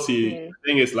 And Chelsea, Mm, the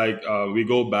thing is, like we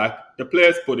go back, the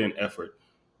players put in effort.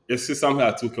 It's just something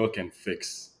that Tuchel can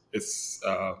fix. It's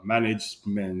a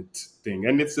management thing,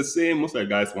 and it's the same. Most of the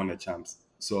guys won the champs,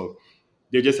 so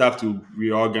they just have to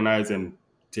reorganize and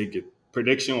take it.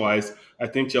 Prediction wise, I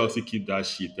think Chelsea keep that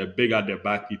sheet. They're big at their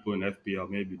back people in FPL.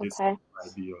 Maybe this okay.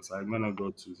 might be yours. I'm gonna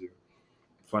go 2-0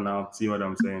 for now. See what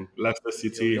I'm saying? Leicester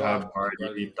Yo, City you don't have have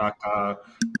Vardy, Koulibaly. Taka,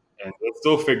 and they're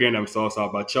still figuring themselves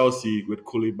out. But Chelsea with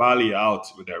Koulibaly out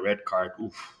with their red card,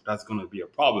 oof, that's gonna be a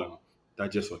problem.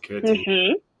 That just occurred to me.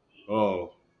 Mm-hmm.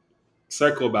 Oh,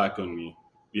 circle back on me.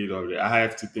 You know, I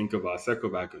have to think about circle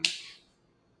back on me.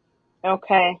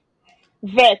 Okay.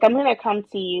 Vic, I'm going to come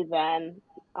to you then,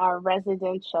 our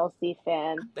resident Chelsea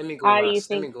fan. Let me go How do you last.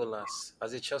 Let think? me go last.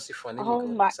 As a Chelsea fan, let me Oh go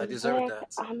my, last. I deserve Vic, that.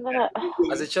 I'm gonna.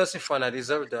 As a Chelsea fan, I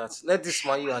deserve that. Let this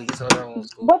man you and these other ones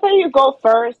go. Whether you go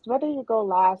first, whether you go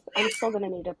last, I'm still gonna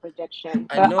need a prediction.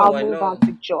 I But know, I'll I move on know.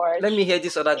 to Let me George. hear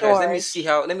these other guys. George, Let me see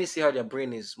how their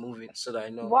brain is moving so that I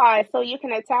know. why? So you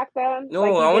can attack them No,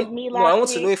 like you I did want me no, I last want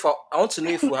to know week? I want to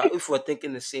know if we're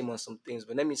thinking the same on some things.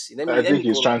 But let me see. I Let think me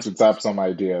go he's trying last. to tap some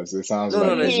ideas. It sounds No,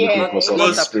 no, like no. he's It's looking not. for He I'm some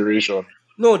not was tapping. inspiration.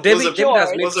 No, was a David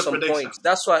has made George, was a some prediction. points.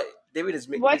 That's why David is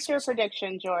what's makes your some.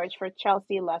 prediction, George, for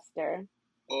Chelsea Leicester?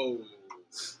 Oh,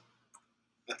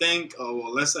 I think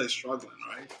well, Leicester is struggling,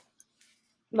 right?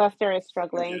 Leicester is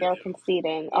Yeah, struggling. They're yeah.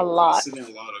 conceding a They're lot. conceding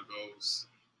a lot of goals.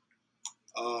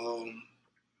 Um,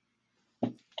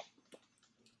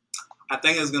 I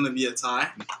think it's gonna be a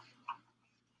tie.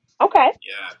 Okay.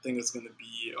 Yeah, I think it's gonna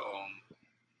be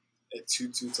a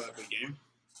 2-2 type of game.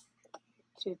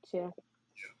 2-2.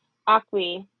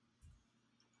 Akwi,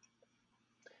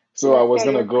 So let's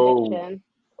get your prediction.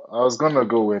 I was gonna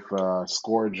go with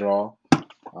score draw.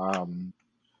 Um,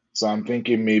 so I'm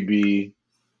thinking maybe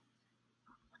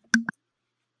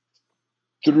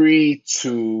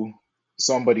 3-2.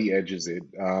 Somebody edges it.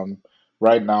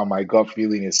 Right now my gut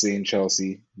feeling is saying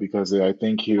Chelsea because I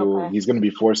think Okay. he's gonna be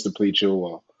forced to play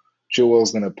Chilwell.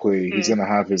 Chilwell's gonna play. He's Mm, gonna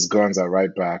have his guns at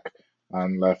right back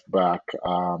and left back.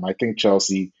 I think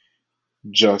Chelsea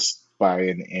just by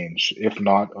an inch, if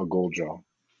not a goal draw.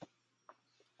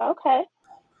 okay.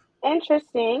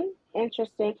 Interesting.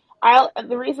 Interesting. I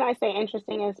The reason I say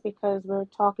interesting is because we're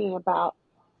talking about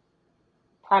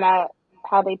kind of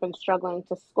how they've been struggling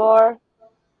to score.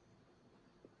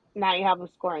 Now you have them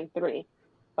scoring three,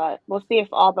 but we'll see if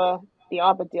the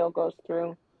Alba deal goes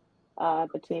through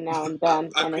between now and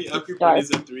then, and if he Akri starts.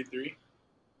 predicts a 3-3.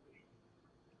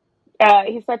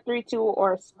 He said 3-2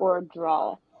 or score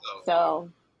draw. Oh wow,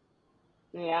 So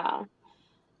yeah.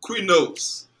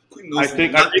 Queen I knows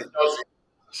think I think nothing. Chelsea.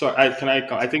 So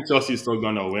I think Chelsea is still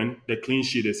gonna win. The clean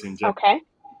sheet is in jeopardy. Okay.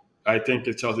 I think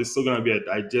Chelsea is still gonna be.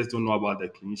 I just don't know about the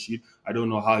clean sheet. I don't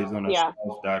know how he's gonna Yeah.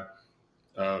 solve that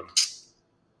uh,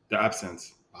 the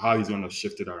absence. How he's gonna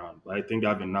shift it around. But I think they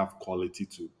have enough quality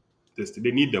to this.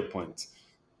 They need the points.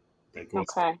 Like it was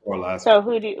Okay. for last week. So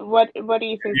what do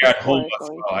you think the They're at home score is as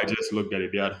going well. to I be? just looked at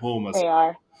it. They're at home as They well,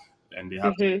 are. and they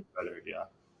have to Hmm. do better. Yeah.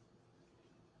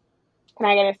 Can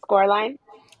I get a score line?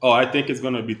 Oh, I think it's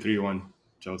gonna be 3-1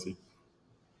 Chelsea.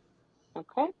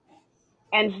 Okay.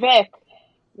 And Vic,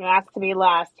 you asked to be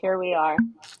last. Here we are.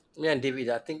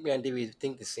 I think me and David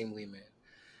think the same way, man.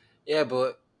 Yeah,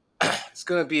 but it's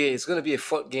gonna be a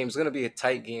fun game. It's gonna be a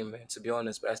tight game, man. To be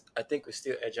honest, but I think we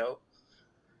still edge out.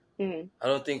 Mm. I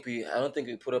don't think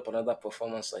we put up another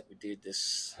performance like we did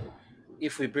this.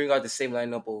 If we bring out the same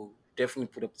lineup, we'll definitely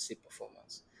put up the same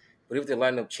performance. But if the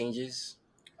lineup changes,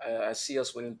 I see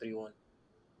us winning 3-1.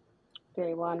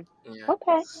 3-1. Yeah.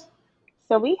 Okay.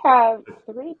 So we have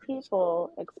three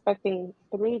people expecting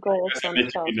three goals Just from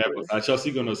let you be nervous. Chelsea. Are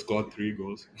Chelsea gonna score 3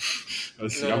 goals?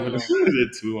 Let's see. No, I'm no, gonna no, say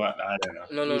it 2-1. I don't know.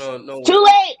 no, no, We'll no, see. no. It's too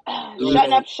late. No, Shutting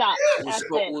no. up shop. We'll That's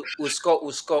score. it.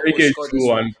 We'll Make it score this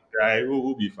one. 2-1. Right?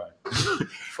 We'll be fine.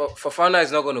 Fafana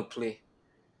is not going to play.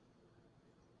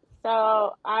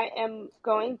 So I am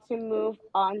going to move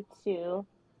on to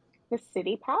the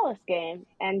City Palace game.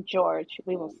 And George,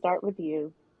 we will start with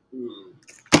you.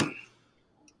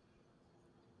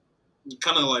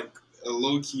 Kind of like a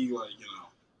low key, like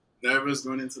nervous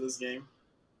going into this game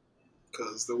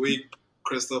because the way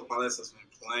Crystal Palace has been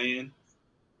playing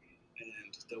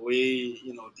and the way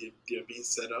they're being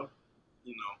set up,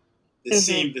 you know,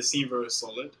 Hmm. they seem very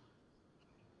solid.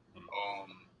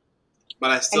 But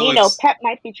I And still Pep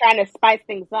might be trying to spice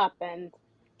things up and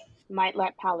might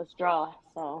let Palace draw.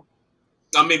 So,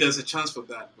 I mean, there's a chance for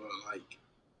that, but like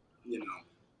you know,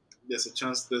 there's a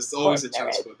chance. There's of course, always a there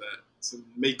chance is. for that to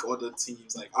make other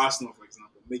teams like Arsenal, for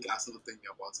example, make Arsenal think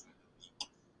about it.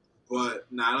 But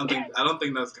no, I don't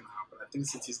think that's gonna happen. I think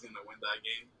City's gonna win that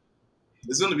game.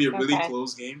 It's gonna be a really Okay.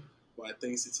 close game, but I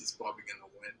think City's probably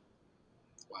gonna win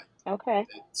like Okay.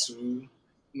 a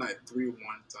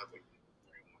 3-1 type of game.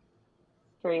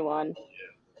 3-1. 3-1.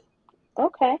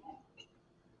 Okay.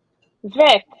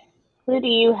 Vic, who do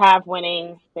you have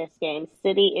winning this game?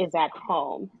 City is at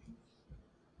home.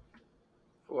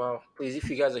 Wow. Please, if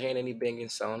you guys are hearing any banging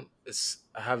sound,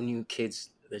 I have new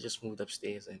kids. They just moved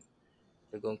upstairs and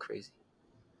they're going crazy.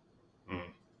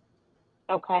 Mm.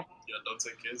 Okay. Your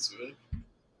daughter kids, right?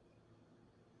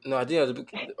 No, I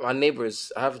think my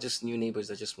neighbors. I have just new neighbors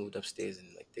that just moved upstairs and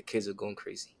like the kids are going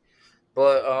crazy.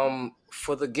 But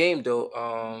for the game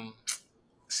though,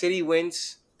 City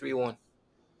wins 3-1.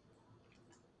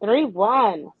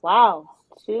 3-1. Wow.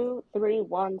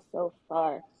 2-3-1 so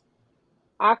far.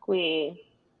 Akwi.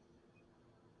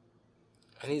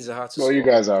 I need Zaha to Well, you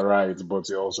score. guys are right, but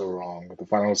you're also wrong. The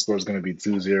final score is going to be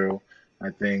 2-0. I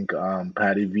think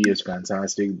Paddy V is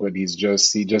fantastic, but he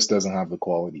just doesn't have the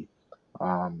quality.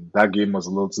 That game was a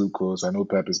little too close. I know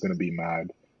Pep is going to be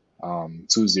mad.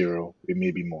 2-0, it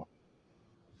may be more.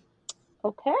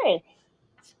 Okay.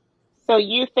 So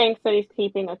you think City's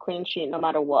keeping a clean sheet no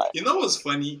matter what? You know what's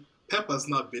funny? Pep has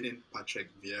not beaten Patrick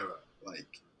Vieira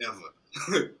like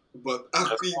ever, but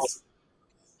athletes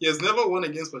he has never won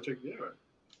against Patrick Vieira.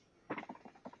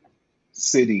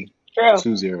 City, True.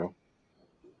 2-0.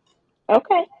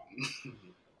 Okay.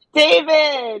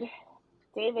 David.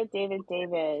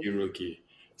 David. You rookie.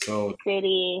 So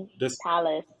City, this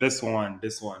Palace. this one.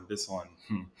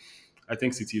 I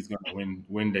think City is gonna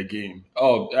win the game.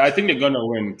 Oh, I think they're gonna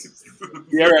win.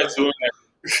 Vieira is doing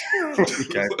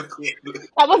okay.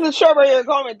 I wasn't sure where you were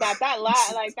going with that. That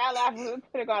laugh could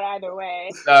have gone either way.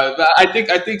 But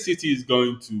I think City is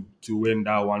going to win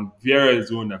that one. Vieira is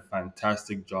doing a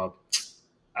fantastic job.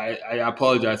 I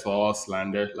apologize for all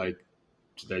slander. Like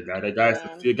to the guy,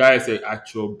 Yeah, the guy is an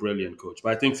actual brilliant coach.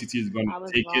 But I think City is going I to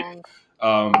was take it.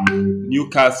 wrong.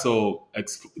 Newcastle,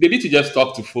 they need to just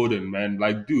talk to Foden, man.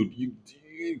 Like, dude, you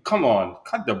come on,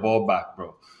 cut the ball back,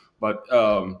 bro. But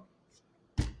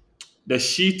the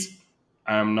sheet,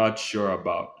 I'm not sure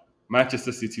about.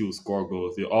 Manchester City will score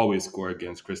goals. They always score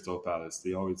against Crystal Palace.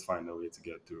 They always find a way to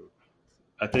get through.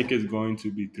 I think it's going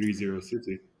to be 3-0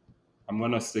 City. I'm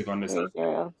going to stick on this.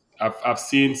 3-0. I've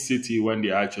seen City when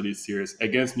they're actually serious.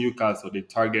 Against Newcastle, they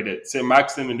targeted, say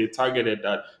Maxim, and they targeted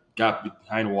that gap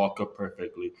behind Walker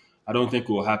perfectly. I don't think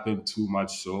it will happen too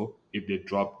much so if they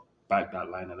drop back that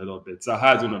line a little bit.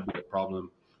 Zaha is going to be the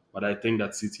problem. But I think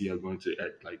that City are going to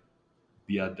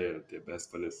be at their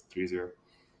best for this 3-0.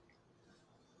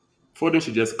 Foden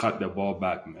should just cut the ball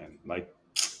back, man. Like,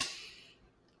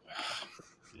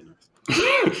 you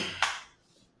know.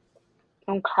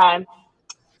 Okay.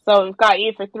 So we've got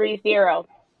you for 3-0.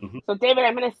 Mhm. So David,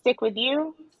 I'm gonna stick with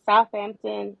you.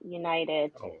 Southampton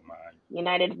United. Oh my.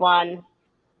 United won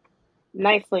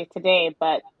nicely today,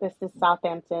 but this is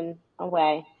Southampton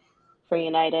away for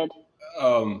United.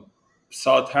 um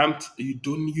Southampton,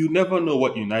 you never know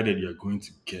what United you're going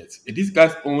to get. These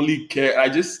guys only care. I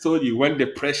just told you when the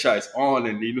pressure is on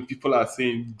and people are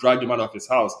saying drag him out of his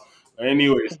house.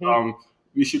 Anyways, Hmm.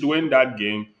 we should win that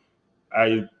game.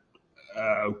 I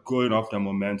Going off the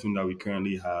momentum that we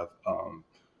currently have,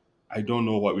 I don't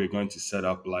know what we're going to set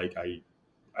up like. I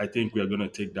think we're gonna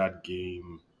take that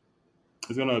game.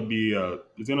 It's gonna be a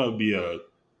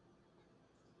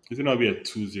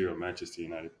 2-0 Manchester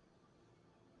United.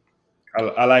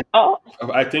 I like. Oh,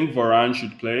 I think Varane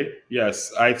should play.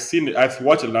 Yes, I've seen it. I've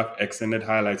watched enough extended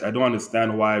highlights. I don't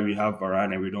understand why we have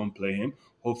Varane and we don't play him.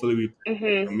 Hopefully, we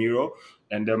mm-hmm, play Miro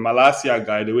and the Malasia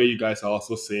guy. The way you guys are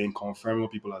also saying, confirm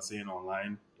what people are saying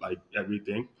online, like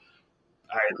everything.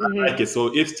 I mm-hmm. like it.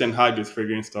 So if Ten Hag is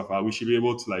figuring stuff out, we should be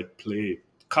able to like play,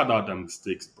 cut out the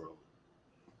mistakes, bro.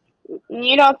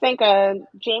 You don't think a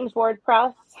James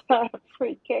Ward-Prowse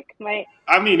free kick might?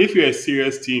 I mean, if you're a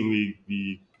serious team,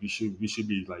 we should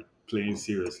be like playing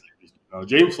seriously.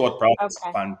 James Ward-Prowse is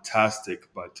Okay, fantastic,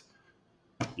 but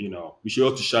we should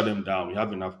also shut him down. We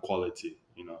have enough quality.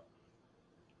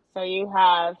 so you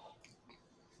have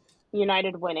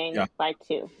United Yeah, winning by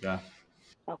 2. yeah.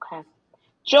 Okay.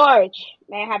 George,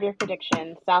 may I have your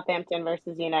prediction? Southampton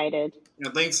versus United. I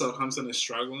think Southampton is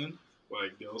struggling.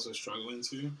 Like they're also struggling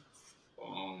too.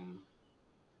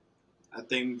 I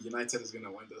think United is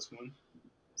gonna win this one.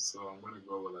 So I'm gonna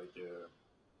go with like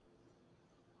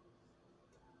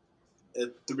a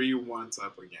 3-1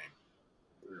 type of game.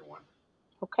 3-1.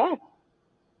 Okay.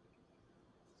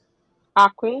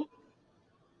 Akwi,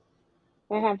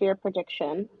 may I have your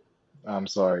prediction? I'm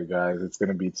sorry, guys. It's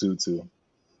gonna be 2-2.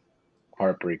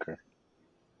 Heartbreaker.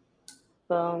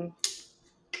 Boom.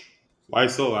 Why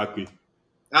so, Akwi?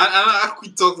 I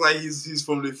could talk like he's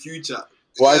from the future.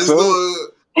 Why There's so? no.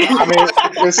 I mean,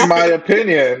 it's my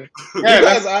opinion. You Yeah,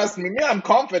 guys ask me. Me, I'm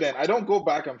confident. I don't go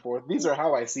back and forth. These are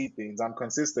how I see things. I'm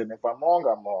consistent. If I'm wrong,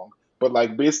 I'm wrong. But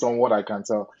like based on what I can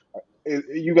tell,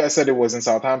 you guys said it was in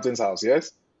Southampton's house,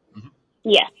 yes?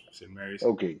 Yes. St. Mary's.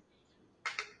 Okay.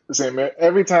 Same.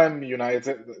 Every time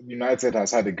United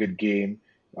has had a good game.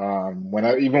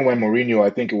 Even when Mourinho, I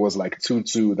think it was like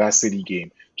 2-2 that City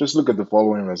game. Just look at the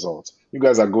following results. You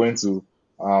guys are going to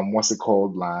what's it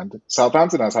called, land.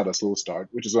 Southampton has had a slow start,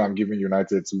 which is why I'm giving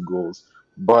United 2 goals.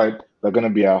 But they're going to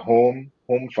be at home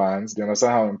fans. They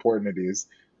understand how important it is.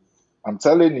 I'm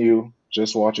telling you,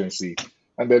 just watch and see.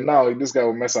 And then now this guy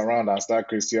will mess around and start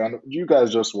Cristiano. You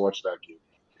guys just watch that game.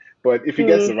 But if he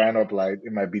gets Hmm. the lineup light,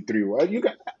 it might be 3-1. You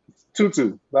got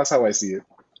 2-2. That's how I see it.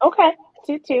 Okay.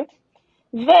 2-2.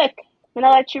 Vic, I'm gonna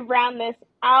let you round this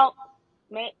out.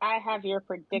 May I have your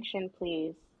prediction,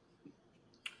 please?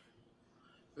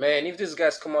 Man, if these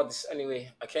guys come out this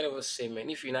anyway, I can't even say, man.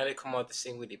 If United come out the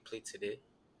same way they played today,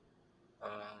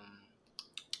 um,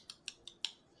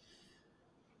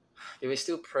 they were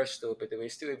still pressed though, but they were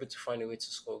still able to find a way to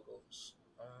score goals.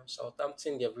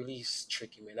 Southampton, they're really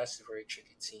tricky, man. That's a very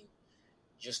tricky team.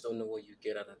 You just don't know what you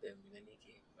get out of them in any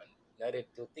game. And United,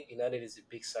 they'll think United is a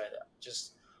big side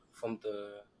just from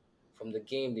the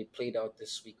game they played out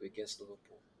this week against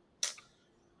Liverpool.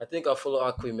 I think I'll follow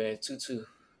Akwi, man. 2-2.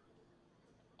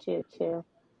 2-2. Yeah.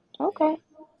 Okay.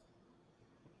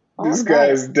 All This guy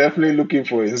right. is definitely looking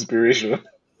for inspiration.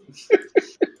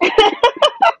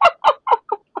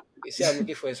 You see, I'm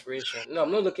looking for inspiration. No,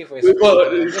 I'm not looking for Well, inspiration,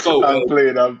 man. I'm let's just go. I'm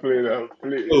playing. I'm playing. I'm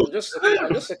playing. Go.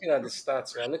 I'm just looking at the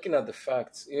stats, man. I'm looking at the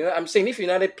facts. I'm saying if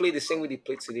United play the same way they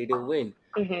played today, they'll win.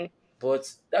 Mm-hmm.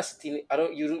 But that's the thing.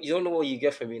 You don't know what you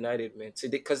get from United, man.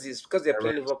 Today because they're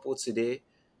playing Liverpool today.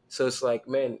 So it's like,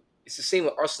 man, it's the same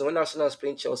with Arsenal. When Arsenal is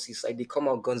playing Chelsea, it's like they come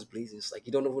out guns blazing. It's like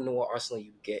you don't even know what Arsenal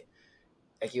you get.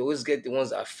 Like you always get the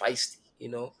ones that are feisty.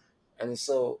 And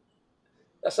so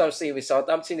that's what I'm saying with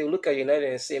Southampton. They look at United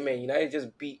and say, man, United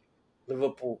just beat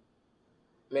Liverpool.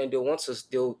 Man, they want us.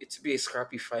 It to be a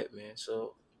scrappy fight, man.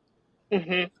 So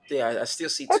Mm-hmm. yeah, I still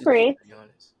see 2-2 Agreed. to be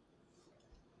honest.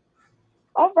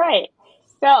 All right.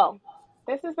 So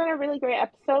this has been a really great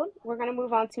episode. We're gonna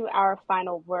move on to our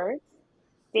final words.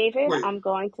 David, Wait, I'm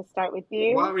going to start with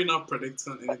why are you. we not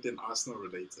predicting anything Arsenal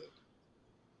related?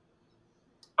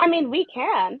 I mean, we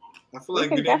can. I feel We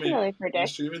like we can didn't even definitely we predict.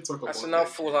 should even talk about Arsenal, that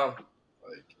game. Fulham.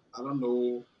 Like I don't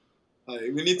know. Like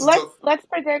we need to Let's talk. let's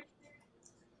predict.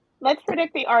 Let's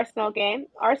predict the Arsenal game.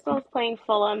 Arsenal is playing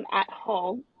Fulham at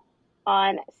home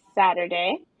on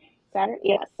Saturday.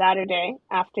 Saturday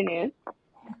afternoon.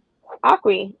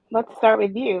 Akwi, let's start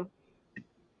with you.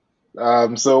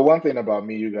 So one thing about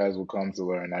me, you guys will come to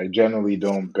learn. I generally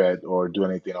don't bet or do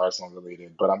anything Arsenal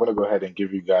related, but I'm gonna go ahead and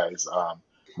give you guys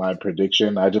my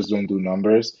prediction. I just don't do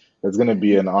numbers. It's gonna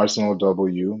be an Arsenal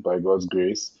W by God's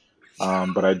grace.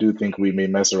 But I do think we may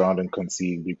mess around and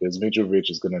concede because Mitrovic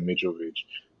is gonna Mitrovic.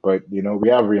 But we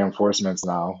have reinforcements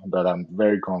now that I'm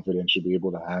very confident should be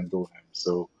able to handle him.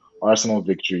 So Arsenal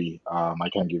victory. I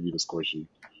can't give you the score sheet.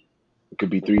 It could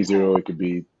be 3-0. Okay. It could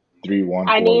be 3-1,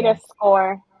 I four need a one.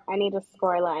 score. I need a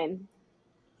score line.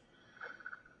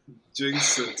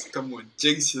 Jinx it. Come on,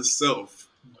 jinx yourself.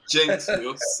 Jinx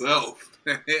yourself.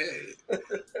 Hey,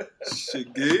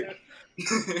 Shiggy.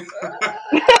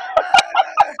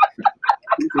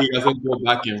 he doesn't go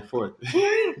back and forth.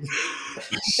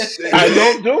 I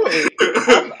don't do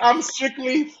it. I'm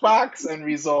strictly facts and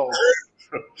results.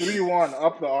 3-1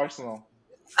 up the Arsenal.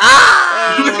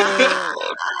 Ah!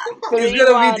 Hey, It's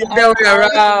gonna be 3-1 the up other way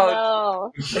around.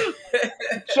 Arsenal.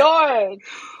 George,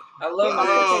 I give love me a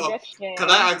this. prediction. Can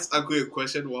I ask a quick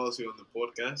question whilst you're on the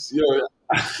podcast? Yo,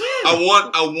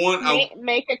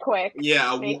 Make it quick.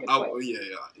 Yeah, Make it quick. yeah.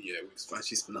 We've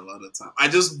actually spent a lot of time. I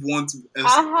just want us.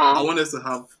 Uh-huh. I want us to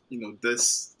have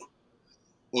this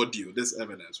audio, this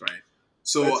evidence, right?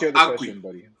 So, Let's hear the Akwi, question,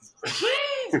 buddy.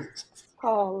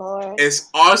 Oh Lord. is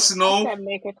I Arsenal said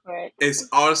make it quick.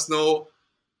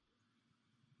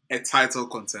 a title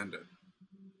contender?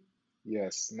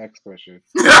 Yes. Next question.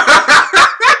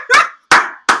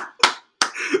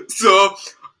 So,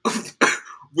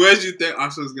 where do you think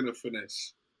Arsenal is gonna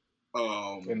finish?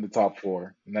 In the top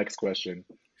 4. Next question.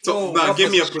 So Oh, now what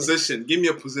give me a position? position. Give me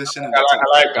a position in I the top.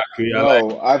 like Akwi. I like.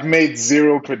 No, I've made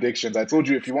 0 predictions. I told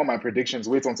you if you want my predictions,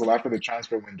 wait until after the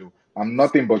transfer window. I'm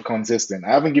nothing but consistent. I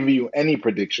haven't given you any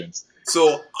predictions.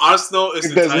 So Arsenal is If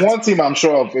the there's title. one team I'm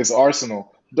sure of, it's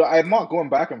Arsenal. I'm not going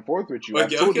back and forth with you. I've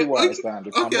Okay, told okay, you where I okay, stand.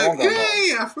 If okay, I'm wrong, I'm wrong.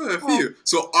 yeah, I feel you.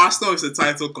 So Arsenal is a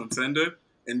title contender,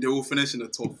 and they will finish in the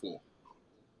top 4.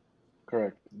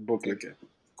 Correct. Book it. Okay,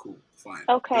 cool, fine.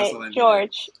 Okay, That's all I needed.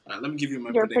 George, All right, let me give you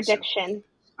my your prediction. prediction.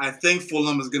 I think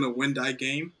Fulham is gonna win that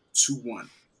game 2-1.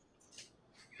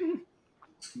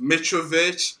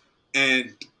 Mitrovic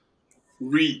and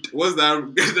Reed. What's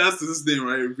that? That's his name,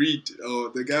 right? Reed. Oh,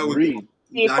 the guy with Reed,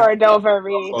 D that, Cordova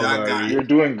Reed. that guy. you're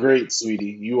doing great, sweetie.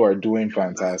 You are doing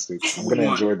fantastic. I'm going to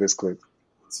 2-1. enjoy this clip.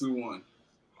 2-1.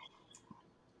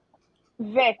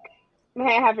 Vic,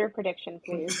 may I have your prediction,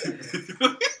 please?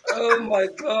 Oh my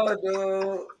God,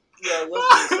 no. Yeah, I love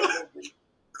this. I love this.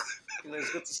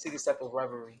 It's good to see this type of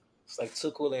rivalry. It's like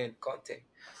Tuchel and Conte.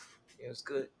 It was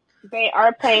good. They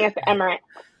are playing at the Emirates.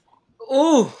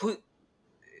 Ooh,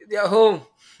 they're home.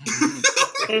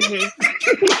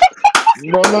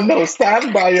 No.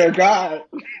 Stand by your guy.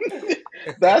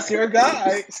 That's your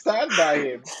guy. Stand by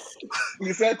him.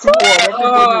 He said 2-1.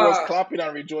 Everybody was clapping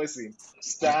and rejoicing.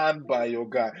 Stand by your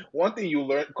guy. One thing you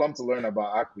come to learn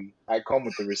about Akwi, I come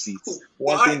with the receipts.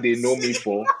 One thing they know me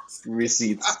for,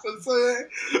 receipts. I'm saying,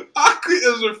 Akwi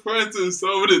is referring to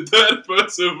himself in the third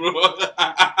person, bro.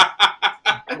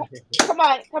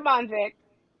 Come on, Vic.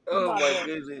 Oh my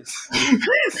goodness.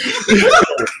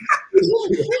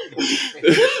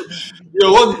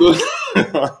 Yo, what's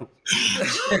going on?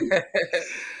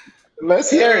 Let's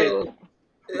hear it.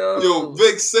 Yo,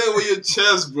 Vic, say it with your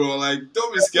chest, bro. Like,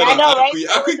 don't be scared Yeah, I of know, right? Akwi. Say it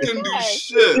Akwi with can your do chest.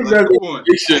 shit. Like, come on.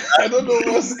 I don't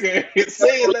know what's good. Say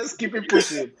it. Let's keep it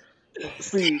pushing.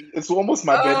 See, it's almost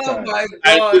my Oh bedtime. my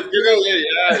I God. just give it away,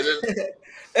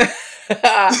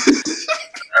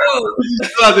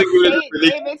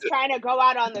 David's trying to go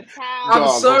out on the town. I'm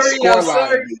Dog, sorry.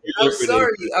 scoreline.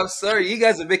 I'm sorry. You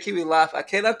guys are making me laugh. I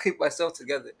cannot keep myself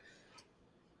together.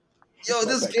 Yo, It's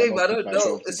not this like game, I I don't don't keep know.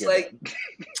 myself It's together. like,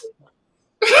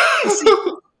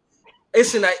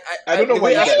 listen, I don't know the why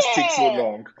way you I guys take so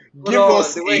long. hold Give on,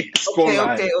 us the a way.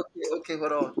 scoreline. Okay.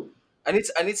 Hold on. I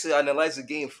need to analyze the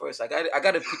game first. I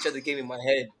got to picture the game in my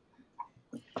head.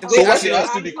 The So way why did I Arsenal,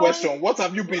 ask you the question? What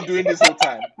have you been doing this whole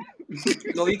time?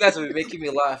 no, you guys have been making me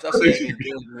laugh. That's what you've been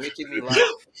doing. You're making me laugh.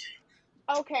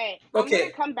 Okay, I'm Okay.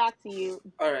 gonna come back to you.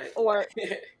 All right. Or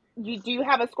you do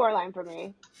have a scoreline for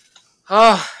me?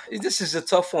 This is a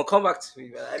tough one. Come back to me,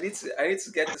 man. I need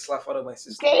to get this laugh out of my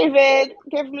system. David,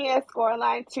 give me a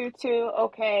scoreline. 2-2.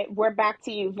 Okay, we're back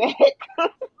to you, Vic.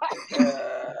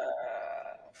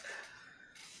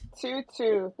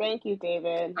 2-2. Thank you,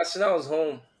 David. Arsenal was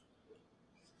home.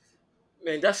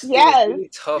 Man, that's Yes. really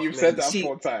tough, You've man. said that See,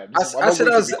 4 times. As- I'm not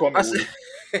going to Arsenal's- become a Arsenal-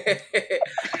 wolf.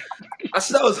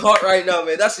 Arsenal is hot right now,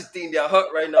 man. That's the thing. They're hot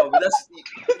right now, but that's the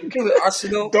thing. Okay, with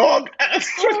Arsenal. Dog,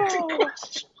 answer the Oh,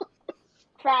 question.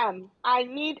 fam, I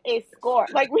need a score.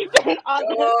 Like, we've been on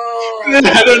this Oh,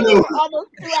 I don't know. for almost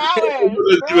 2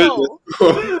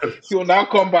 hours, bro. He'll now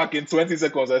come back in 20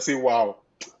 seconds and say, wow,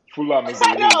 Fulham is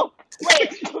I away. know.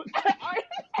 Wait.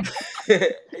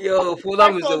 yo,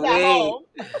 Fulham is Arsenal's at away. home.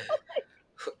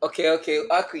 Okay,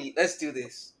 Akwi, let's do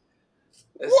this.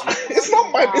 What? It's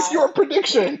not mine, it's your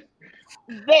prediction.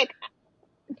 Vic,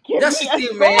 give That's me the a thing,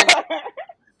 score. man.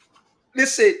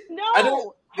 Listen, No, I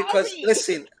don't because hurry.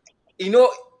 listen, you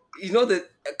know that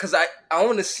because I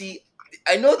want to see.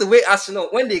 I know the way Arsenal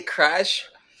when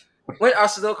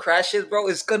Arsenal crashes, bro,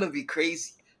 it's gonna be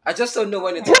crazy. I just don't know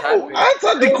when it's Bro, happening.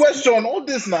 answer the question. All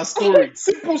this now story.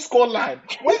 Simple scoreline.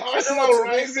 When I don't Arsenal want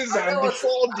to- rises I don't and want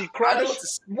before the I crash.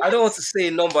 don't want to say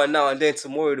a number now and then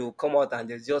tomorrow it will come out and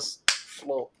they just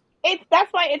flow. It's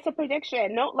that's why it's a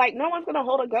prediction. No, like no one's gonna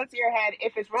hold a gun to your head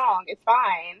if it's wrong. It's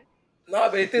fine. No,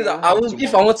 but the thing is, Yeah, we I have was, if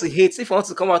I want tomorrow. to hate, if I want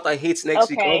to come out and hate next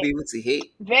week, I won't be Okay, able to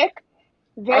hate. Vic,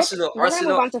 Vic, Arsenal, we're gonna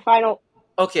move Arsenal. on to final.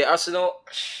 Okay, Arsenal.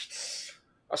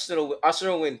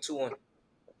 Arsenal win 2-1.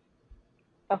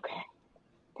 Okay,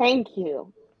 thank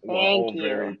you, We're thank all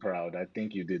very you. proud. I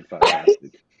think you did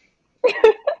fantastic.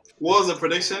 What was the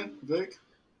prediction, Vic?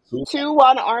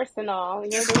 2-1 Arsenal.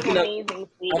 You're doing You know, amazing, in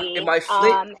sweetie. my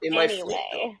flip, in my flip.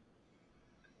 Anyway,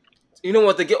 You know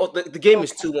what? The game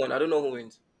is okay. 2-1. I don't know who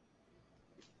wins.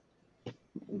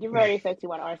 You've already said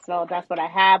 2-1 Arsenal. That's what I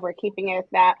have. We're keeping it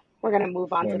at that. We're gonna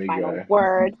move on to Funny final guy.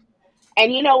 words.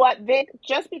 And you know what, Vic?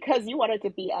 Just because you wanted to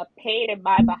be a pain in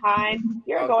my behind,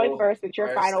 you're I'll going go first with your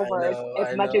first. final I words. know,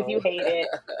 As I much as you know. hate it,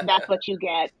 that's what you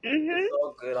get. It's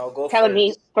all good. I'll go Telling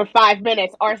me first. for 5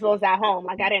 minutes Arsenal's at home.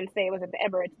 Like I didn't say it was at the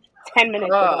Emirates 10 minutes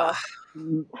ago. Ah,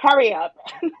 Hurry up.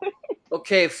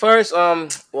 okay. First,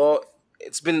 well,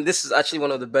 this is actually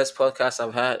one of the best podcasts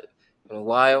I've had in a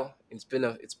while. It's been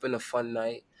a fun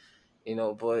night,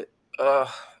 but uh,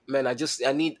 man, I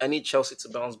need Chelsea to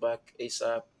bounce back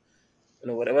ASAP.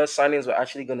 Whatever signings we're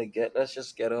actually gonna get, let's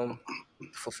just get them.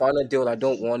 For final deal, I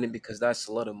don't want it because that's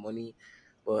a lot of money.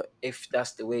 But if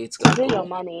that's the way it's Is gonna it your go,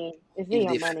 money? Is it if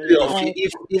your they money?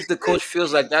 if the coach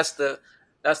feels like that's the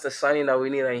signing that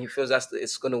we need, and he feels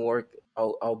it's gonna work,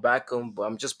 I'll back him. But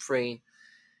I'm just praying,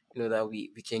 that we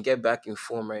can get back in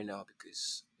form right now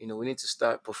because we need to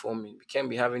start performing. We can't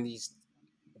be having these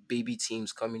baby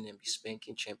teams coming and be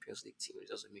spanking Champions League teams. It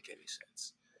doesn't make any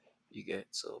sense. You get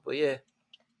so, but yeah,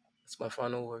 that's my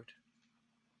final word.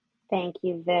 Thank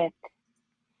you, Vic.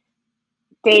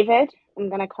 David, I'm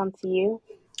gonna come to you.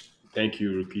 Thank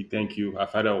you, Rookie. Thank you.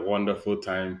 I've had a wonderful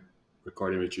time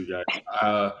recording with you guys.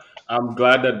 I'm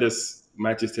glad that this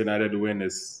Manchester United win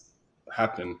has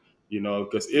happened,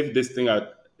 because if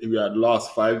we had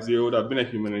lost 5-0, it would have been a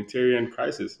humanitarian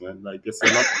crisis, man. Like, it's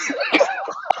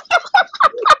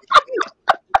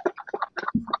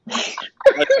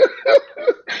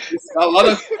a lot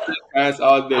of fans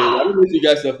out there. I don't know if you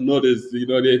guys have noticed,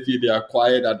 they are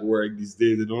quiet at work these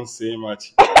days. They don't say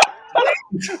much.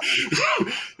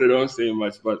 They don't say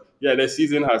much, but yeah, the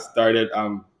season has started.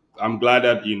 I'm glad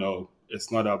that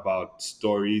it's not about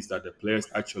stories, that the players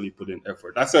actually put in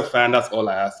effort. As a fan, that's all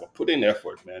I ask for. Put in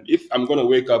effort, man. If I'm gonna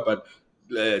wake up at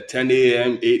 10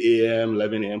 a.m., 8 a.m.,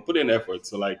 11 a.m., put in effort.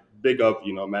 So, like, big up,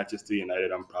 Manchester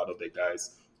United. I'm proud of the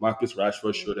guys. Marcus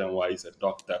Rashford showed them why he's a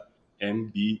doctor.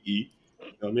 MBE.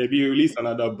 Maybe release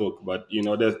another book, but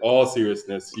there's all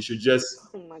seriousness. You should just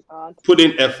Oh my God. put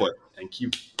in effort and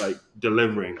keep, like,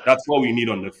 delivering. That's what we need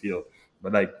on the field.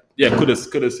 But, like, yeah, kudos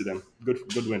to them.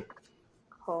 Good win.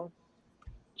 Cool.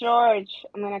 George,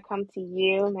 I'm gonna come to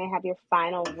you. May I have your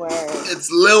final words?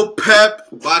 It's Lil Pep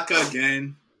back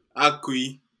again.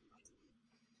 Akui.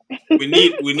 We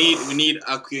need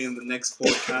Akui in the next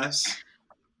podcast.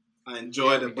 I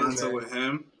enjoy Yeah, the we do, banter man. with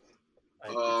him.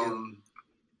 We do.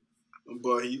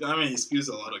 But he spews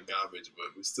a lot of garbage, but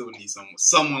we still need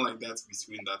someone like that to be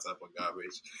spewing that type of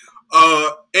garbage.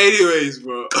 Anyways,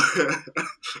 bro.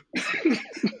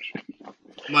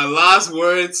 My last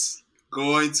words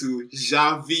going to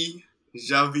Javi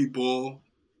Ball.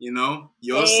 You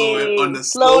all saw it on Hey, the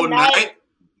slow slow night. night,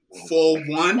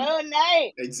 4-1. Slow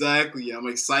night. Exactly. I'm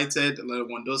excited.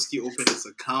 Lewandowski opened his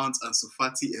account and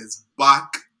Sufati is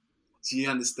back. Do you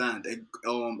understand? A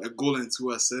goal and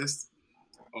 2 assists.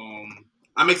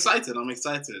 I'm excited.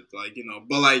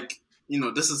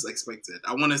 This is expected.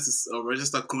 I want us to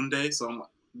register Kunde. So,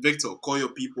 Victor, call your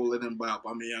people, let them buy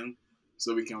Aubameyang,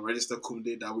 so we can register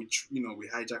Kunde that we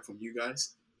hijack from you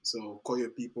guys. So, call your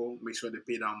people, make sure they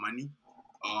pay that money.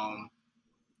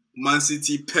 Man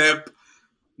City, Pep,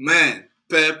 man,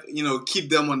 Pep, keep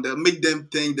them make them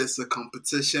think there's a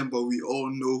competition, but we all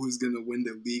know who's gonna win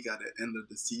the league at the end of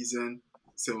the season.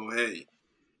 So, hey,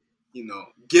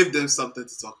 give them something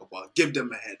to talk about. Give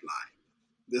them a headline.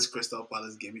 This Crystal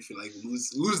Palace game, if you like,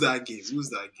 lose that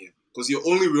game. Because your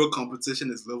only real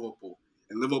competition is Liverpool.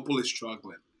 And Liverpool is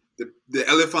struggling. The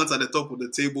elephants at the top of the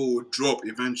table will drop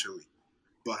eventually.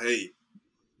 But hey,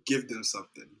 give them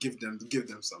something. Give them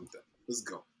something. Let's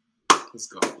go.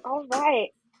 All right.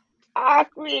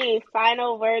 Akri,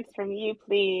 final words from you,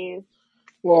 please.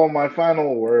 Well, my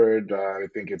final word, I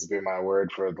think it's been my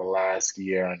word for the last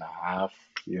year and a half.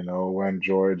 When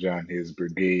George and his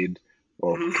brigade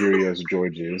of curious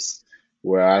Georges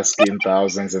were asking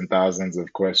thousands and thousands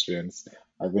of questions,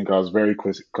 I think I was very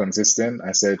consistent.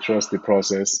 I said, trust the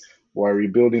process. While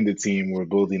rebuilding the team, we're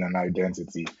building an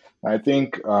identity. I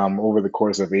think over the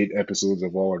course of 8 episodes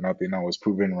of All or Nothing, I was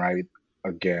proven right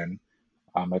again.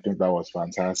 I think that was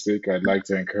fantastic. I'd like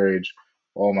to encourage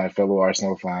all my fellow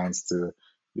Arsenal fans to,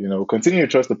 continue to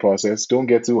trust the process. Don't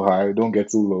get too high, don't get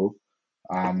too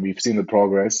low. We've seen the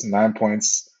progress, 9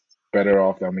 points better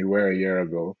off than we were a year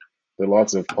ago. There are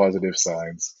lots of positive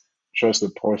signs. Trust the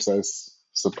process,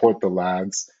 support the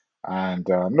lads. And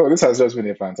no, this has just been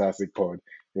a fantastic pod.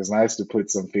 It's nice to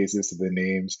put some faces to the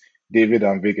names, David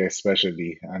and Vic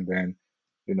especially, and then,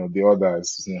 the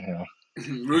others.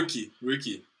 Rookie.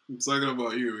 I'm talking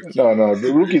about you, Rookie. No, no,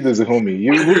 the rookie is a homie.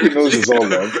 Rookie knows it's all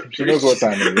love. She knows what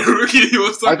time it is. Rookie, he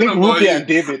was I talking think about Rookie you. and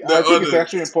David, The I think it's other.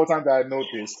 actually important that I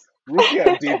notice Rookie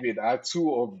and David are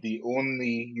two of the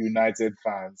only United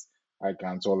fans I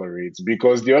can tolerate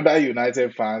because the other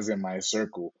United fans in my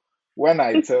circle, when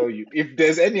I tell you, if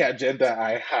there's any agenda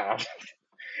I have,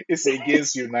 it's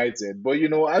against United. But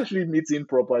actually meeting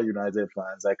proper United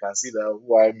fans, I can see that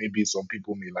why maybe some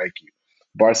people may like you.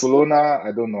 Barcelona,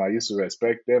 I don't know. I used to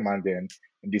respect them, and then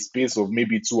in the space of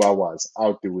maybe 2 hours,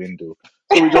 out the window.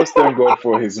 So we just thank God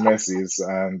for His mercies,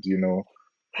 and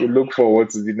we look forward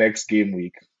to the next game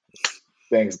week.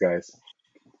 Thanks, guys.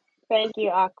 Thank you,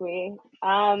 Akwi.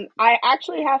 I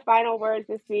actually have final words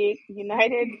this week.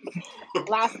 United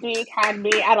last week had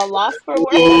me at a loss for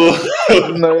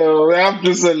words. No, we have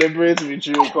to celebrate with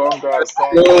you. Congrats,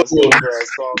 No. congrats,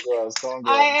 congrats, congrats,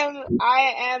 congrats.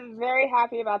 I am very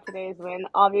happy about today's win.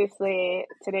 Obviously,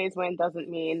 today's win doesn't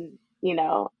mean,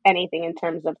 anything in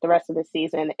terms of the rest of the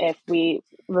season if we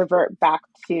revert back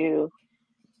to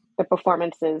the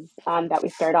performances that we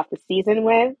started off the season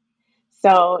with.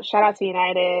 So shout out to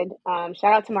United.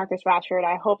 Shout out to Marcus Rashford.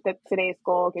 I hope that today's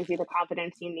goal gives you the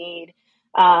confidence you need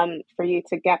for you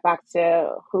to get back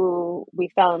to who we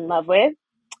fell in love with.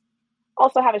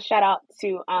 Also have a shout out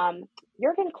to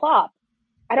Jurgen Klopp.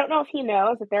 I don't know if he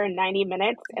knows that there are 90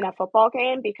 minutes in a football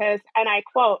game because, and I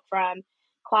quote from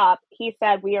Klopp, he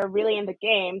said, "We are really in the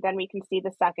game, then we can see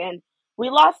the second.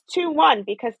 We lost 2-1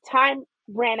 because time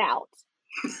ran out.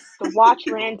 The watch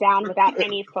ran down without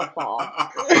any football." So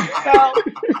Yeah, I don't know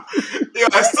if he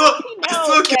I still knows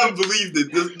that can't believe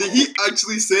it. Did he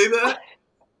actually say that?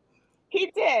 he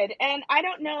did. And I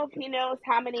don't know if he knows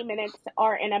how many minutes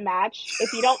are in a match.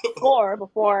 If you don't score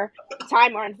before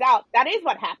time runs out, that is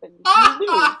what happens. You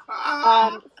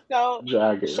lose. So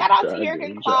Dragon, shout out to Jurgen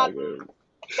dragon, Klopp. dragon.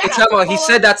 Shout Wait, out to time out. He said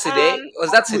Fulham. that today.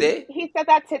 Was that today? He said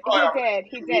that he did.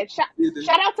 He did.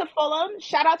 Shout out to Fulham.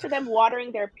 Shout out to them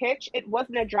watering their pitch. It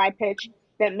wasn't a dry pitch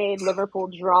that made Liverpool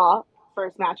draw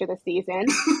first match of the season.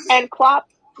 And Klopp,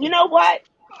 you know what?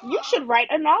 You should write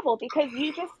a novel because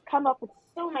you just come up with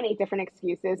so many different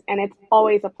excuses, and it's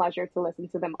always a pleasure to listen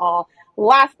to them all.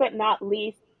 Last but not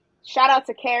least, shout out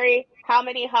to Carrie. How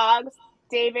many hogs?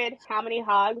 David, how many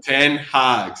hogs? 10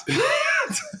 hogs.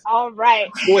 All right.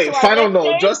 To Wait, our final note,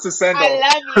 listeners, just to send off.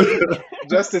 I love you.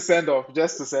 Just to send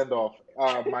off.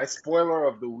 My spoiler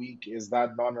of the week is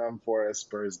that Nottingham Forest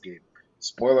Spurs game.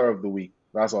 Spoiler of the week.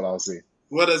 That's what I'll say.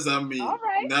 What does that mean? All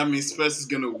right. That means Spurs is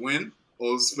gonna win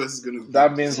or Spurs is gonna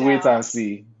That lose. means No. wait and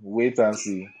see. Wait and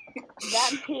see.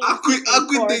 That means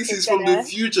Akwi thinks he's from the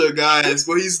future, guys,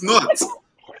 but he's not.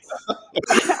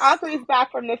 Akwi's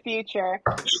back from the future.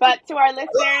 But to our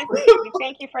listeners, we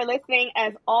thank you for listening.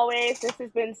 As always, this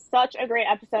has been such a great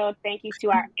episode. Thank you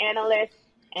to our analysts,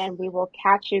 and we will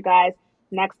catch you guys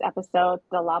next episode.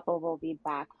 The Lapo will be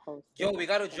back hosting. Yo, we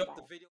gotta drop the video.